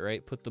invert it,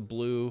 right? Put the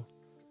blue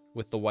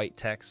with the white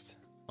text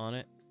on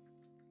it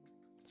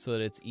so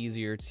that it's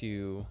easier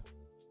to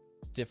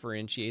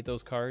differentiate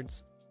those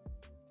cards.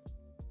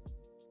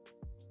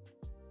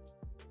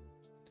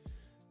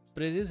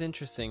 But it is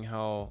interesting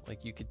how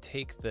like you could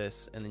take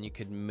this and then you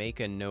could make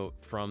a note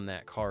from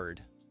that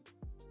card,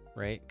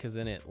 right? Because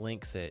then it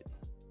links it.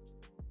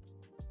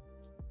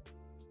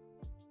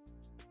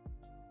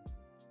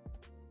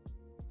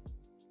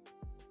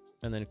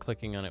 And then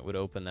clicking on it would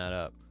open that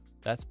up.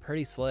 That's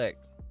pretty slick.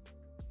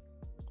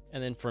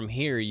 And then from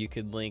here, you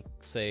could link,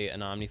 say, an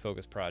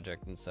OmniFocus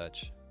project and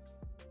such.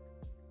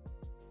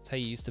 It's how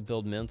you used to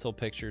build mental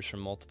pictures from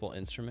multiple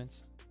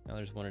instruments. Now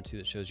there's one or two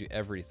that shows you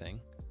everything.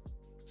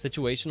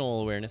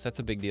 Situational awareness, that's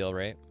a big deal,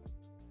 right?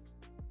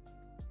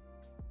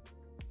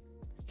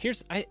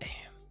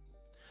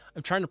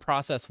 I'm trying to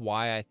process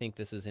why I think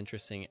this is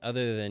interesting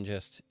other than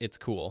just it's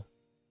cool.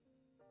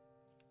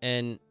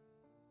 And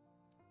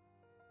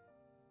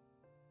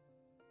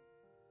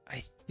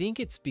I think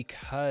it's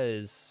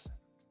because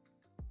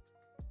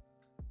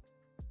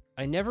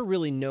I never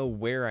really know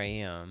where I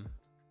am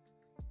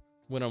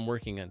when I'm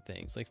working on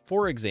things. Like,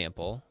 for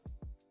example,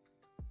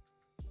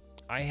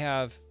 I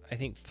have, I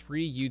think,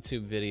 3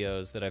 YouTube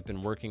videos that I've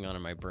been working on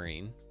in my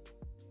brain.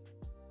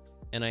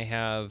 And I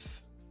have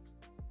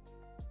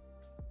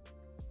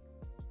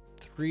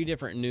 3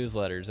 different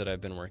newsletters that I've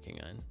been working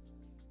on.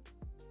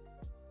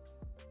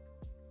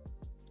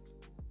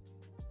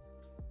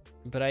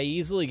 But I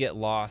easily get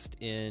lost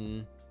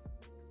in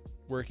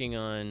working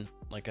on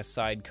like a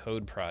side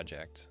code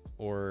project,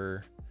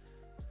 or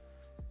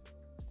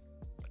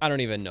I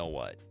don't even know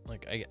what.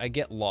 Like I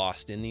get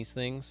lost in these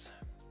things.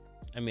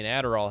 I mean,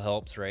 Adderall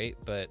helps, right?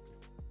 But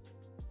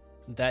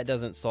that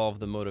doesn't solve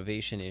the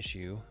motivation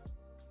issue.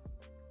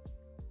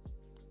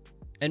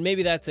 And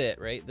maybe that's it,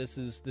 right? This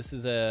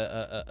is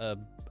a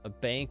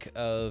bank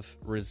of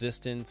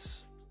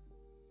resistance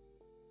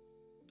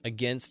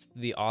against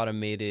the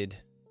automated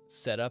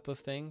setup of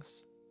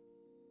things.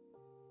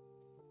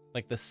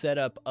 Like the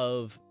setup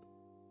of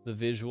the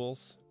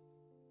visuals.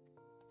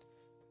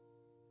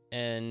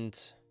 And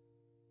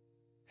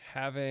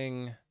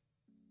having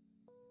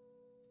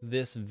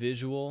this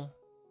visual,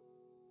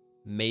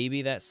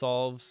 maybe that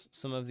solves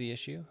some of the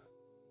issue.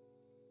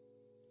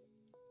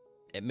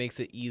 It makes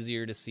it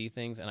easier to see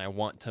things, and I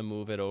want to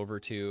move it over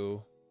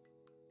to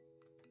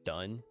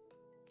done.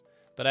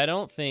 But I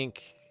don't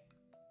think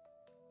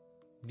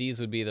these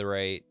would be the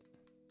right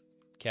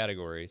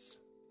categories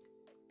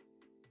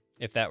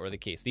if that were the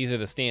case. These are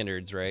the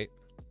standards, right?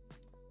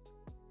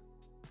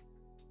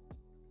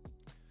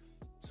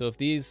 So if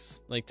these,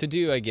 like to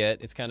do, I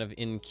get, it's kind of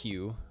in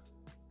queue.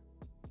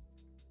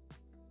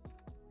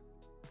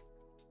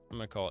 I'm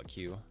gonna call it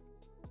queue.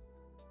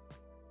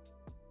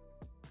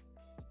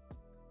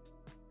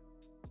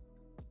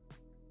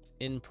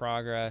 In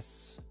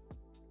progress.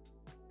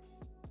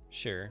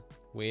 Sure.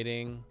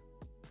 Waiting.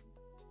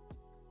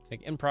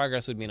 Like in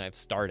progress would mean I've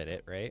started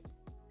it, right?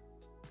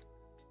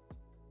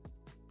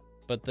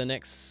 But the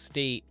next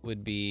state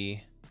would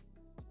be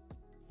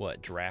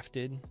what?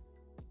 Drafted?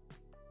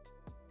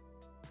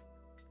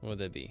 What would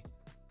that be?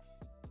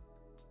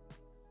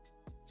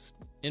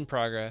 In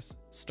progress.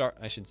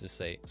 I should just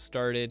say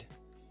started,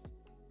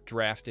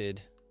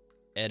 drafted,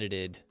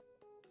 edited,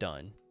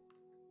 done.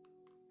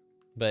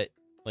 But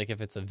like if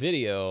it's a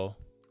video,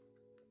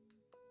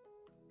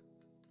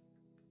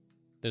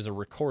 there's a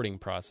recording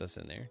process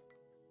in there.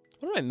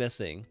 What am I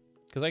missing?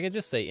 Because I could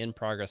just say in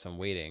progress, I'm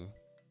waiting.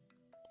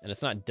 And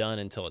it's not done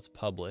until it's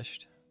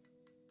published.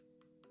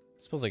 I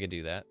suppose I could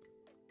do that.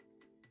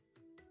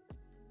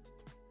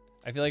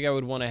 I feel like I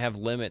would want to have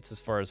limits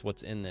as far as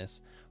what's in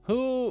this.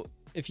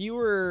 If you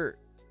were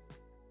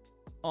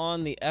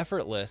on the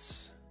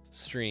Effortless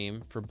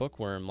stream for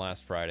Bookworm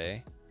last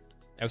Friday,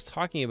 I was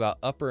talking about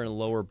upper and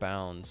lower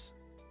bounds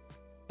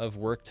of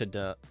work to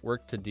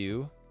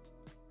do,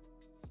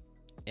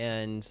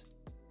 and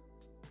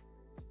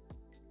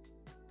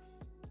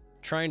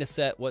trying to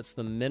set what's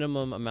the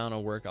minimum amount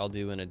of work I'll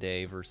do in a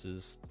day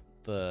versus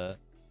the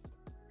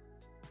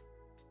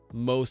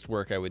most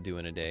work I would do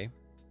in a day.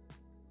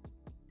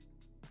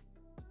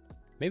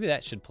 Maybe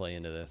that should play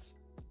into this.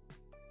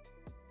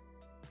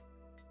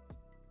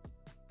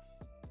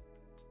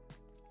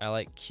 I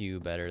like queue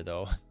better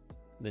though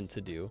than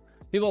to do.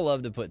 People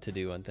love to put to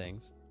do on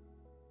things.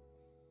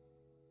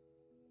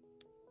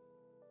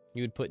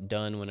 You would put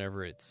done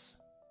whenever it's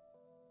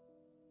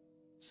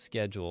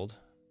scheduled.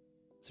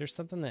 Is there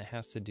something that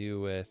has to do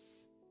with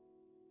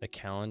the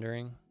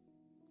calendaring?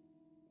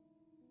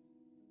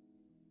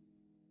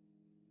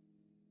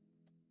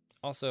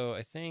 Also,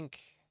 I think,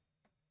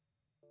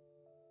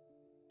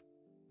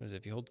 what is it,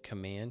 if you hold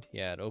command?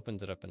 Yeah, it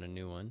opens it up in a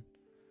new one.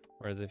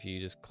 Whereas if you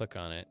just click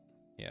on it,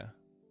 yeah.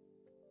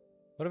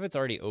 What if it's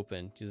already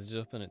open? Does it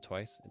open it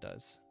twice? It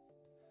does.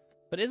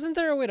 But isn't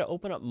there a way to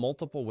open up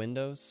multiple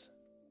windows?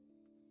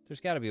 There's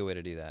got to be a way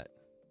to do that.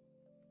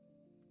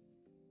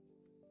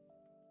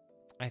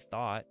 I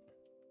thought.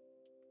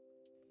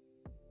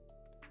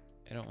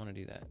 I don't want to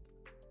do that.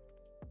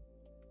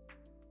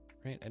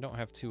 Right? I don't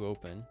have 2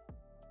 open.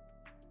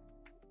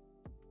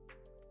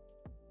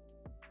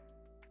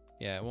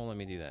 Yeah, it won't let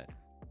me do that.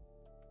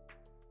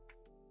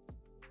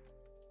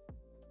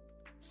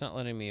 It's not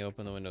letting me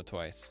open the window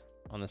twice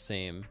on the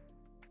same.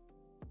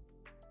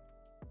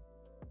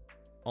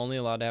 Only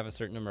allowed to have a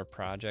certain number of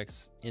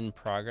projects in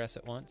progress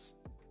at once.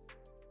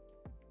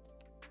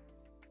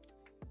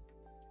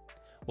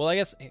 Well,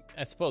 I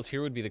suppose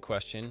here would be the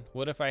question.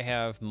 What if I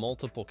have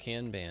multiple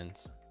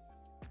Kanbans?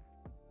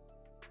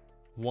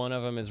 One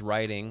of them is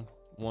writing,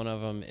 one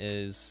of them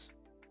is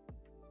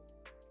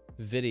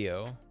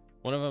video,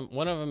 One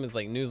of them is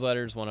like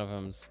newsletters, one of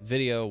them's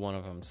video, one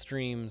of them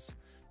streams.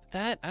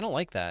 That I don't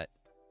like that.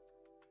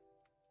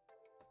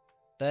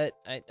 That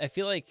I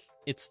feel like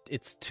it's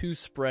too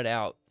spread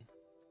out.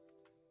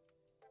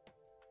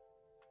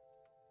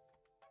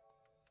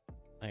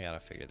 I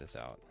gotta figure this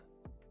out.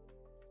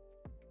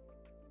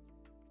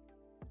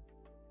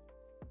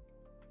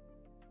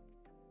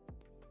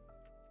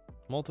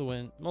 Multiple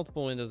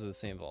windows of the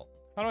same vault.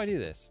 How do I do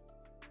this?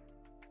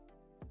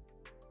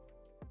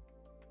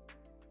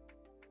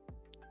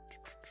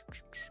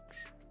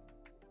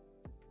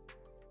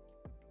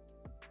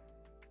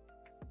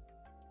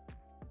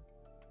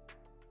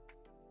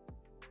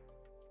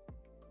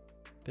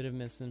 Bit of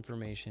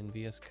misinformation.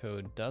 VS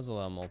Code does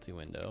allow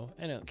multi-window.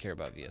 I don't care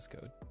about VS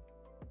Code.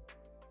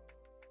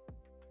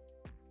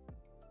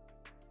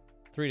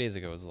 3 days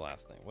ago was the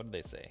last thing. What did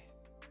they say?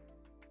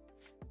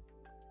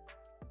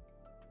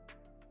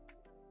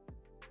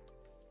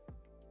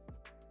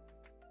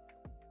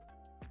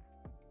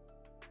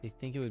 They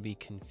think it would be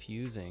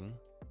confusing.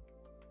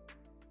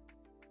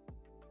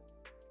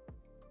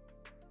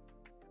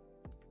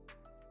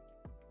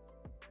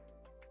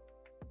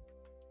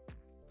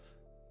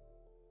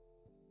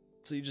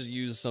 So you just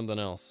use something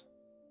else.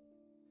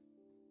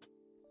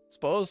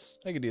 Suppose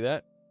I could do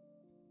that.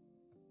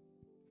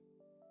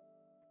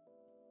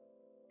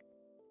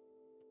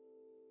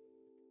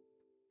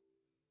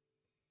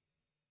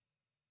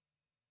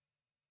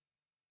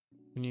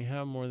 When you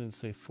have more than,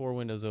 say, 4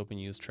 windows open,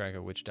 use track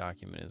of which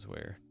document is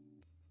where.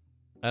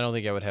 I don't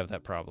think I would have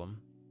that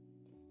problem.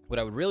 What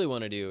I would really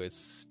want to do is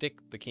stick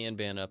the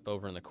Kanban up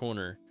over in the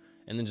corner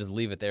and then just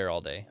leave it there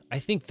all day. I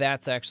think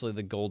that's actually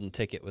the golden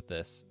ticket with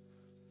this.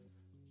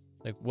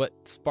 Like what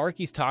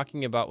Sparky's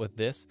talking about with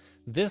this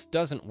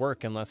doesn't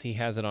work unless he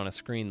has it on a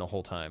screen the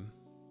whole time.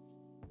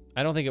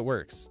 I don't think it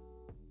works.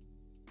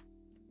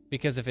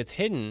 Because if it's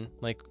hidden,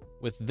 like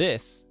with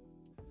this,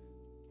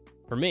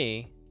 for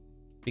me,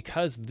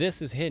 because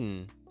this is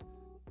hidden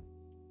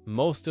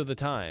most of the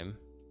time,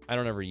 I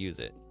don't ever use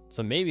it.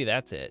 So maybe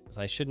that's it.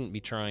 So I shouldn't be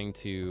trying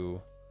to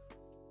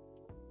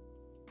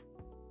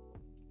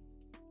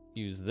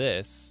use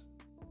this.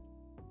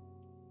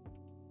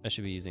 I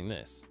should be using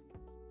this.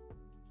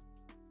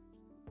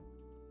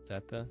 Is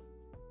that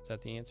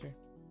the answer?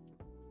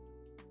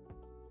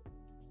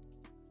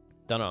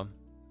 Don't know.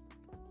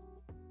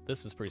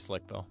 This is pretty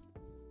slick though.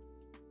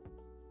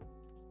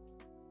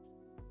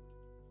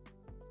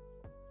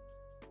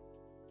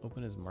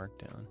 Open as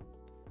markdown.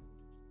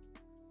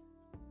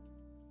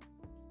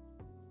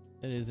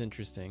 It is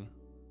interesting.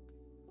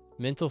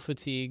 Mental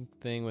fatigue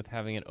thing with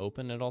having it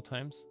open at all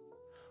times.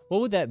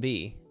 What would that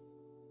be?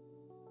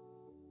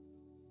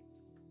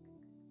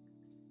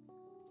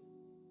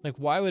 Like,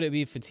 why would it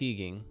be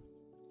fatiguing?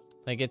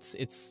 Like, it's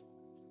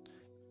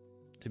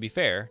to be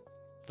fair,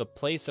 the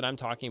place that I'm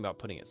talking about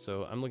putting it,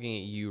 so I'm looking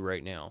at you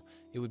right now,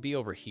 it would be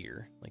over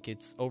here. Like,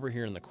 it's over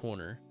here in the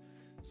corner.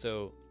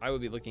 So I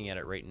would be looking at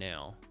it right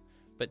now.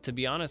 But to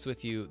be honest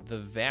with you, the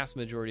vast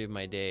majority of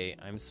my day,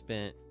 I'm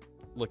spent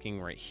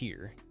looking right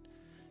here.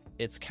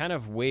 It's kind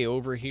of way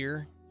over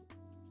here.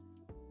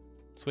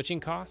 Switching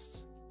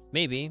costs?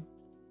 Maybe.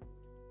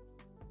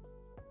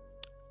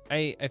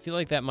 I feel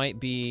like that might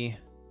be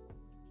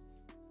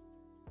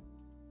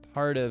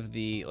part of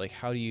the, like,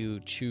 how do you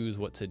choose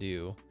what to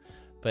do?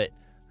 But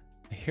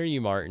I hear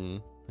you,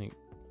 Martin. Like,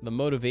 the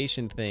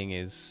motivation thing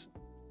is,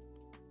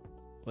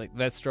 like,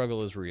 that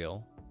struggle is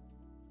real.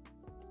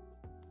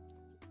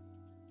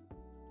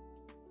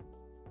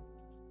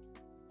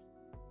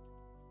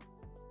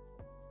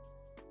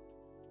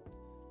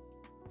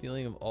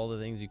 Feeling of all the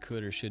things you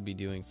could or should be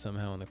doing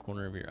somehow in the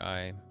corner of your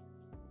eye.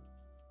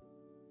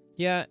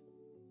 Yeah,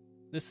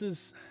 this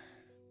is...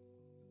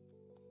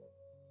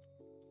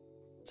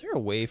 Is there a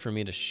way for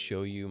me to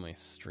show you my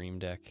Stream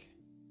Deck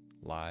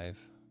live?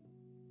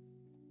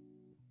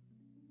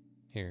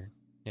 Here.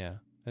 Yeah,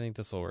 I think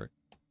this will work.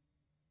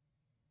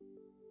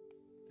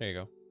 There you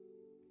go.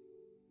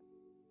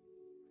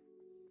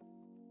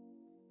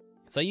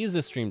 So I use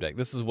this Stream Deck.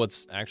 This is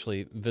what's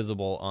actually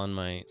visible on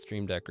my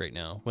Stream Deck right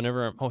now.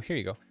 Whenever I'm, oh, here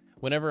you go.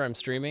 Whenever I'm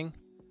streaming,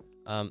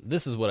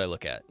 this is what I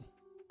look at.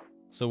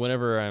 So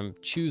whenever I'm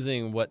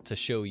choosing what to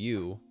show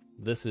you,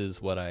 this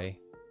is what I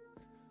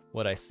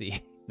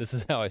see. This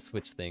is how I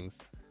switch things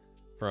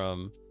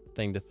from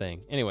thing to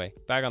thing. Anyway,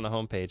 back on the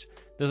home page.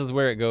 This is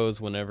where it goes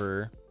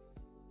whenever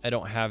I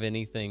don't have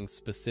anything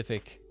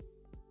specific,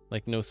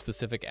 like no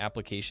specific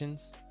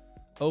applications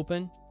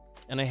open.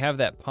 And I have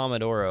that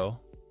Pomodoro.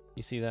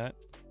 You see that?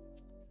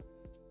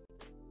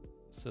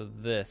 So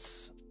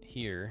this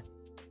here,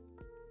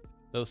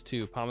 those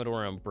two,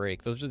 Pomodoro and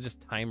break, those are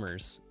just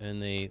timers,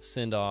 and they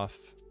send off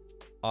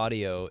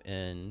audio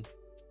in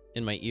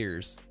my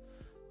ears.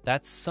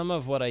 That's some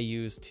of what I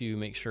use to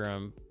make sure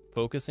I'm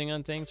focusing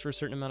on things for a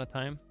certain amount of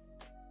time.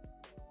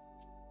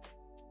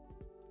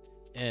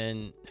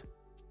 And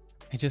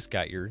I just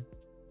got your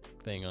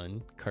thing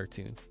on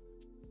cartoons.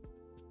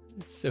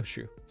 It's so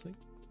true. It's like,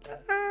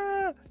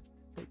 ah!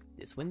 Like,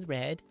 this one's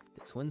red,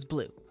 this one's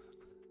blue.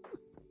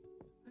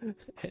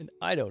 And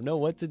I don't know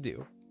what to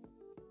do.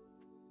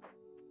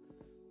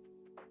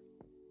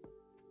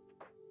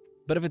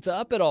 But if it's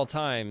up at all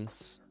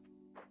times,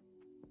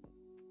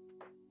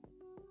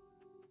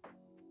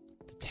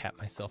 to tap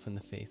myself in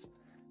the face.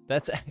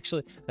 That's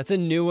a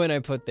new one I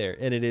put there,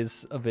 and it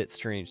is a bit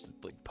strange to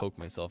like poke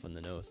myself in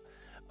the nose.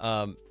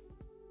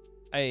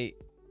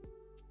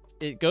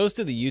 It goes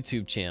to the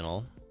YouTube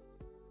channel,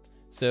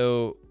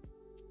 so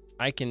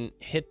I can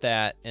hit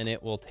that and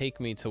it will take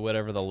me to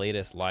whatever the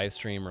latest live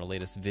stream or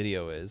latest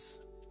video is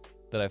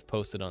that I've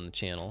posted on the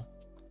channel.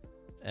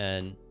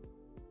 And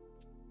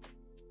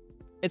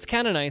it's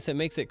kind of nice. It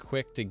makes it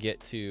quick to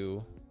get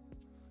to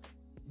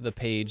the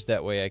page.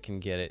 That way I can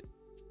get it.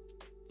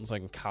 So I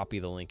can copy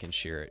the link and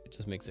share it. It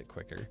just makes it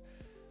quicker.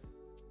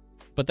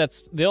 But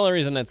that's the only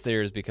reason that's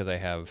there is because I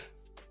have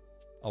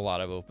a lot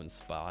of open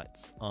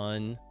spots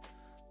on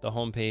the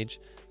homepage.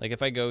 Like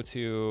if I go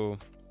to,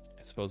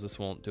 I suppose this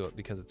won't do it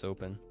because it's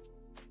open.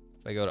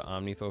 If I go to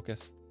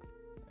OmniFocus,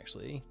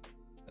 actually,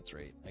 that's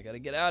right. I got to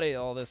get out of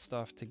all this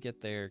stuff to get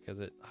there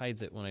because it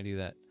hides it when I do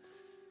that.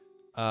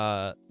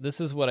 This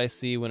is what I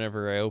see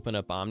whenever I open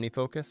up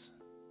OmniFocus.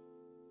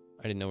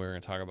 I didn't know we were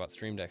going to talk about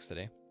Stream Decks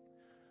today.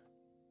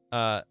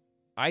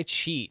 I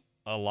cheat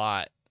a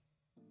lot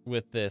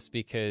with this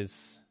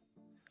because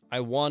I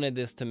wanted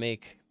this to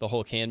make the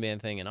whole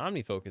Kanban thing in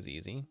OmniFocus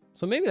easy.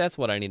 So maybe that's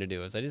what I need to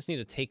do is I just need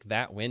to take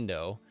that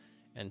window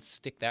and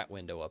stick that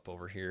window up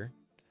over here.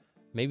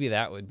 Maybe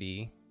that would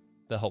be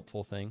the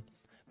helpful thing.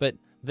 But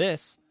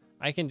this,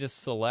 I can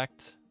just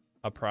select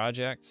a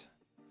project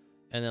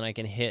and then I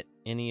can hit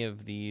any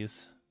of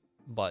these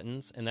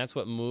buttons, and that's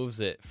what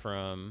moves it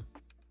from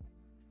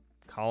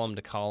column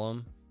to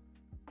column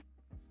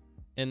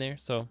in there.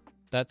 So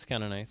that's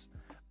kind of nice.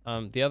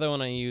 The other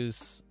one I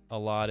use a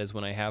lot is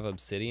when I have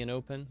Obsidian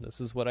open.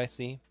 This is what I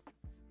see.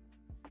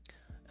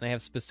 And I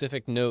have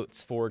specific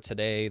notes for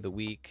today, the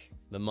week,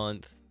 the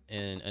month,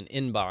 and an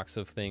inbox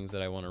of things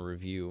that I want to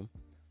review.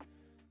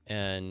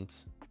 And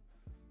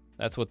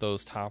that's what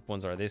those top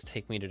ones are. They just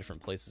take me to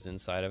different places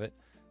inside of it.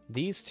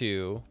 These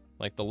two,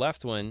 like the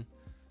left one,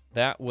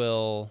 that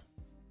will,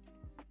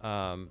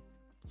 let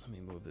me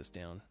move this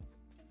down.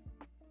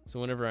 So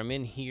whenever I'm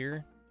in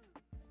here,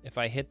 if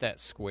I hit that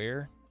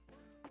square,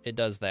 it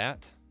does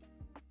that,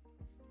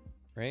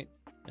 right?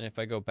 And if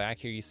I go back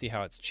here, you see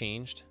how it's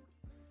changed.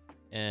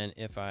 And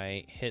if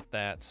I hit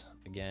that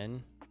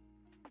again,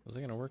 was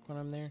it gonna work when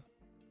I'm there?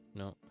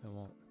 No, it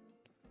won't.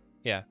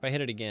 Yeah, if I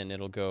hit it again,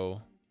 it'll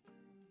go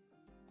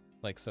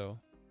like so.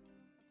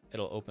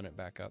 It'll open it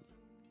back up.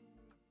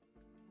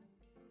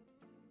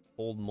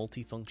 Old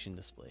multifunction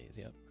displays,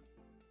 yep.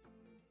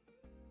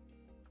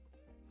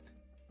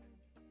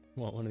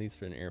 Want one of these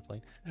for an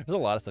airplane? There's a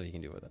lot of stuff you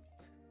can do with it.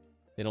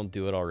 They don't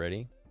do it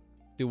already.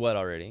 Do what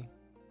already?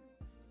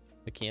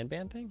 The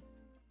Kanban thing?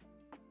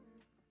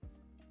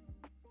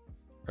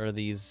 Or are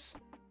these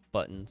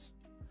buttons?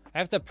 I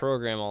have to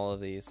program all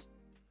of these.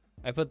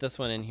 I put this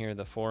one in here,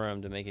 the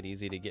forum, to make it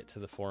easy to get to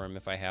the forum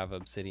if I have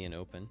Obsidian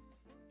open.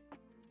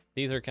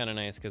 These are kind of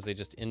nice because they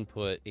just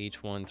input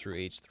H1 through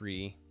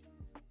H3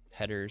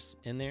 headers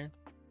in there.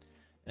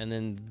 And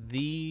then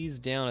these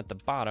down at the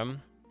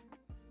bottom,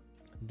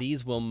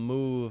 these will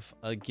move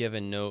a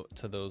given note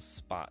to those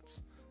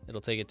spots.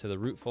 It'll take it to the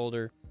root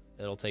folder.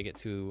 It'll take it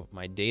to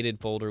my dated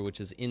folder, which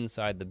is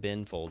inside the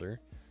bin folder,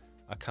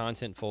 a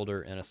content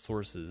folder, and a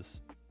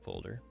sources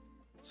folder.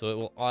 So it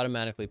will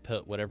automatically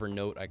put whatever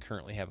note I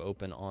currently have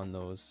open on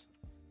those,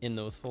 in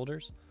those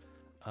folders.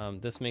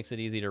 This makes it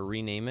easy to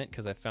rename it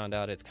because I found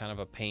out it's kind of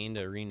a pain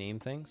to rename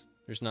things.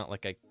 There's not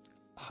like a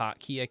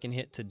hotkey I can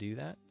hit to do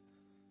that.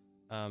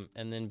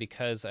 And then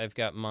because I've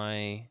got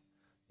my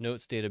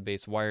notes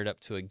database wired up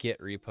to a Git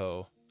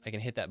repo, I can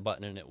hit that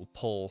button and it will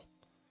pull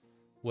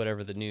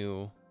whatever the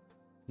new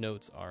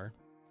notes are.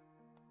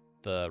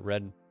 The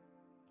red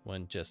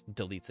one just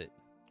deletes it.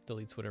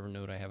 Deletes whatever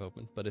note I have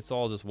open, but it's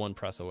all just one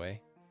press away.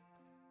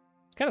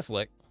 It's kind of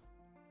slick.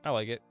 I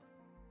like it.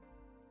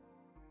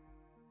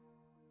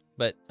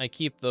 But I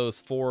keep those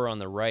 4 on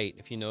the right.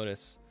 If you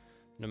notice,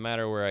 no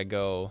matter where I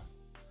go,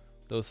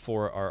 those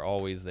 4 are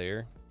always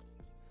there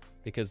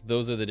because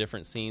those are the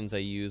different scenes I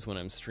use when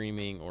I'm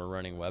streaming or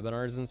running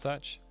webinars and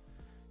such.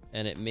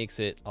 And it makes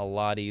it a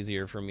lot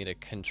easier for me to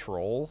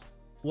control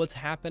what's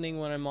happening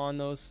when I'm on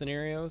those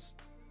scenarios.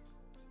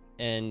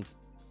 And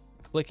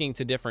clicking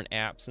to different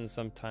apps and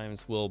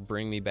sometimes will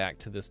bring me back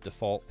to this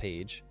default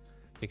page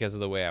because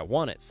of the way I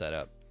want it set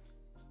up.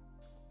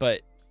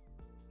 But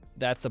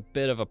that's a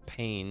bit of a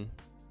pain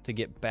to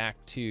get back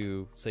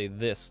to, say,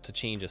 this to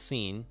change a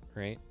scene,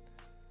 right?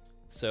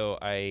 So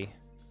I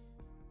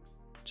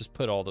just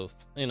put all those,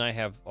 and I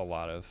have a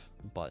lot of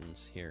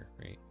buttons here,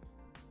 right?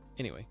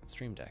 Anyway,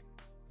 Stream Deck.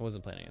 I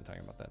wasn't planning on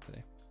talking about that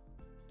today.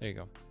 There you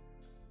go.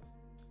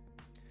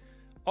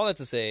 All that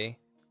to say,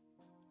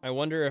 I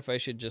wonder if I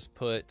should just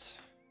put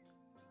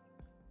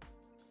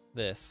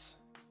this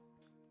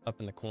up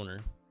in the corner.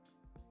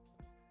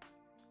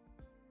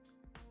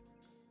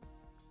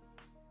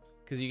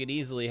 Because you could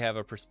easily have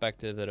a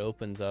perspective that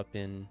opens up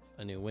in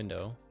a new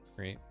window,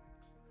 right?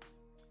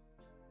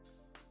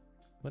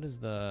 What is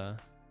the...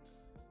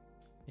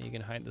 You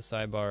can hide the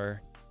sidebar,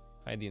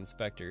 hide the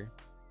inspector.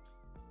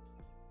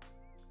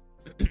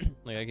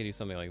 Like I could do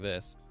something like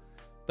this,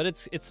 but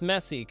it's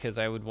messy because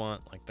I would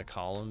want like the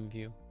column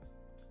view.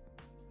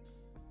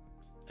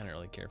 I don't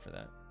really care for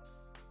that.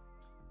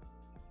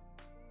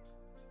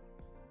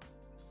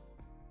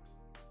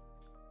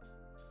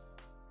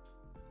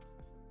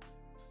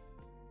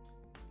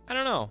 I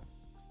don't know.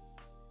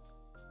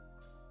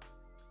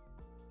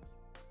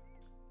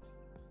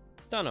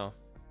 Don't know.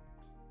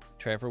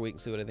 Try it for a week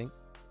and see what I think.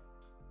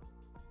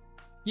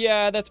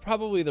 Yeah, that's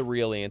probably the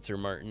real answer,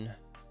 Martin.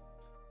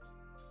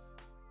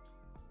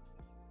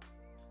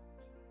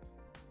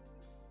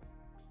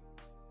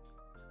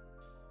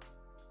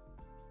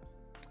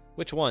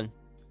 Which one?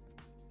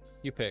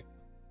 You pick.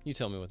 You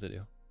tell me what to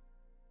do.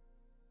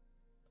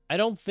 I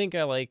don't think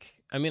I like...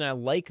 I mean, I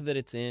like that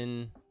it's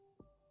in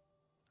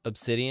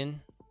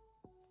Obsidian.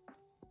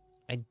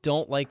 I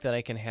don't like that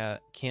I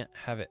can't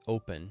have it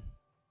open.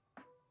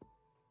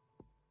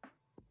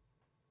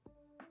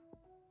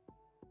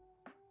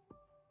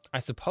 I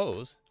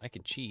suppose I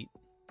could cheat,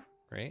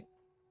 right?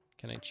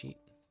 Can I cheat?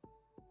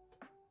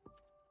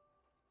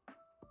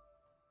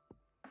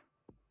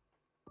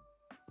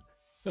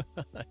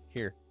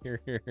 Here.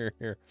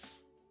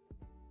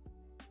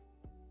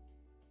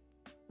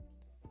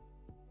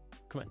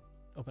 Come on,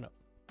 open up.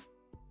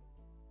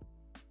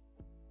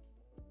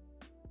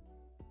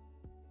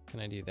 Can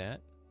I do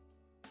that?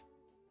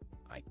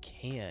 I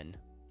can.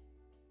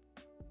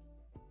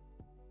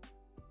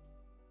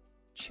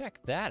 Check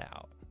that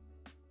out.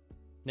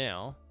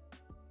 Now,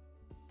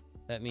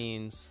 that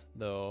means,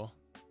 though,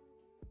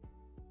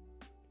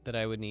 that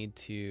I would need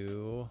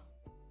to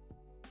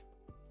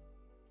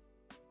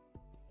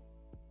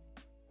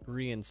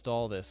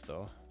reinstall this,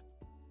 though.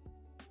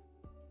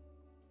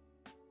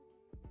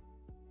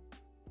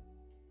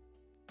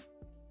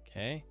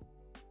 Okay.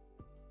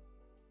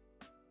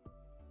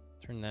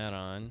 Turn that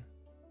on.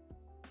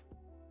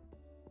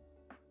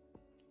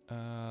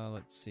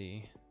 Let's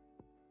see.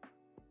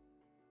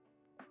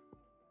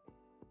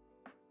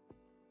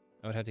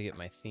 I would have to get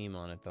my theme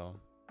on it, though.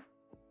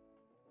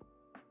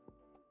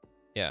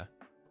 Yeah.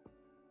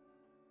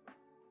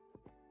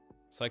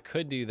 So I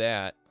could do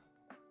that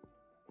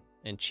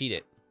and cheat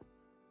it.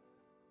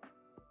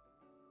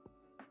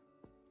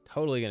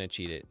 Totally gonna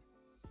cheat it.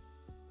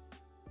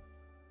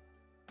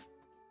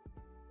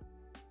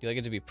 You like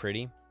it to be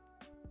pretty?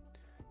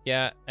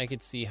 Yeah, I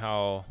could see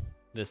how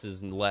this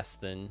is less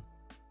than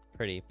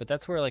pretty, but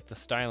that's where like the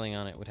styling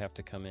on it would have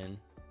to come in.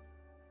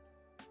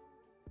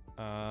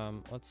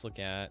 Let's look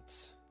at,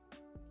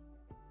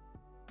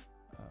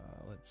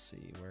 let's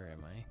see, where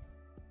am I?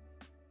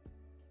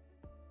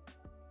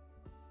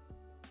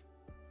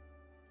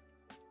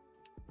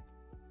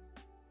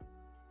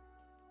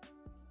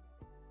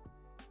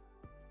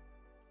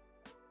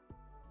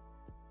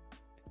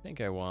 I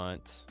think I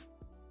want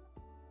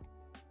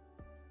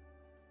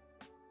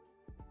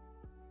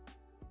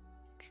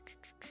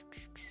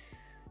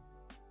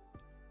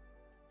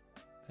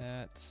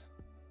that.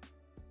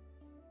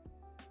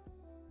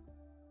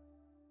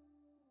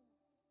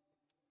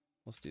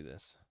 Let's do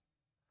this.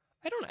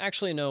 I don't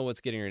actually know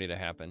what's getting ready to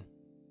happen.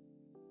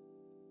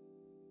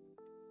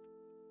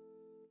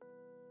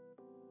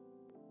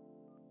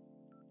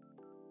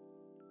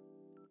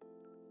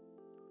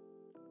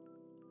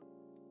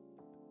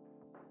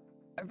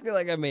 I feel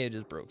like I may have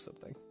just broke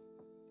something.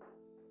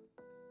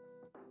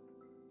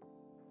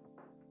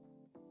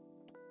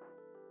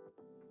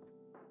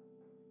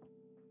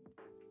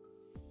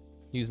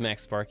 Use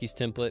Macsparky's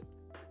template.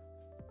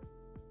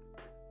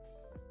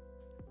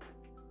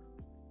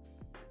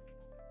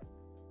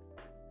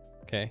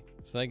 Okay,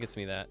 so that gets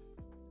me that.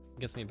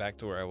 Gets me back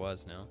to where I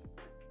was now.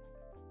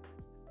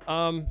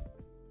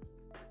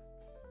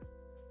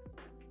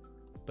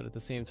 But at the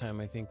same time,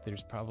 I think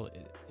there's probably,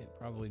 it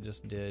probably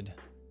just did.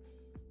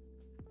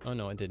 Oh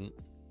no, it didn't.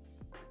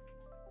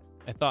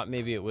 I thought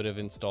maybe it would have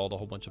installed a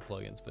whole bunch of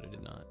plugins, but it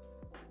did not.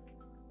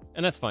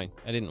 And that's fine,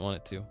 I didn't want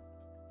it to.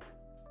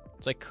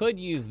 So I could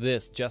use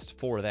this just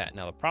for that.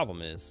 Now the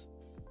problem is,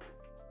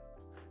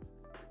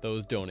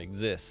 those don't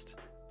exist.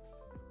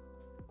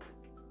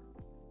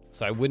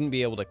 So I wouldn't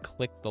be able to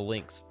click the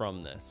links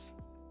from this.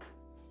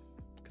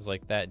 Because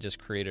like that just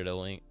created a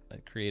link,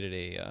 it created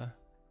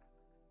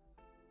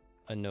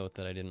a note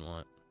that I didn't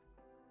want.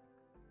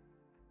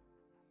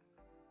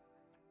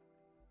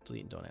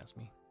 Delete and don't ask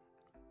me.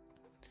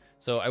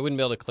 So I wouldn't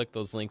be able to click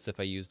those links if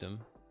I used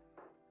them.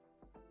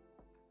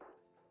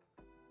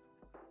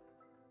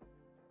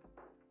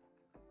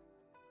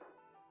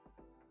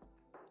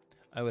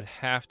 I would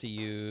have to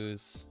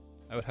use,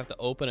 I would have to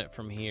open it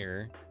from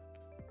here.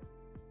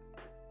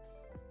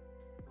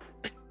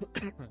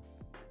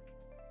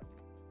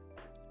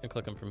 And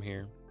click them from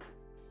here.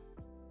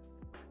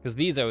 Because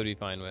these I would be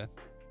fine with.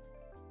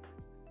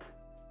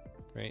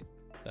 Right?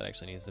 That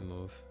actually needs to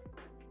move.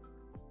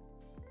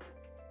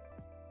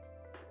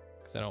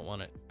 Because I don't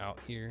want it out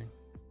here.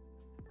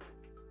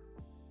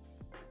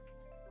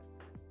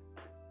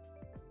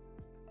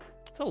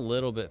 It's a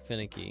little bit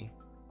finicky.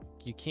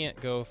 You can't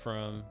go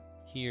from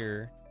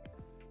here.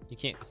 You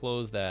can't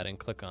close that and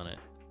click on it.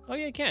 Oh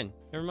yeah, you can.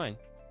 Never mind.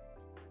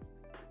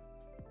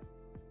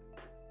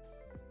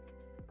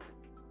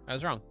 I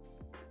was wrong.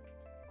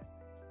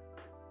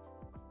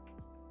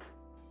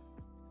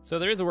 So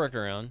there is a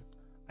workaround.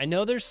 I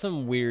know there's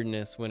some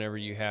weirdness whenever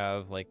you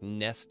have like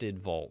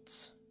nested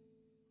vaults,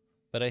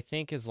 but I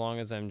think as long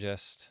as I'm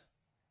just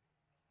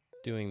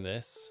doing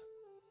this,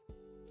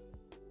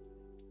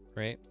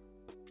 right?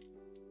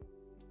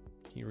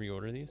 Can you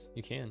reorder these?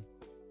 You can.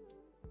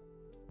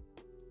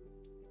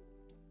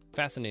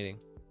 Fascinating.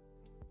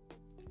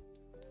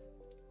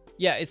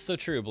 Yeah, it's so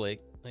true,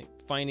 Blake. Like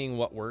finding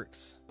what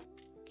works.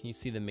 Can you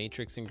see the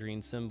matrix and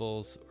green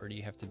symbols, or do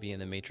you have to be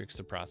in the matrix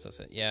to process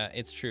it? Yeah,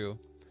 it's true.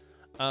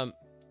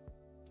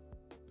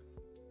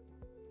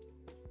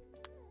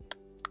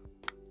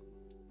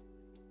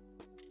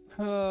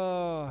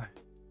 Oh,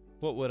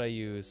 what would I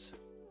use?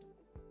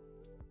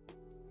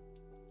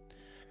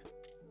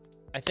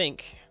 I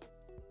think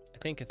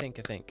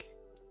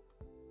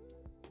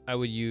I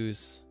would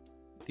use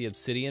the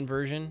Obsidian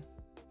version,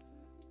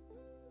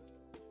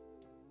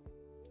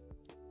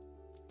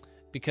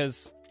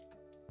 because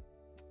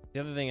the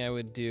other thing I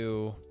would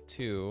do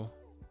too,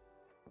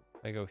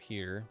 if I go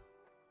here,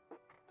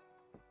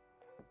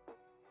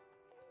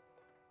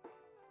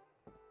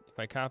 if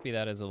I copy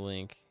that as a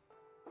link,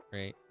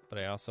 right? But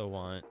I also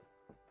want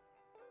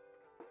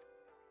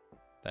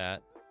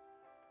that.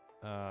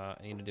 I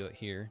need to do it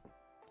here.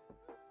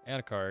 Add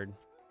a card.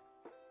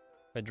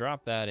 If I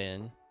drop that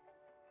in,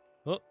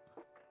 oh,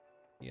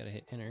 you gotta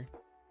hit enter.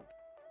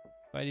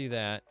 If I do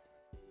that,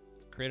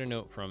 create a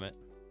note from it,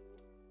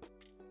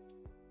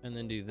 and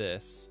then do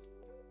this,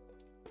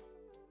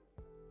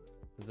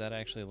 does that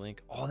actually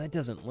link? Oh, that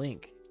doesn't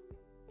link.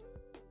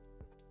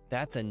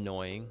 That's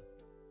annoying.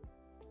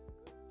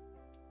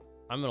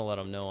 I'm gonna let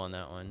them know on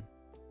that one.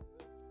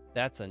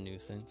 That's a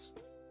nuisance.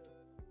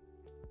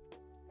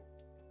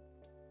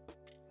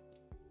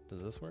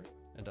 Does this work?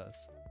 It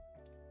does.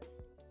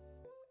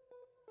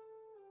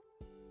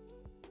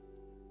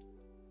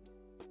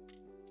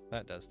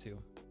 That does too.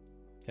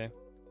 Okay.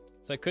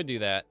 So I could do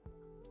that,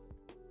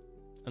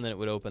 and then it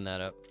would open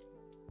that up.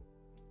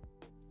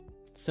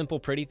 Simple,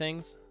 pretty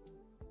things.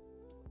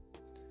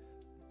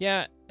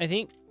 Yeah, I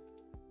think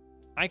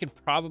I could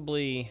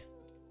probably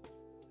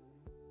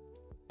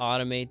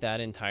automate that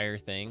entire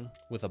thing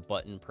with a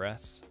button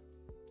press.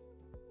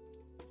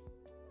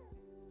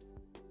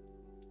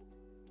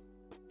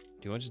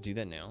 Do you want to just do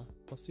that now?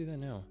 Let's do that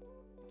now.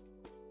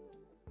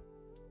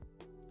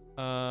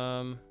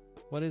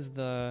 What is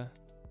the...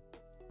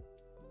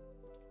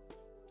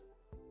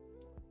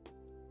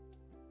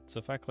 So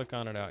if I click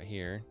on it out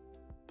here,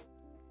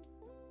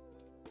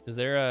 is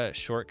there a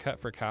shortcut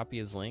for copy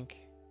as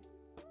link?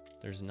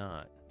 There's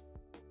not.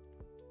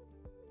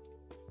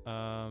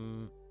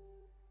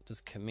 Does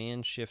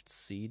Command Shift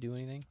C do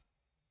anything?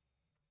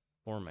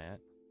 Format.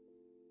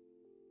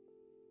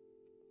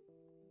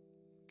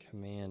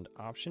 Command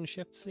Option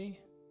Shift C?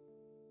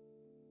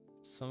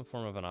 Some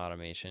form of an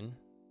automation.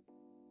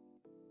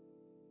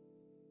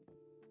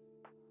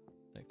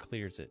 It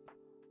clears it.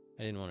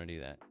 I didn't want to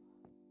do that.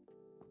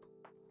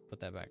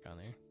 Put that back on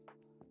there.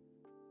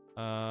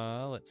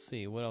 Let's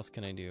see. What else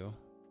can I do?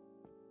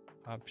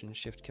 Option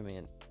Shift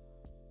Command.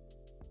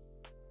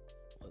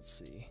 Let's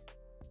see.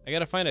 I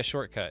gotta find a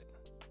shortcut.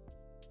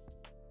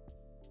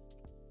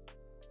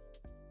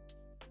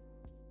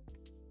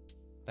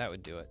 That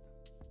would do it.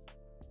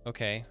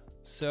 Okay,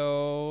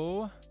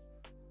 so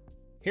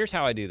here's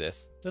how I do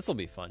this. This will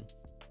be fun.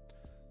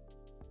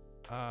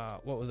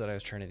 What was it I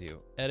was trying to do?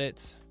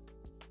 Edit.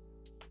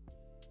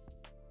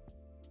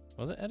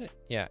 Was it edit?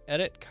 Yeah,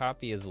 edit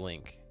copy as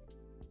link.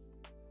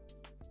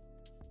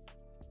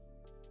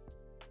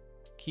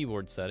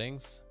 Keyboard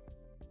settings.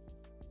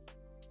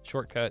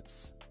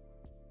 Shortcuts.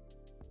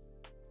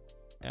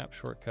 App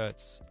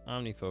shortcuts.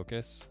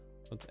 OmniFocus.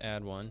 Let's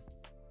add one.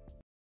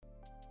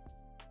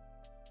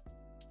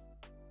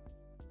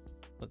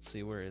 Let's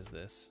see, where is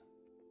this?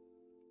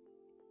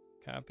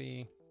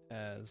 Copy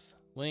as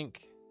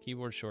link.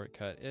 Keyboard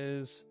shortcut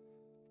is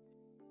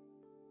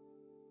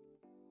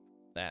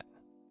that.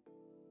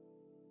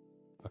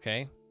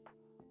 Okay.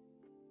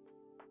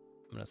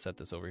 I'm gonna set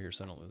this over here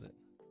so I don't lose it,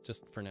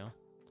 just for now.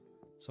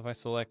 So if I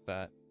select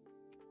that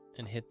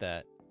and hit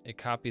that, it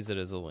copies it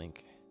as a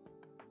link.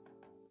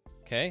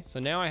 Okay, so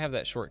now I have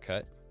that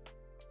shortcut.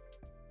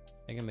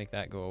 I can make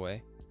that go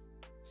away.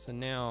 So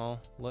now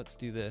let's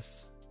do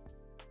this.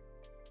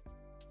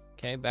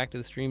 Okay, back to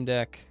the Stream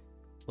Deck.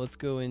 Let's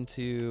go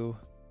into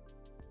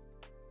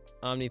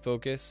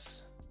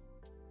OmniFocus.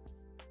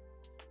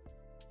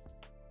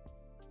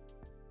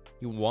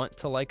 You want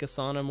to like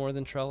Asana more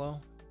than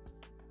Trello?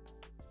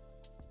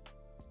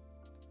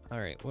 All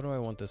right, what do I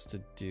want this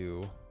to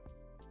do?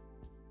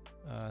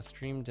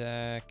 Stream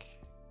Deck,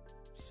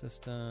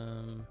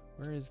 system,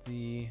 where is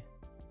the...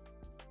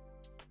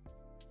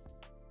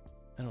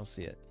 I don't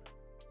see it.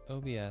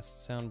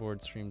 OBS,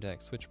 soundboard, Stream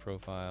Deck, switch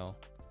profile.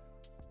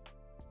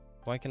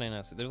 Why can I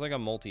not see? There's like a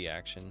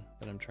multi-action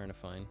that I'm trying to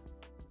find.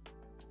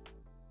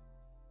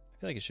 I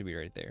feel like it should be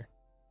right there.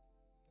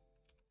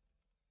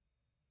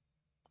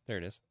 There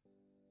it is.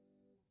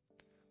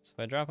 So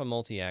if I drop a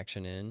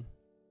multi-action in,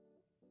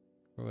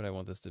 Where would I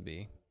want this to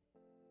be?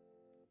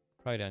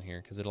 Probably down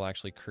here, because it'll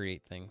actually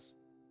create things.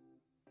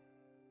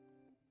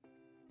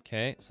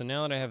 Okay, so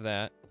now that I have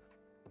that,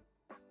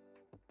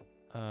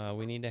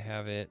 we need to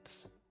have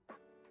it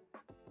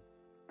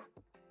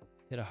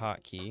hit a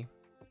hotkey.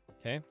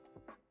 Okay.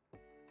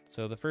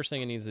 So the first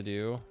thing it needs to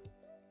do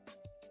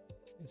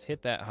is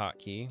hit that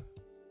hotkey.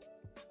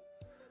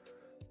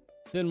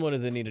 Then what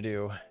does it need to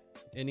do?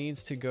 It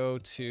needs to go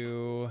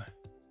to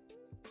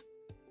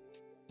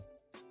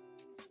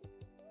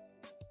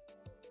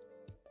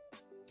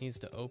needs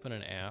to open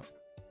an app.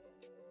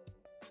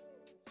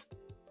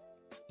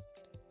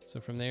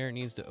 So from there it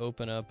needs to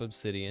open up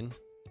Obsidian.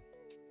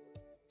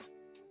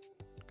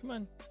 Come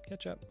on,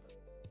 catch up.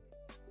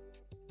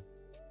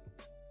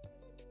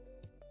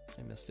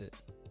 I missed it.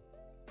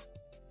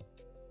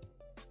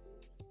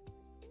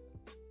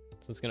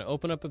 So it's going to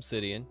open up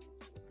Obsidian.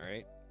 All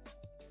right.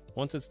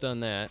 Once it's done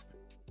that,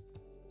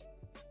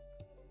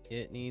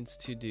 it needs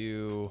to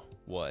do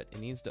what? It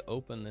needs to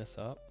open this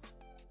up.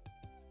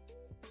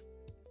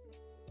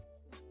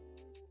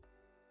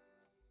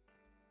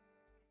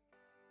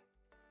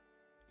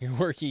 Your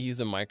work, you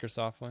use a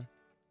Microsoft one?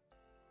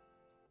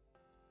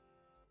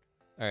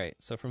 All right,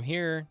 so from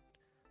here,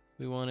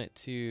 we want it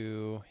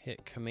to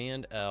hit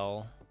Command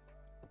L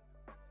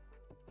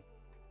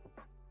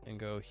and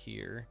go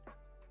here.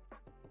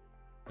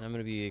 And I'm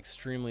going to be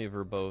extremely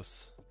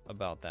verbose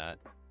about that.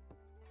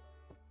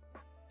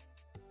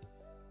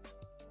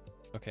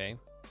 Okay,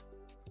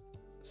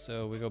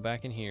 so we go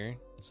back in here.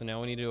 So now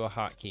we need to do a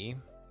hotkey.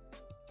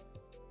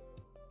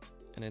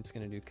 And it's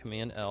going to do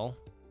Command L.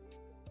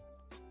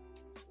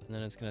 And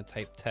then it's going to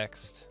type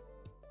text.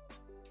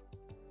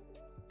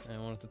 And I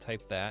want it to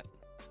type that.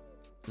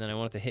 And then I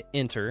want it to hit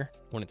enter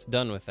when it's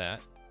done with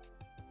that.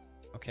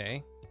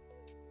 Okay.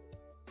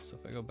 So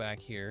if I go back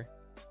here.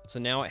 So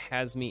now it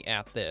has me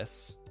at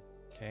this.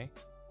 Okay.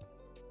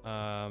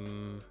 How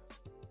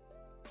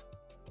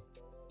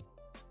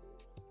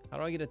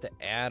do I get it to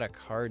add a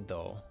card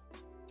though?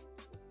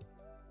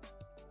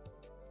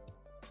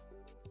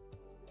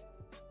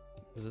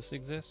 Does this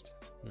exist?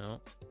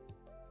 No.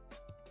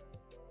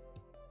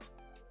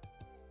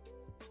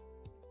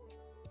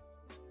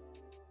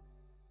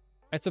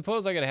 I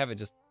suppose I gotta have it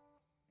just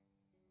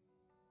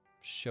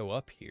show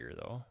up here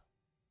though.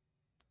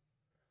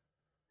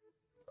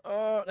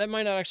 That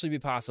might not actually be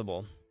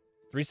possible.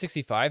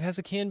 365 has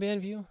a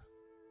Kanban view?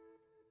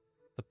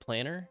 The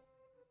planner?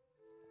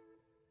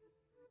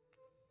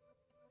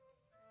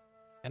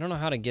 I don't know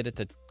how to get it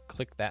to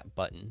click that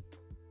button.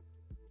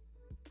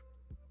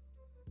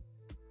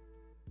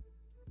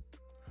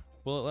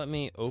 Will it let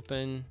me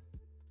open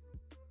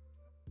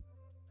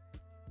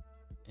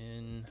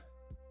in...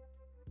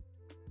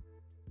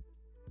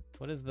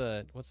 what's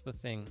the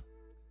thing?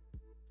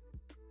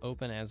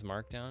 Open as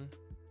Markdown?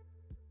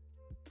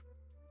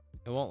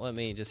 It won't let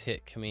me just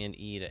hit Command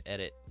E to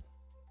edit.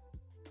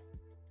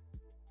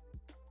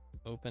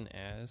 Open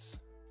as.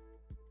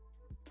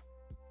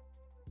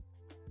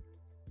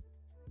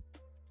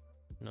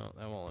 No,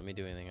 that won't let me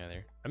do anything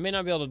either. I may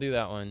not be able to do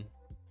that one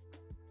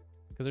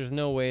because there's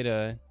no way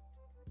to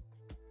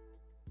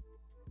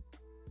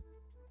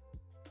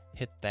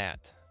hit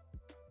that.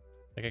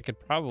 Like I could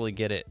probably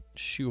get it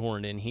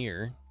shoehorned in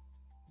here.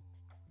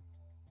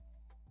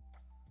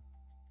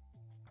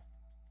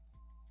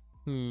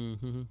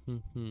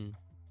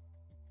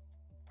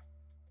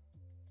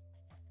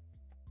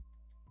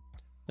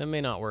 That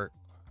may not work.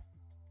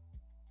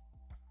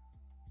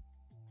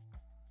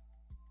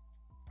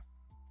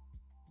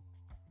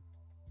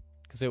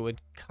 Because it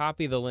would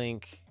copy the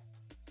link.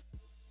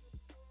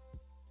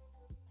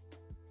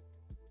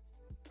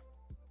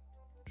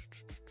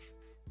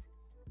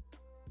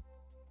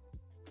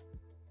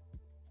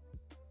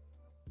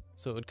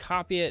 So it would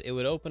copy it, it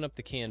would open up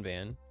the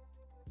Kanban.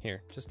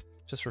 Here, just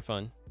for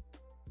fun.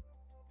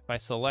 If I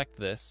select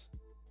this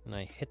and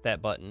I hit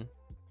that button,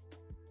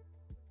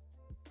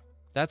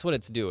 that's what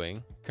it's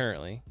doing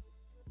currently.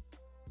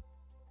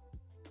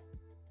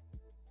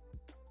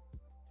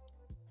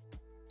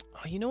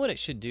 Oh, you know what it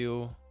should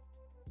do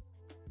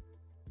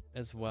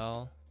as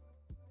well?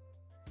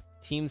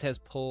 Teams has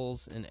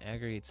pulls and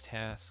aggregates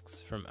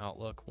tasks from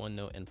Outlook,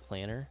 OneNote, and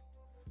Planner.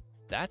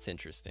 That's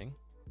interesting.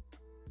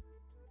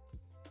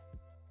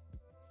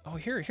 Oh,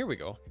 here we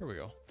go. Here we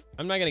go.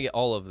 I'm not gonna get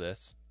all of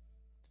this,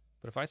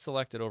 but if I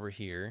select it over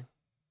here,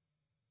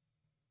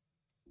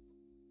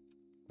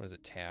 what is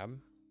it, tab?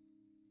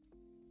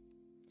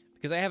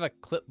 Because I have a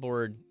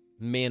clipboard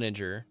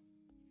manager.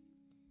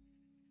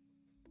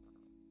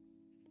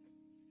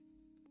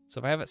 So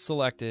if I have it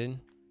selected,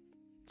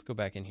 let's go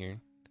back in here.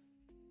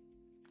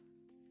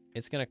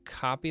 It's gonna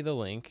copy the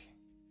link.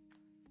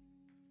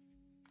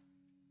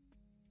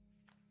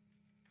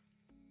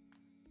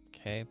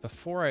 Okay,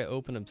 before I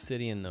open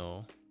Obsidian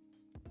though,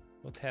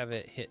 let's have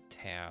it hit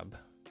tab.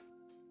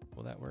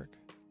 Will that work?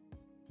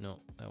 No,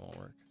 that won't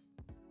work.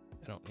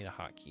 I don't need a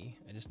hotkey,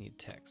 I just need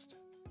text.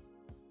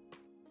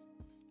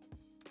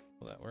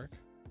 Will that work?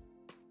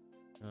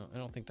 No, I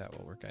don't think that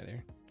will work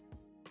either.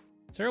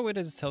 Is there a way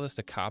to just tell this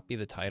to copy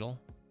the title?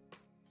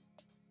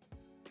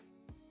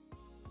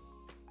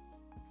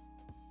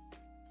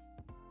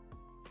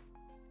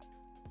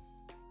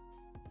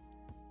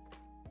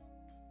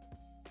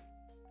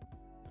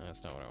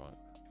 That's not what I want.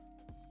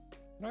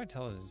 What do I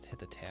tell it? Just hit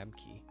the tab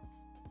key.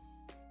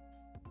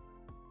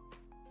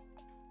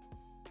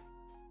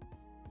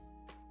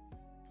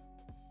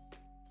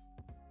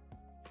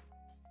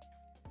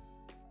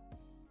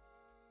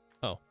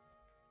 Oh.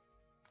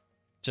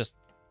 Just,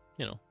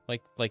 you know,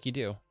 like you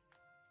do.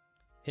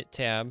 Hit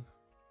tab.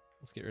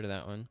 Let's get rid of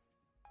that one.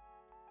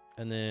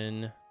 And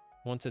then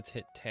once it's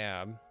hit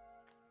tab,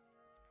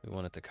 we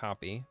want it to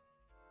copy.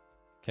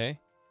 Okay.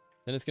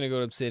 Then it's going to go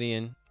to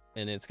Obsidian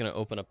and it's going to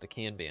open up the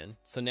Kanban.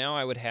 So now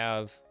I would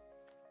have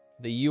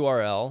the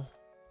URL.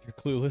 You're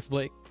clueless,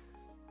 Blake.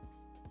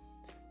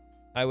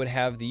 I would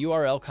have the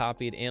URL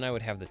copied and I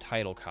would have the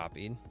title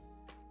copied.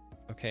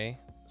 Okay.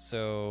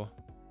 So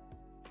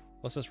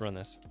let's just run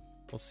this.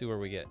 We'll see where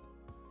we get.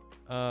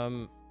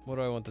 What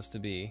do I want this to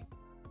be?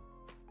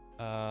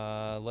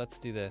 Let's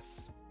do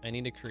this. I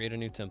need to create a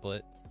new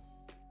template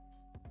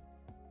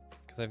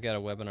because I've got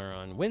a webinar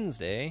on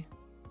Wednesday.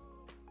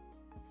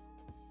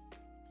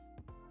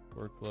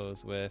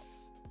 Workflows with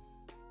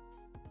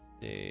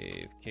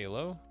Dave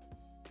Kalo.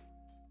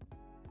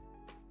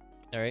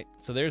 All right,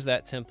 so there's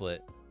that template.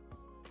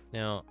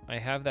 Now I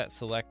have that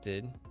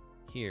selected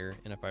here,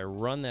 and if I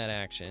run that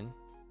action,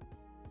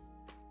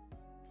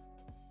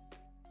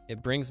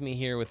 it brings me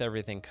here with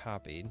everything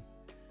copied.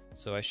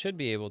 So I should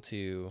be able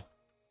to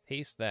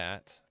paste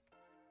that,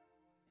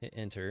 hit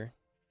enter,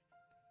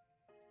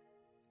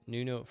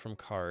 new note from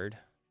card.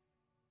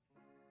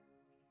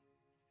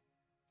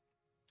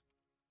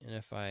 And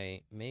if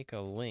I make a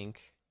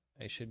link,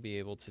 I should be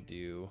able to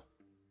do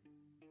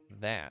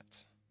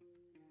that.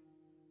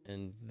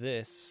 And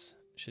this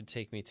should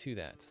take me to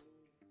that.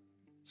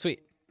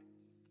 Sweet.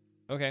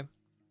 Okay.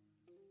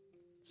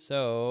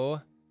 So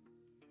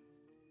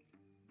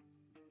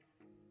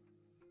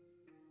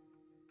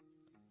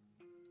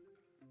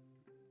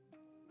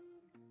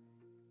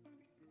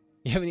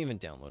you haven't even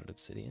downloaded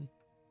Obsidian.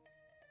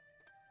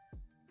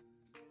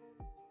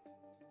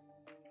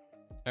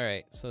 All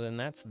right, so then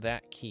that's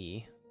that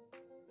key.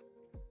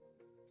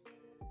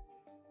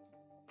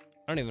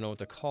 I don't even know what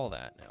to call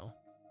that now.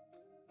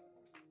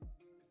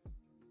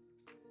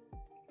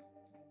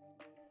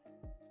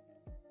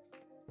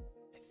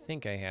 I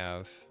think I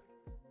have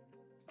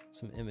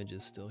some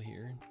images still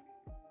here.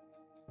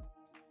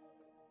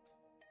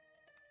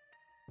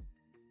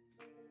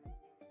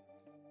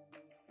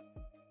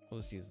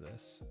 We'll just use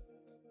this.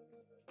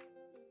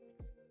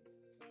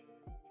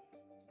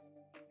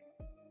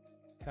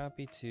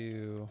 Copy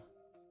to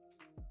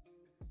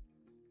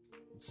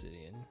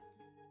Obsidian.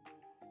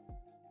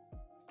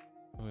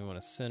 And we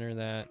want to center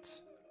that.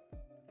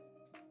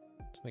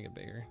 Let's make it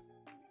bigger.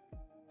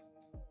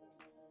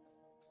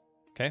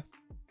 Okay.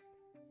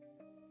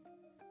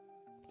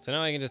 So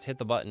now I can just hit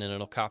the button and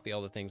it'll copy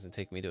all the things and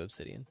take me to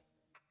Obsidian.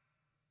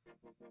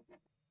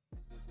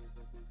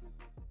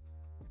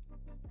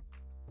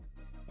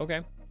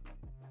 Okay.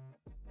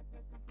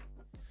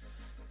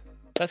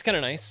 That's kind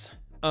of nice.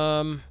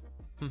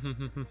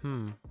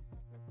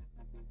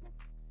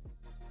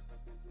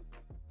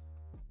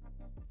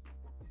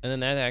 And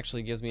then that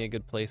actually gives me a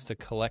good place to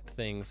collect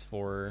things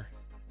for.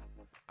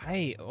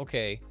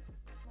 Okay.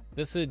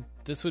 This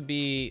would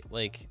be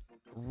like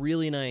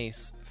really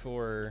nice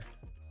for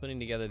putting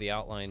together the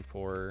outline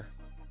for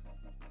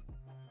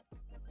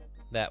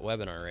that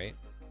webinar, right?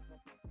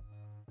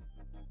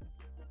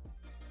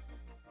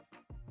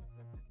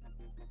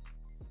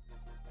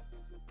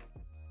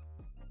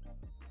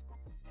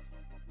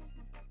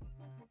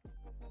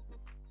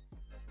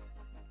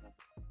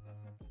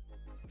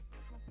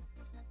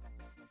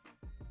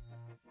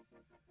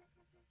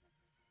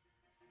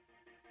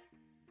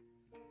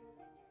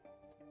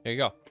 There you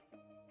go.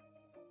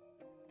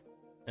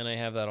 And I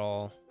have that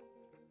all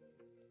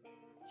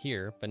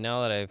here, but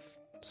now that I've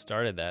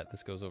started that,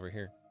 this goes over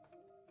here.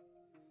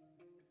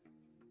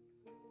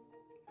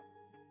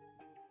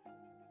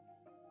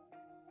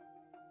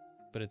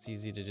 But it's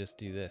easy to just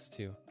do this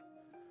too.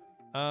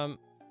 I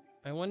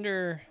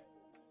wonder.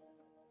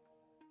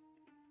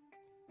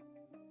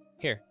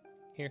 Here.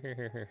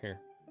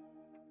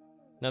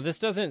 Now this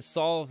doesn't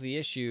solve the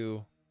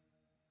issue.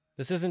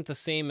 This isn't the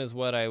same as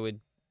what I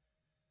would.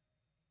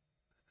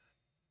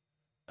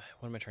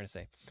 What am I trying to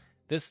say?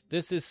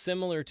 This is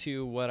similar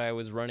to what I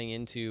was running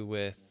into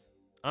with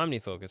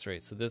OmniFocus,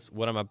 right? So this,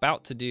 what I'm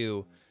about to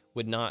do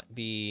would not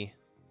be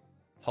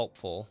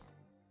helpful.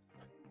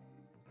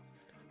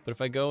 But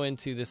if I go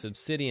into this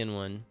Obsidian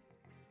one,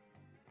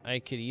 I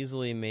could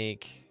easily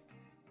make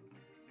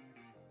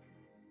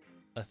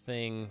a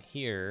thing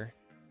here.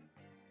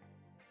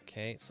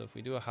 Okay, so if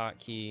we do a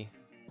hotkey,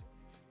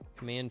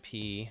 Command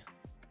P,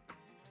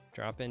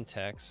 drop in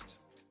text,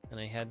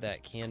 and I had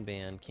that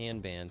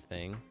Kanban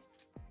thing.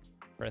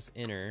 Press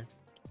enter.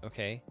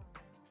 Okay.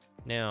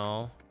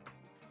 Now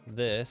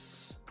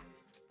this.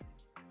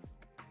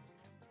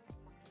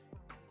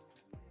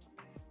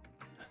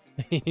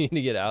 You need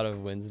to get out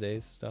of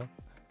Wednesday's stuff.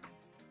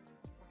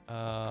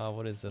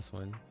 What is this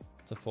one?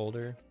 It's a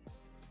folder.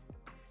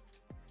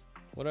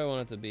 What do I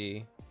want it to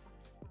be?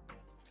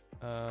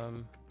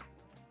 That'd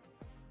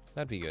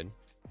be good.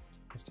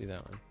 Let's do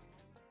that one.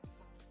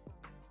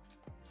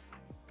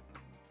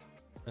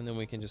 And then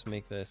we can just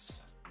make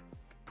this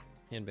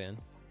handband.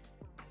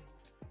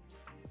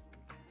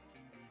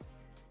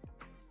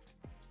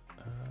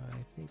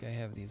 I think I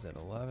have these at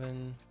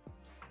 11.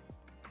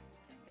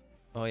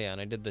 Oh yeah, and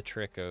I did the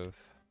trick of,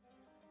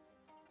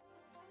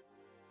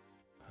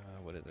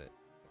 what is it?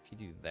 If you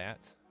do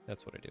that,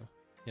 that's what I do.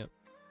 Yep.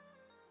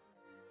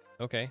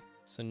 Okay,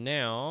 so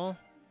now,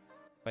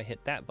 if I hit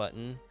that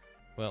button,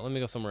 well, let me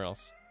go somewhere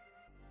else.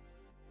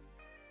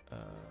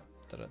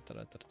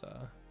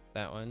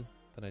 That one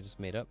that I just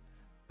made up.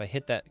 If I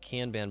hit that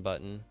Kanban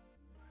button,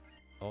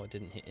 oh, it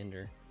didn't hit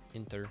enter.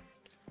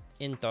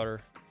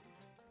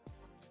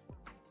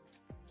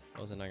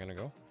 Oh, is it not gonna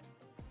go?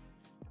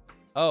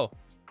 Oh,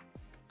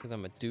 because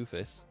I'm a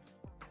doofus.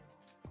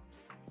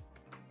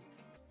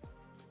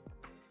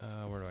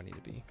 Where do I need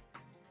to be?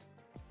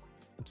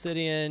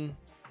 Obsidian,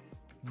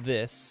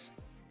 this.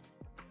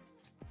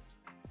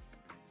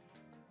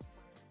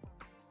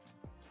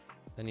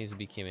 That needs to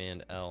be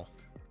Command L.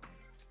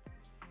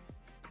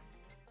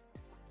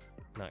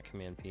 Not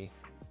Command P.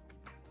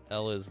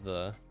 L is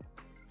the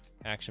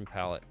action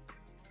palette.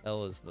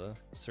 L is the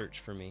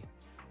search for me.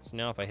 So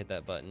now if I hit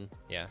that button,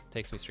 yeah, it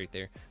takes me straight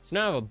there. So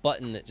now I have a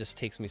button that just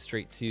takes me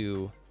straight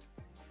to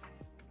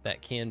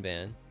that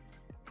Kanban.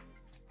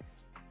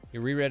 You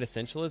reread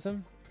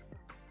Essentialism?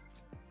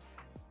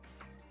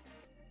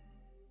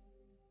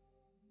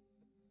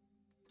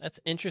 That's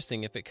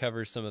interesting if it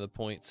covers some of the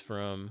points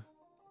from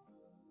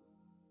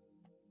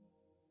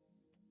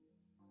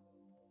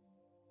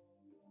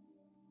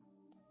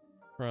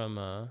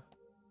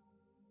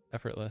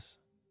Effortless.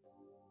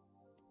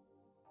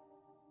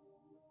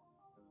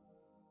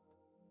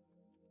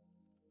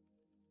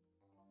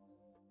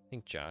 I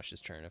think Josh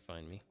is trying to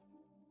find me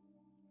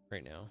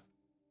right now.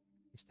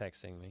 He's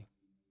texting me.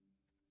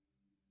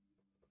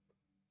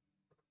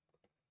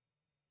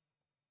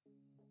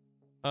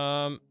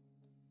 All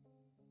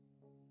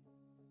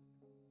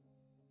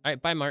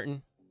right, bye,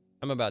 Martin.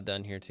 I'm about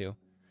done here too.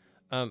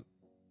 The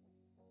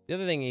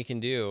other thing you can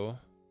do,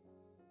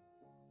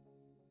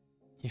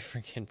 you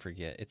freaking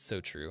forget. It's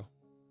so true.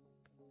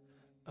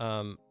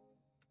 The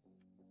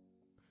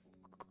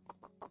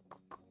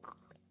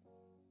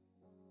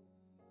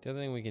other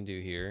thing we can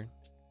do here,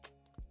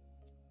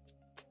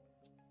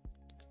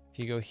 if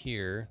you go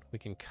here, we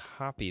can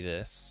copy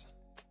this,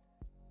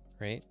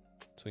 right?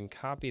 So we can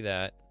copy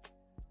that.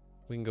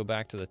 We can go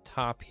back to the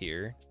top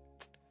here.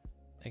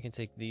 I can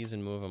take these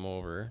and move them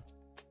over.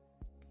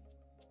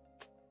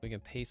 We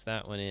can paste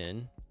that one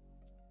in.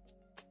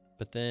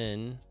 But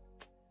then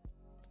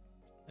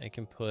I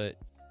can put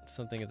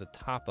something at the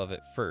top of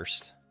it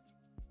first.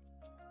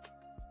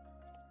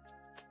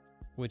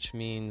 Which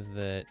means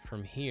that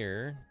from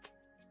here,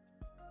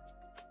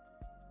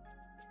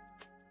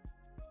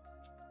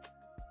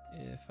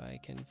 if I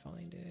can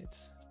find it,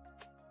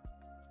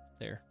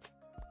 there.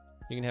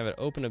 You can have it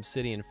open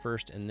Obsidian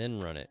first and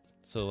then run it.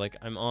 So like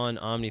I'm on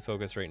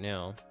OmniFocus right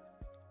now,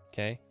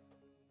 okay?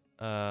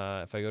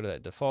 If I go to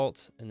that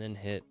default and then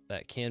hit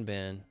that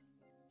Kanban,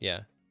 yeah,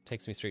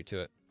 takes me straight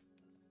to it.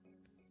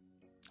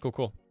 Cool,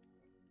 cool.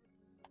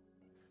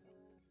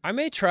 I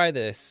may try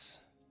this.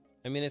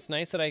 I mean, it's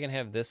nice that I can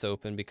have this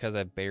open because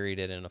I buried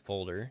it in a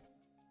folder.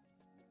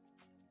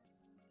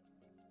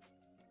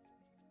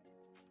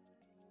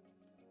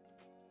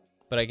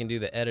 But I can do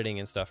the editing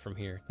and stuff from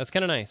here. That's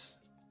kind of nice.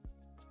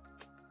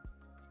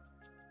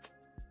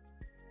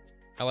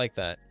 I like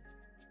that.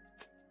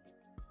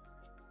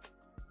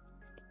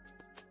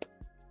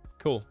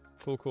 Cool,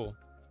 cool, cool.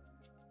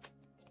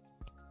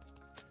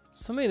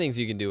 So many things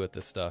you can do with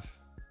this stuff,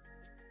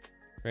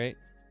 right?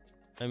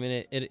 I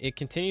mean, it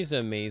continues to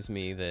amaze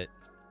me that,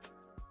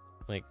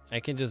 like, I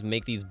can just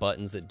make these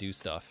buttons that do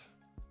stuff.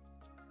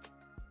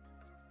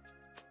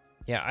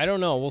 Yeah, I don't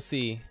know. We'll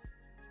see.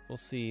 We'll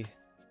see.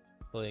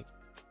 Like,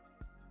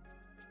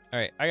 all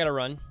right, I gotta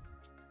run.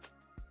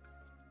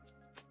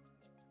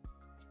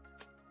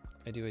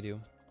 I do.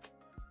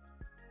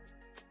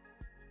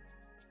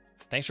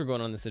 Thanks for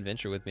going on this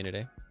adventure with me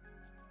today.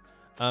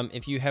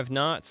 If you have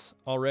not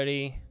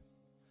already,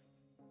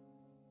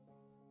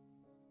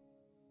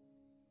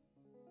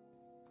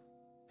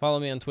 follow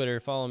me on Twitter,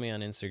 follow me on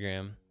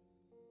Instagram.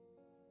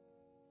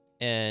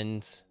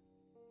 And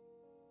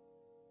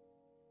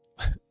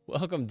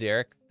welcome,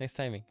 Derek. Nice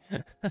timing.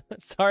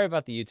 Sorry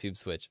about the YouTube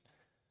switch.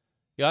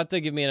 You'll have to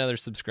give me another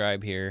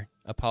subscribe here.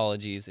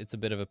 Apologies, it's a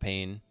bit of a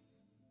pain.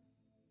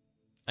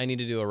 I need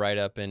to do a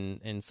write-up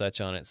and such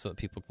on it so that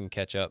people can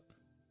catch up.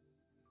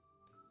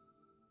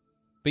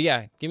 But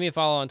yeah, give me a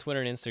follow on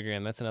Twitter and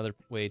Instagram. That's another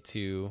way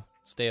to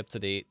stay up to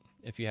date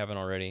if you haven't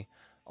already.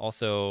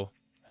 Also,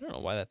 I don't know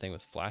why that thing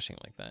was flashing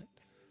like that.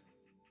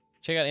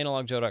 Check out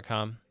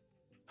analogjoe.com.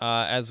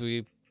 As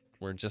we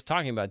were just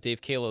talking about,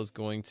 Dave Kalo is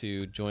going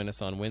to join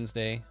us on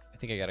Wednesday. I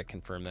think I got to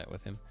confirm that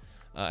with him.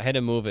 I had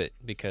to move it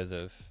because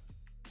of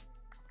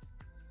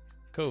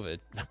COVID.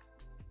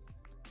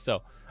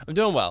 So I'm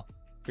doing well.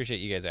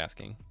 Appreciate you guys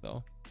asking,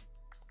 though.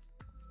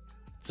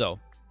 So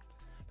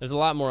There's a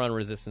lot more on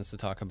resistance to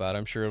talk about.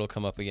 I'm sure it'll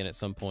come up again at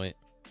some point.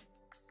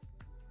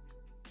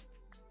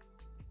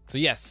 So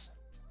yes,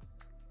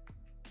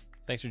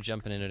 thanks for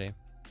jumping in today.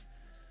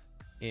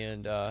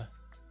 And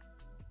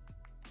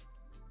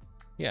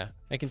yeah,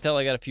 I can tell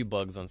I got a few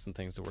bugs on some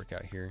things to work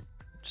out here.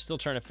 Still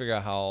trying to figure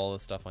out how all the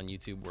stuff on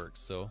YouTube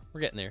works, so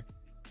we're getting there.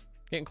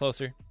 Getting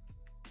closer.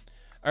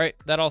 All right,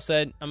 that all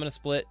said, I'm gonna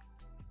split,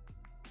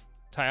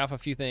 tie off a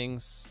few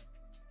things,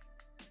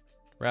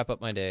 wrap up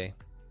my day,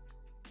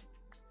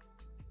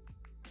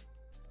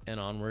 and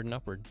onward and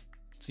upward.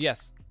 So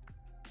yes,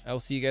 I will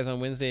see you guys on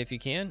Wednesday if you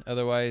can.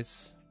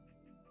 Otherwise,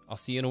 I'll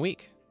see you in a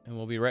week, and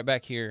we'll be right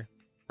back here,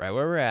 right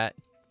where we're at,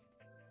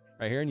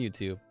 right here on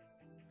YouTube.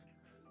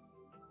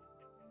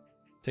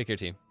 Take care,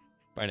 team.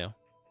 Bye now.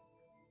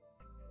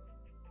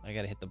 I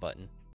gotta hit the button.